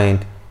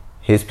blind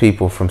his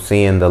people from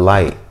seeing the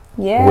light,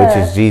 which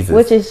is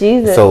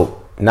Jesus.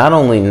 So not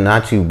only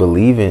not you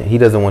believing, he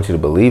doesn't want you to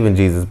believe in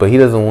Jesus, but he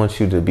doesn't want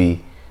you to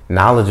be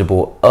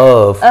knowledgeable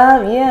of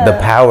the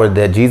power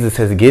that Jesus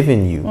has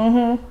given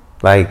you.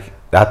 Like,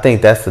 I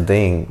think that's the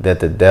thing that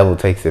the devil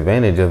takes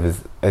advantage of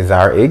is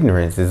our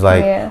ignorance. It's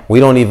like we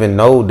don't even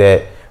know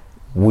that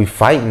we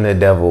fighting the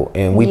devil,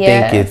 and we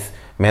think it's,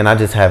 man, I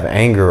just have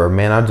anger, or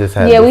man, I just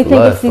have we think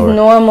it's these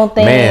normal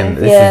things. Man,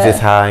 this is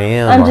just how I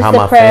am, I'm or just how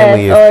depressed, my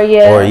family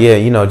is, or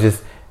you know,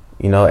 just,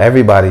 you know,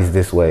 everybody's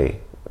this way.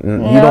 You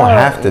don't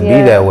have to be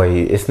that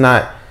way. It's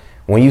not,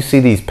 when you see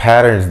these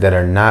patterns that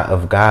are not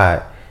of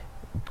God,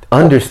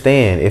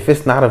 understand, if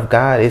it's not of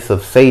God, it's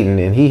of Satan,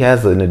 and he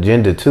has an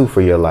agenda too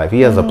for your life.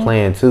 He has a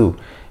plan too.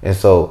 And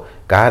so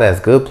God has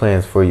good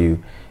plans for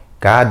you.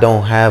 God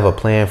don't have a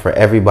plan for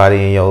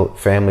everybody in your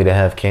family to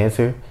have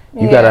cancer.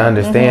 You got to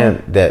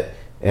understand that,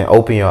 and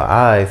open your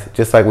eyes,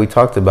 just like we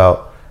talked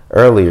about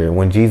earlier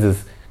when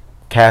Jesus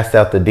cast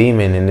out the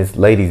demon and this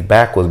lady's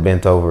back was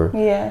bent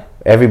over.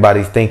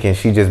 Everybody's thinking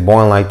she just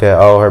born like that.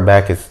 Oh, her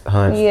back is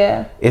hunched.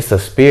 It's a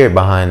spirit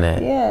behind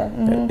that.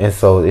 And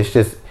so it's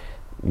just,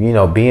 you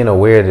know, being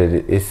aware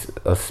that it's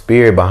a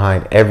spirit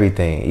behind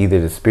everything, either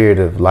the spirit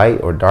of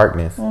light or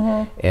darkness.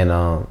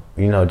 And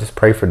you know, just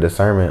pray for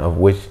discernment of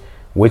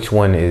which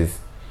one is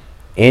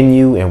in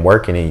you and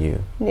working in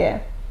you.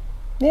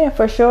 Yeah,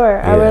 for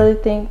sure. I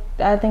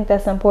think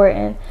that's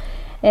important.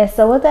 And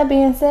so with that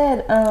being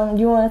said,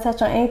 you want to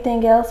touch on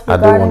anything else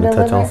regarding deliverance? I do want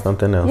to touch on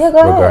something else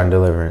regarding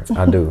deliverance.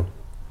 I do.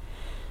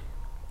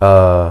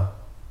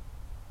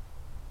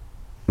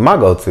 My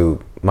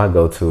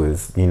go-to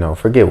is, you know,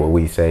 forget what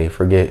we say,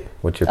 forget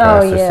what your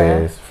pastor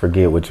says,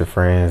 forget what your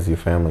friends, your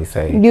family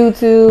say.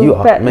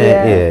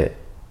 YouTube,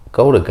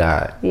 go to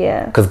God.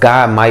 Because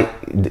God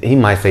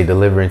might say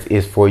deliverance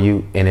is for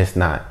you, and it's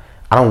not.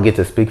 I don't get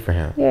to speak for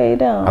him. You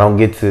don't. I don't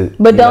get to.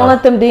 But don't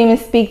let them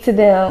demons speak to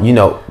them. You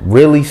know,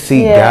 really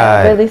seek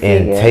God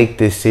and take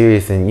this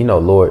serious. And, you know,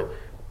 Lord,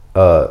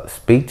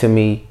 speak to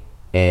me,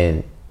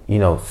 and, you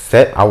know,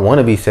 I want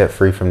to be set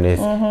free from this.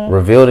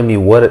 Reveal to me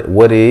what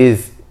it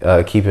is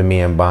keeping me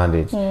in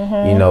bondage.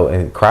 You know,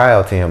 and cry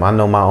out to him. I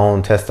know my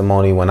own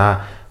testimony when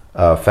I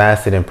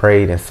fasted and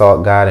prayed and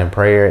sought God in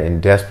prayer and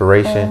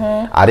desperation.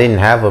 I didn't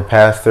have a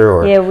pastor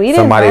or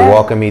somebody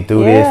walking me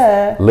through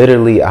this.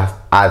 Literally,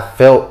 I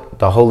felt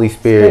the Holy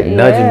Spirit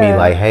nudging me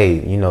like, hey,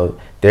 you know,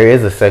 there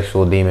is a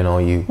sexual demon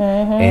on you.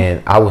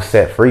 And I was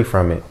set free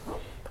from it.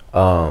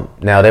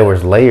 Now there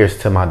was layers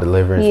to my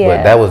deliverance,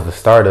 but that was the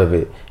start of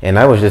it. And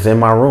that was just in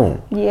my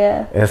room.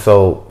 And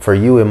so for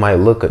you, it might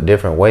look a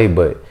different way,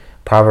 but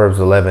Proverbs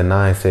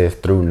 11:9 says,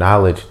 through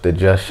knowledge, the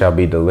just shall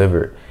be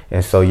delivered.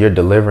 And so your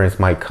deliverance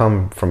might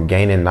come from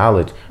gaining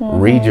knowledge.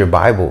 Read your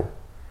Bible.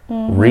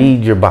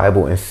 Read your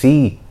Bible and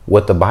see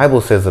what the Bible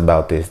says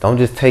about this. Don't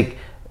just take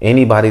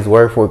anybody's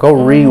word for it. Go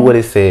read what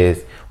it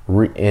says,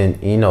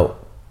 and, you know,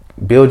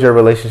 build your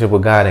relationship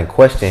with God and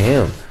question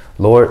him.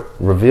 Lord,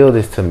 reveal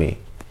this to me,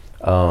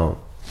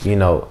 you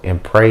know,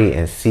 and pray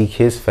and seek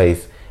his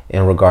face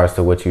in regards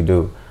to what you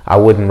do. I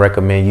wouldn't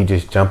recommend you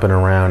just jumping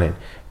around and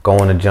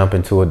going to jump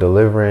into a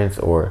deliverance,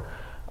 or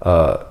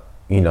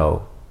you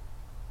know,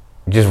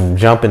 just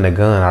jumping the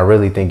gun. I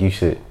really think you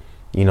should,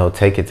 you know,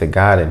 take it to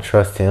God and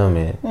trust him.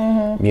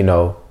 And you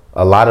know,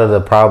 a lot of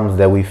the problems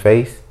that we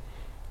face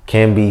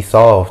can be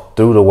solved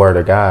through the word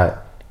of God,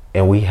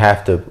 and we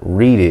have to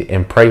read it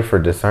and pray for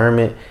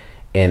discernment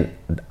and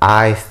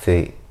eyes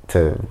to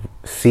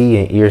see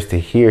and ears to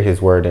hear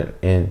his word,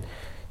 and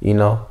you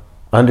know,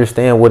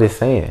 understand what it's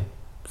saying.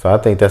 So I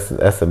think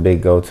that's a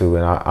big go-to,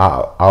 and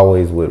I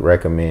always would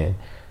recommend,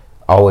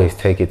 always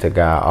take it to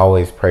God,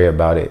 always pray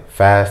about it,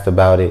 fast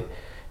about it,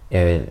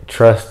 and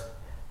trust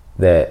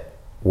that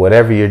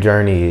whatever your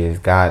journey is,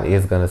 God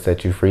is going to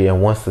set you free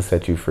and wants to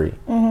set you free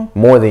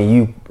more than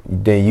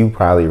you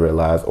probably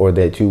realize, or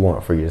that you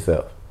want for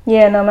yourself.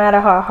 Yeah, no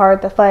matter how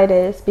hard the fight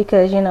is,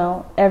 because, you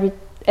know,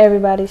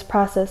 everybody's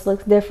process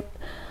looks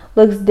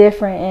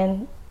different,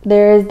 and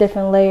there is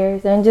different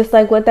layers. And just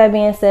like with that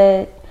being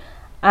said,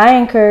 I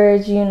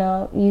encourage, you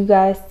know, you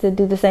guys to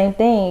do the same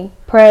thing.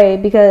 Pray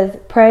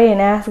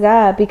and ask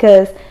God,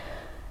 because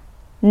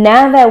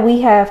now that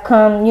we have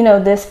come, you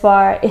know, this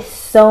far, it's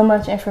so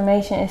much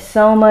information. It's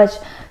so much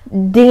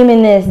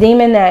demon this,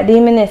 demon that,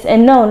 demon this.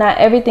 And no, not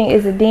everything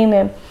is a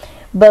demon.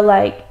 But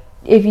like,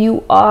 if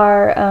you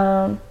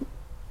are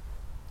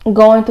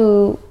going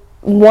through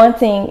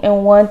wanting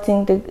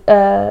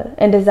to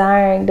and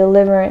desiring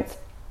deliverance,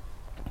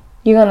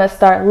 you're going to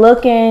start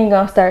looking, you're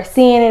going to start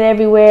seeing it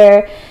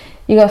everywhere.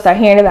 You're going to start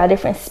hearing about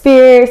different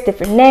spirits,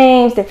 different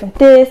names, different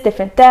this,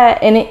 different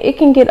that. And it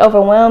can get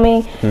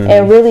overwhelming.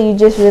 And really, you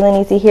just really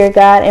need to hear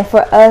God. And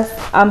for us,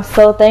 I'm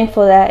so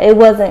thankful that it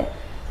wasn't,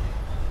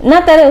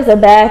 not that it was a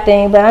bad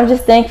thing, but I'm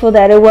just thankful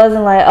that it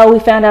wasn't like, oh, we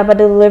found out about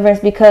the deliverance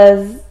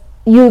because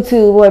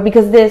YouTube or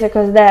because this or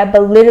because that,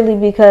 but literally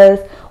because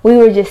we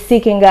were just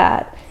seeking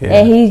God.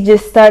 And he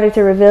just started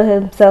to reveal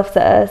himself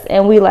to us,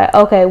 and we like,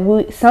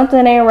 okay,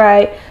 something ain't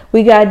right.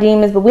 We got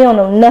demons, but we don't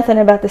know nothing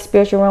about the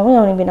spiritual realm. We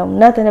don't even know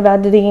nothing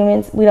about the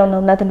demons. We don't know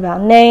nothing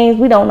about names.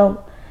 We don't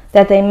know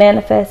that they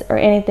manifest or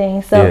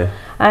anything. So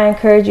I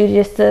encourage you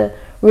just to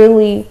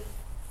really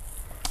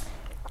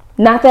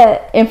not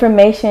that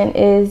information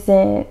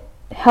isn't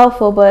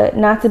helpful, but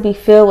not to be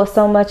filled with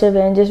so much of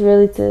it, and just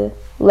really to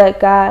let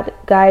God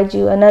guide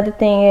you. Another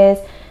thing is,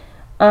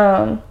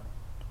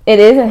 it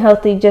isn't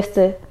healthy just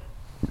to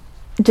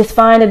just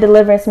find a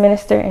deliverance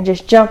minister and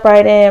just jump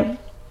right in.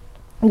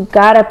 You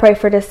gotta pray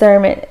for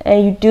discernment,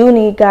 and you do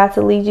need God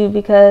to lead you,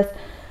 because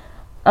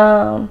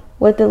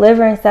with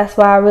deliverance, that's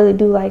why I really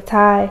do like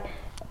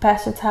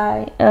Pastor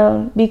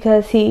Ty,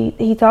 because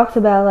he talks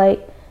about,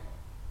 like,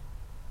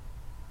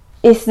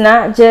 it's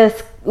not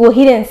just, well,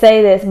 he didn't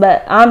say this,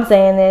 but I'm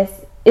saying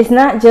this, it's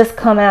not just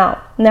come out.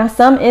 Now,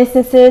 some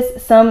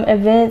instances, some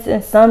events,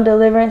 and some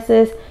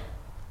deliverances,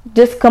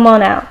 just come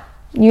on out.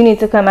 You need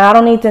to come out. I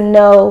don't need to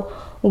know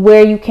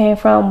where you came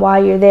from, why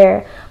you're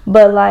there.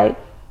 But, like,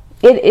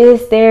 it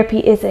is therapy.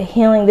 It's a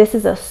healing. This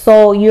is a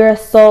soul. You're a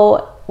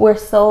soul. We're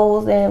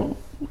souls,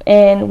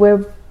 and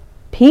we're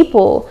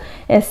people.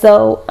 And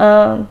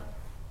so,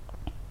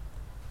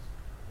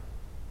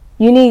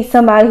 you need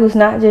somebody who's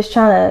not just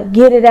trying to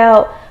get it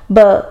out,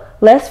 but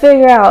let's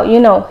figure out,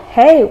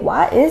 hey,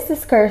 why is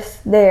this curse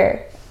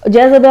there?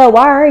 Jezebel,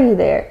 why are you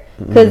there?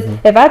 Because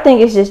if I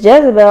think it's just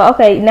Jezebel,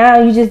 okay,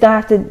 now you just don't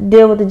have to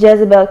deal with the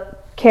Jezebel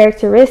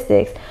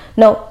characteristics.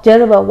 No,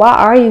 Jezebel, why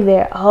are you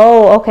there?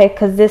 Oh, okay,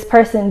 because this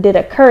person did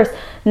a curse.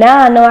 Now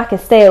I know I can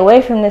stay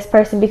away from this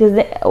person, because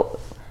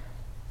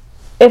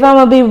if I'm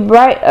going to be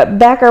right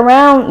back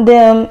around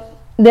them,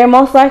 they're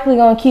most likely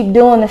going to keep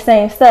doing the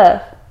same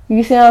stuff.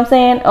 You see what I'm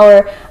saying?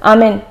 Or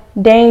I'm in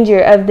danger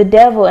of the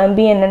devil and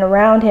being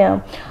around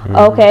him.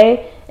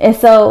 Okay? And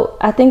so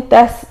I think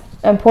that's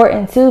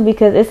important too,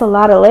 because it's a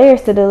lot of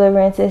layers to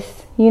deliverance.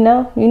 It's, you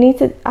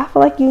need I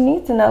feel like you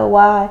need to know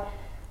why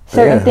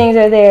certain things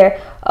are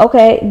there.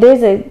 Okay,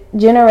 there's a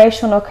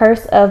generational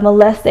curse of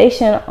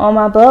molestation on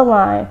my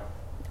bloodline.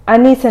 I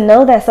need to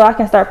know that, so I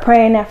can start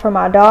praying that for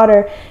my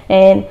daughter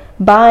and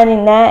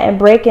binding that and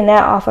breaking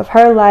that off of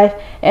her life.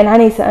 And I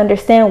need to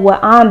understand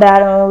what I'm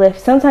battling with.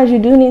 Sometimes you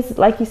do need to,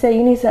 like you said,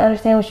 you need to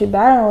understand what you're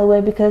battling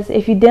with, because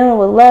if you're dealing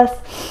with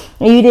lust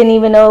and you didn't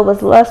even know it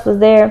was lust was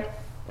there,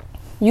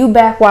 you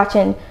back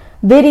watching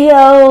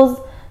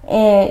videos,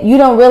 and you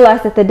don't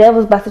realize that the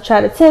devil's about to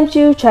try to tempt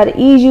you, try to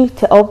ease you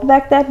to open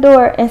back that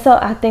door. And so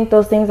I think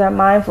those things are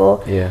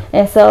mindful. Yeah.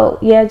 And so,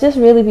 just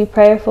really be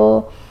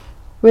prayerful.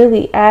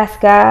 Really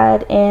ask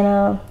God,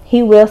 and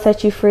he will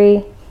set you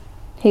free.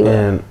 He will.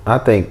 And I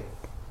think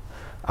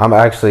I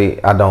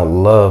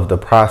don't love the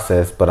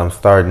process, but I'm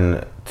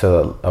starting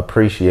to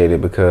appreciate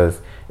it, because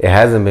it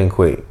hasn't been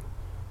quick.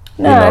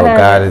 No,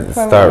 God has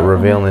started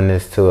revealing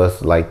this to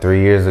us like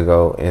 3 years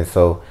ago, and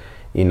so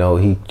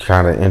he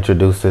trying to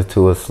introduce it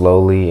to us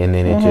slowly, and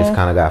then it just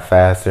kind of got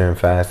faster and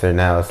faster.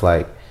 Now it's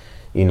like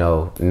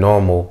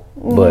normal,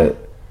 but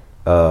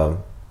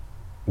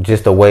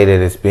just the way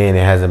that it's been, it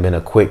hasn't been a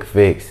quick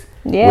fix,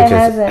 which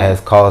has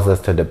caused us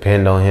to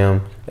depend on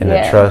him and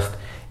to trust.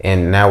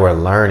 And now we're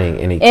learning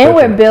and equipping. And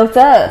we're built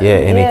up.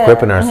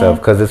 Equipping ourselves,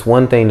 because it's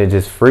one thing to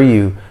just free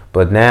you,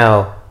 but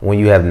now when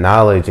you have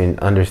knowledge and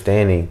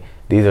understanding,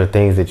 these are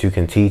things that you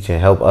can teach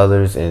and help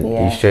others, and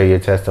you share your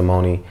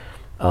testimony.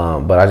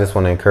 But I just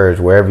want to encourage,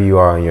 wherever you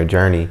are on your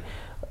journey,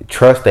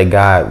 trust that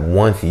God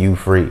wants you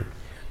free.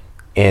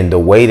 And the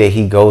way that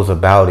he goes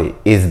about it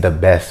is the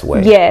best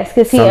way. Yes,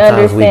 because he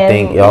understands.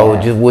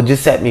 Sometimes we think,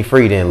 just set me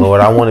free then,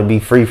 Lord. I want to be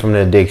free from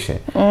the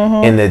addiction.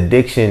 And the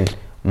addiction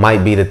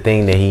might be the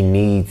thing that he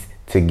needs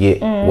to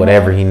get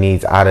whatever he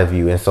needs out of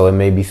you. And so it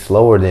may be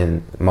slower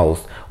than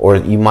most. Or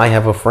you might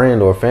have a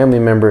friend or a family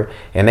member,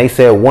 and they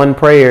said one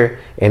prayer,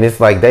 and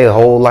it's like their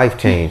whole life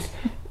changed.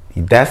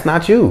 That's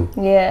not you.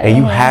 And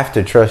you have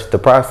to trust the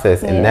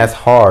process, and that's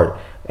hard.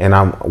 And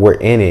we're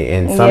in it.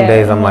 And some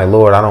days I'm like,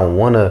 Lord, I don't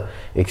want to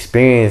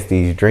experience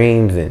these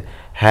dreams and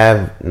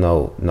have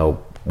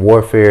no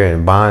warfare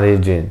and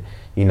bondage and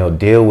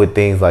deal with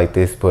things like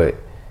this, but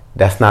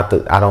that's not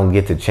I don't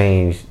get to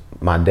change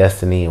my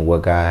destiny and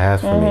what God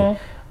has for me,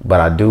 but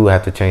I do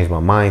have to change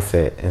my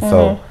mindset. And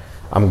so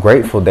I'm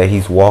grateful that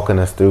he's walking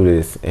us through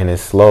this, and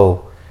it's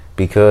slow,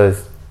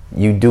 because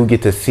you do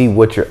get to see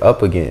what you're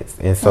up against.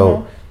 And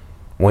so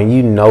when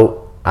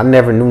I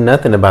never knew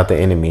nothing about the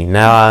enemy.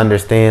 Now I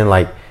understand,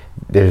 like,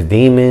 there's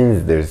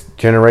demons, there's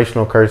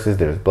generational curses,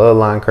 there's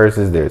bloodline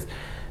curses, there's,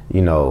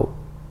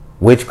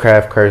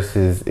 witchcraft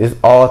curses. It's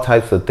all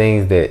types of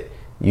things that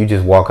you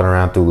just walking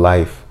around through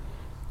life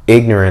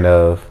ignorant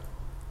of.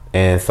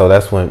 And so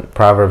that's when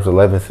Proverbs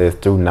 11 says,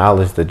 through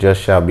knowledge the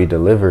just shall be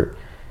delivered.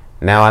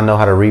 Now I know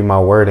how to read my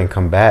word and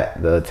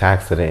combat the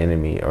attacks of the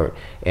enemy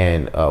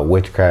and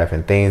witchcraft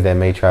and things that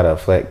may try to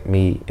affect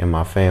me and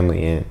my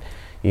family. And,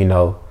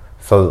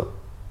 so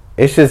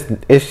it's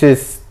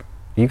just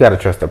you got to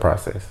trust the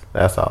process.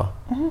 That's all.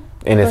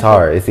 And it's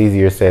hard. It's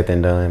easier said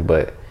than done,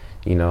 but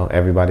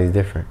everybody's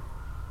different.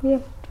 Yeah,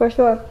 for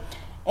sure.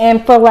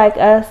 And for like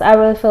us, I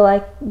really feel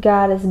like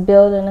God is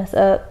building us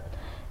up.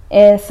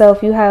 And so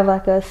if you have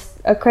like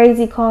a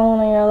crazy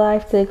calling in your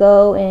life to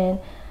go and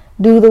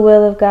do the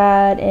will of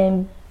God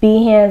and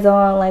be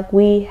hands-on, like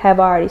we have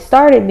already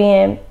started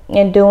being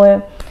and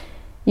doing,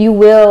 he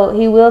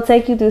will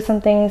take you through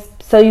some things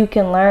so you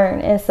can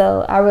learn. And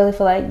so I really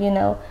feel like,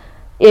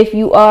 if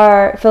you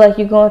feel like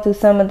you're going through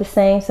some of the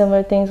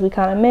similar things we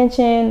kind of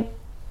mentioned,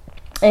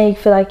 and you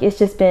feel like it's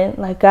just been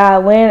like,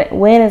 God,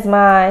 when is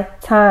my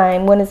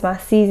time? When is my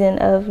season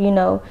of,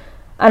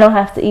 I don't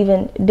have to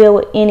even deal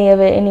with any of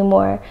it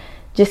anymore.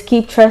 Just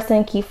keep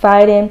trusting, keep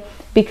fighting,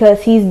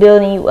 because he's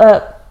building you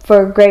up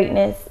for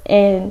greatness.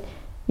 And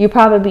you're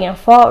probably being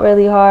fought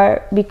really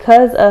hard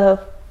because of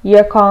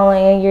your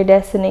calling and your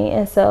destiny.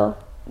 And so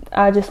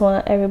I just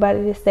want everybody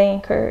to stay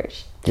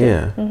encouraged.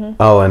 Yeah.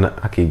 Oh, and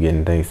I keep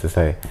getting things to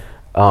say.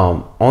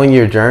 On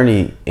your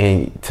journey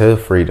to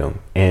freedom,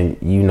 and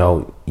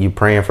you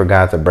praying for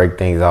God to break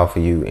things off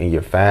of you, and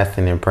you're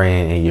fasting and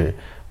praying, and you're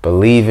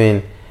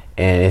believing,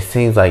 and it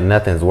seems like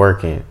nothing's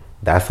working.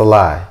 That's a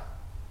lie.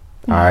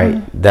 All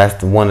right.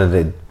 That's one of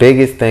the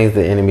biggest things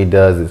the enemy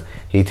does, is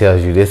he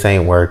tells you this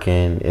ain't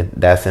working.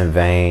 That's in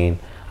vain.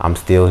 I'm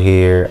still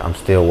here. I'm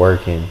still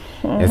working.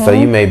 And so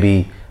you may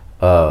be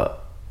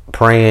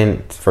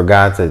praying for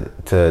God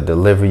to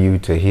deliver you,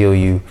 to heal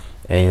you,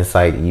 and it's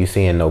like you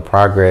seeing no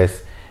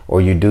progress,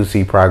 or you do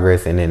see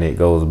progress and then it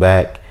goes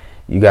back.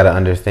 You got to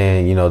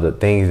understand, the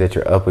things that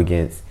you're up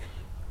against.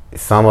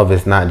 Some of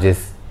it's not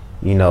just,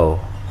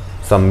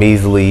 some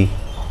measly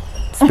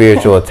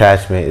spiritual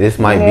attachment. This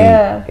might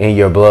be in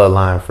your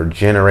bloodline for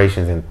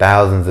generations and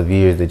thousands of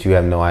years that you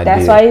have no idea.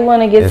 That's why you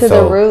want to get to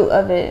the root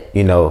of it.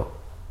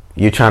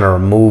 You're trying to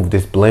remove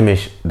this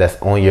blemish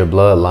that's on your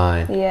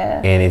bloodline.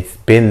 Yeah. And it's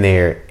been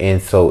there.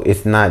 And so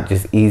it's not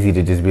just easy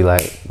to just be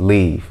like,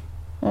 leave.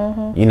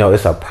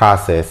 It's a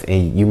process,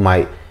 and you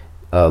might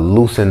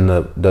loosen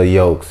the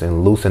yokes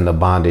and loosen the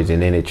bondage,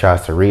 and then it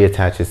tries to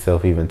reattach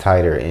itself even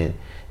tighter. And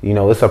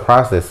it's a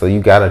process. So you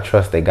got to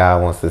trust that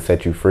God wants to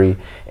set you free.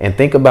 And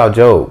think about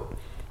Job.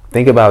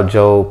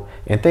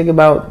 And think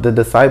about the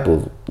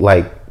disciples.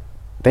 Like,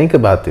 think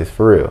about this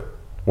for real.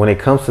 When it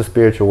comes to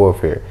spiritual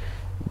warfare,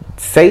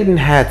 Satan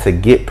had to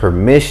get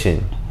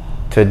permission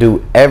to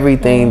do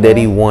everything that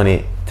he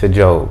wanted to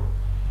Job.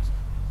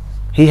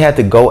 He had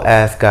to go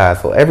ask God.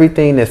 So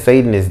everything that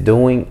Satan is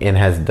doing and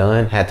has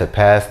done had to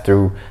pass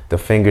through the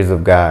fingers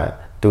of God,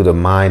 through the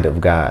mind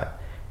of God.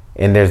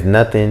 And there's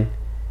nothing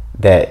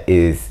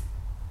that's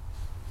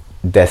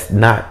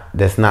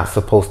not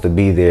supposed to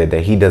be there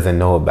that he doesn't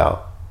know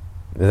about.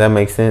 Does that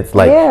make sense?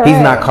 Like, he's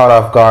not caught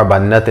off guard by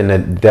nothing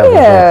that the devil's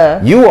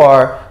doing. You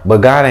are, but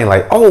God ain't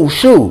like, oh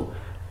shoot.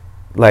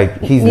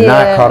 Like, he's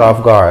not caught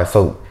off guard.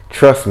 So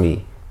trust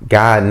me,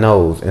 God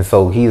knows. And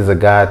so he's a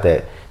God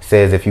that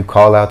says if you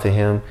call out to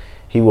him,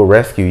 he will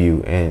rescue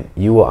you and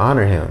you will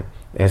honor him.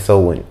 And so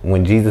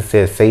when Jesus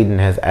says Satan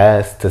has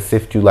asked to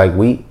sift you like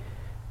wheat,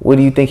 what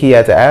do you think he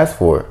had to ask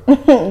for?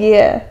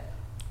 Yeah.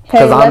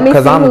 Because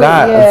I'm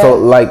God. Yeah. So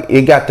like,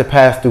 it got to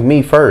pass through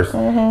me first.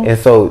 And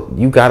so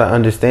you got to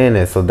understand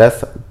that. So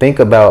think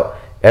about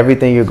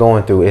everything you're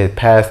going through. It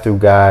passed through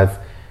God's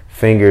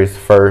fingers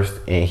first,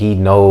 and he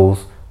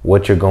knows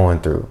what you're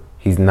going through.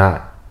 He's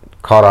not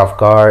caught off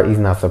guard. He's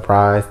not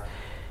surprised,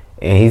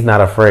 and he's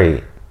not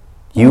afraid.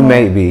 You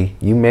may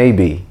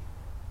be,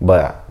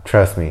 but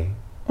trust me,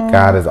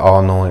 God is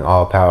all knowing,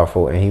 all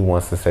powerful, and he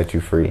wants to set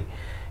you free.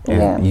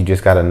 And you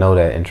just got to know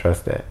that and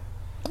trust that.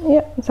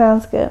 Yep,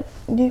 sounds good.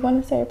 Do you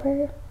want to say a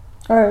prayer?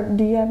 Or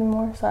do you have any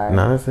more? Sorry.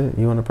 No, that's it.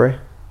 You want to pray?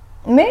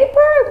 Me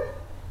pray?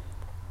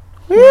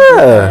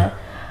 Yeah.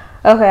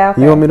 Okay, I'll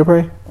pray. You want me to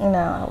pray? No,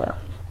 I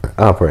will.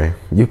 I'll pray.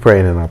 You pray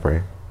and then I'll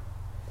pray.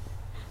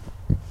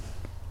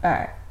 All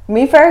right.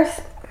 Me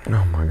first?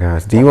 Oh my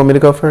gosh. Do you want me to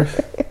go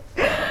first?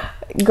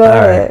 Go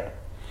ahead. Right.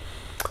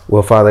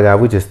 Well, Father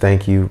God, we just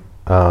thank you.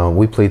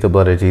 We plead the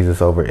blood of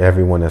Jesus over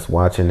everyone that's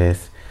watching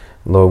this.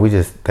 Lord, we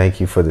just thank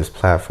you for this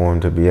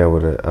platform to be able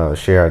to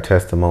share our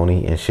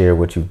testimony and share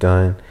what you've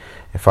done.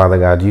 And Father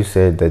God, you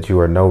said that you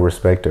are no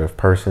respecter of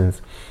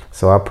persons.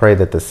 So I pray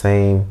that the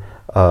same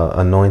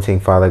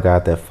anointing, Father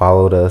God, that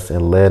followed us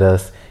and led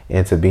us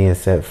into being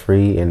set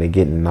free and to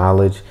getting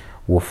knowledge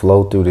will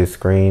flow through this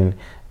screen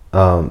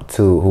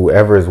to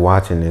whoever is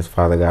watching this,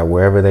 Father God,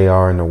 wherever they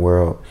are in the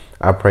world.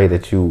 I pray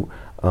that you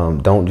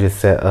don't just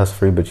set us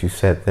free, but you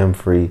set them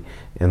free.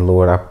 And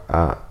Lord,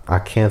 I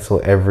cancel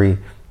every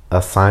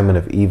assignment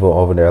of evil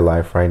over their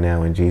life right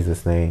now in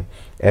Jesus' name.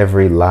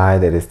 Every lie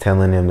that is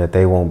telling them that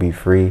they won't be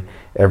free,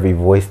 every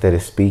voice that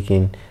is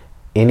speaking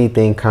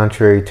anything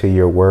contrary to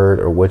your word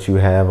or what you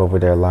have over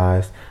their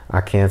lives,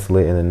 I cancel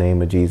it in the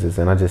name of Jesus.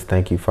 And I just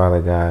thank you,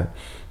 Father God,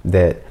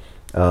 that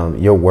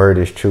your word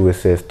is true. It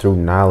says through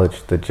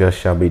knowledge the just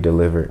shall be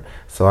delivered.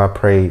 So I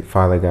pray,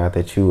 Father God,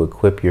 that you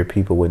equip your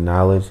people with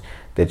knowledge,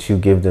 that you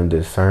give them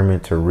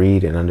discernment to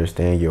read and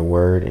understand your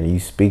word, and you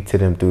speak to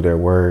them through their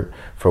word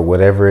for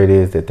whatever it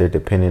is that they're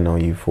depending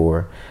on you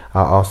for.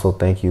 I also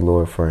thank you,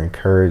 Lord, for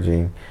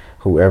encouraging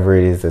whoever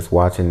it is that's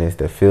watching this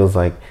that feels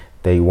like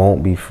they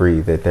won't be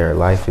free, that their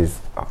life is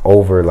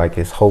over, like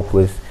it's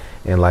hopeless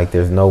and like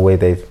there's no way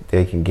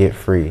they can get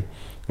free.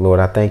 Lord,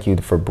 I thank you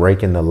for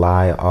breaking the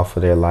lie off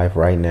of their life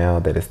right now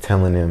that is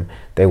telling them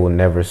they will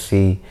never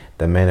see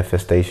the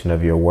manifestation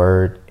of your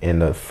word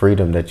and the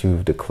freedom that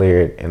you've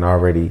declared and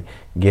already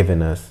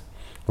given us.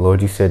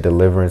 Lord, you said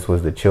deliverance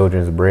was the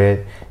children's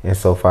bread. And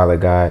so, Father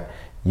God,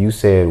 you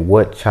said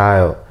what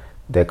child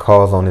that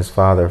calls on his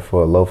father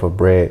for a loaf of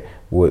bread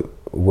would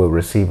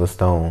receive a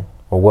stone?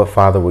 Or what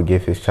father would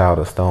give his child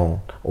a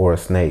stone or a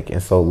snake?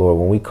 And so, Lord,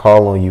 when we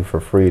call on you for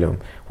freedom,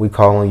 we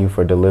call on you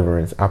for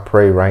deliverance. I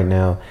pray right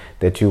now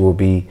that you will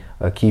be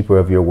a keeper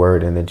of your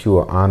word and that you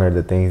will honor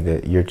the things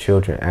that your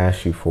children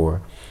ask you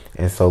for.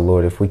 And so,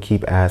 Lord, if we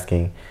keep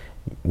asking,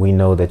 we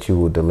know that you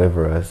will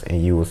deliver us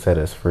and you will set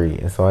us free.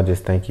 And so I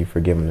just thank you for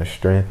giving us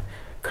strength,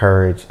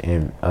 courage,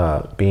 and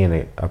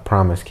being a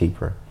promise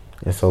keeper.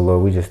 And so,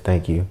 Lord, we just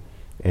thank you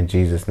in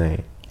Jesus'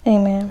 name.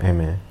 Amen.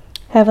 Amen.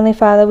 Heavenly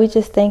Father, we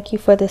just thank you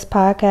for this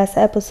podcast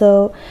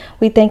episode.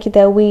 We thank you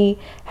that we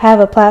have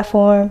a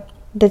platform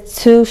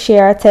to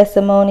share our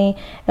testimony,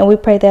 and we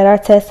pray that our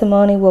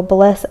testimony will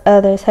bless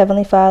others.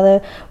 Heavenly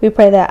Father, we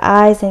pray that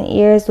eyes and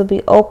ears will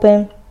be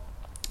open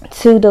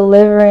to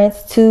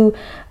deliverance, to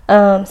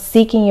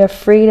seeking your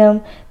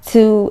freedom,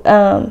 to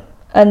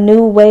a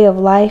new way of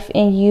life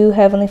in you,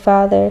 Heavenly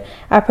Father.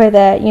 I pray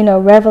that,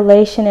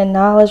 revelation and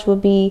knowledge will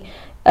be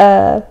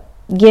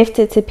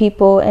gifted to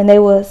people, and they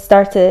will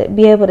start to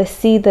be able to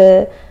see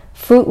the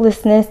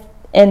fruitlessness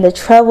and the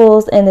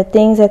troubles and the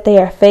things that they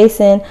are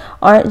facing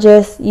aren't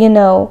just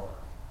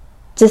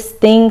just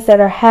things that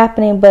are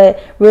happening, but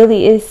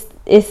really it's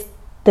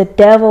the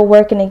devil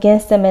working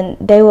against them, and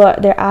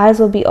their eyes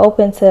will be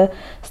open to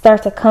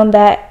start to come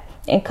back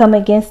and come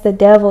against the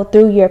devil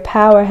through your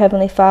power,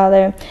 Heavenly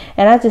Father.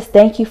 And I just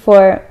thank you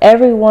for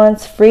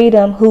everyone's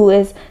freedom who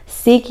is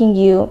seeking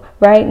you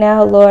right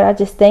now, Lord. I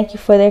just thank you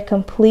for their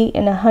complete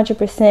and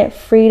 100%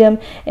 freedom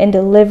and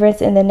deliverance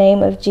in the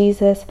name of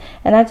Jesus.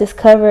 And I just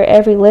cover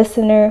every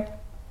listener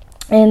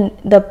in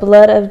the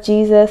blood of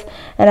Jesus.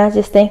 And I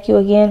just thank you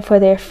again for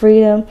their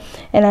freedom.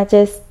 And I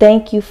just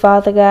thank you,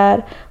 Father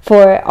God,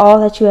 for all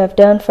that you have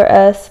done for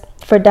us,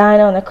 for dying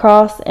on the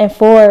cross, and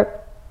for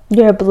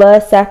your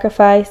blood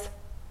sacrifice.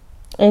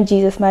 In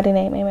Jesus' mighty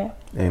name, amen.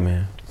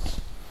 Amen.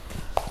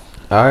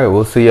 All right,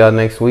 we'll see y'all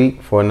next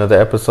week for another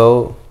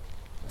episode.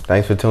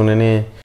 Thanks for tuning in.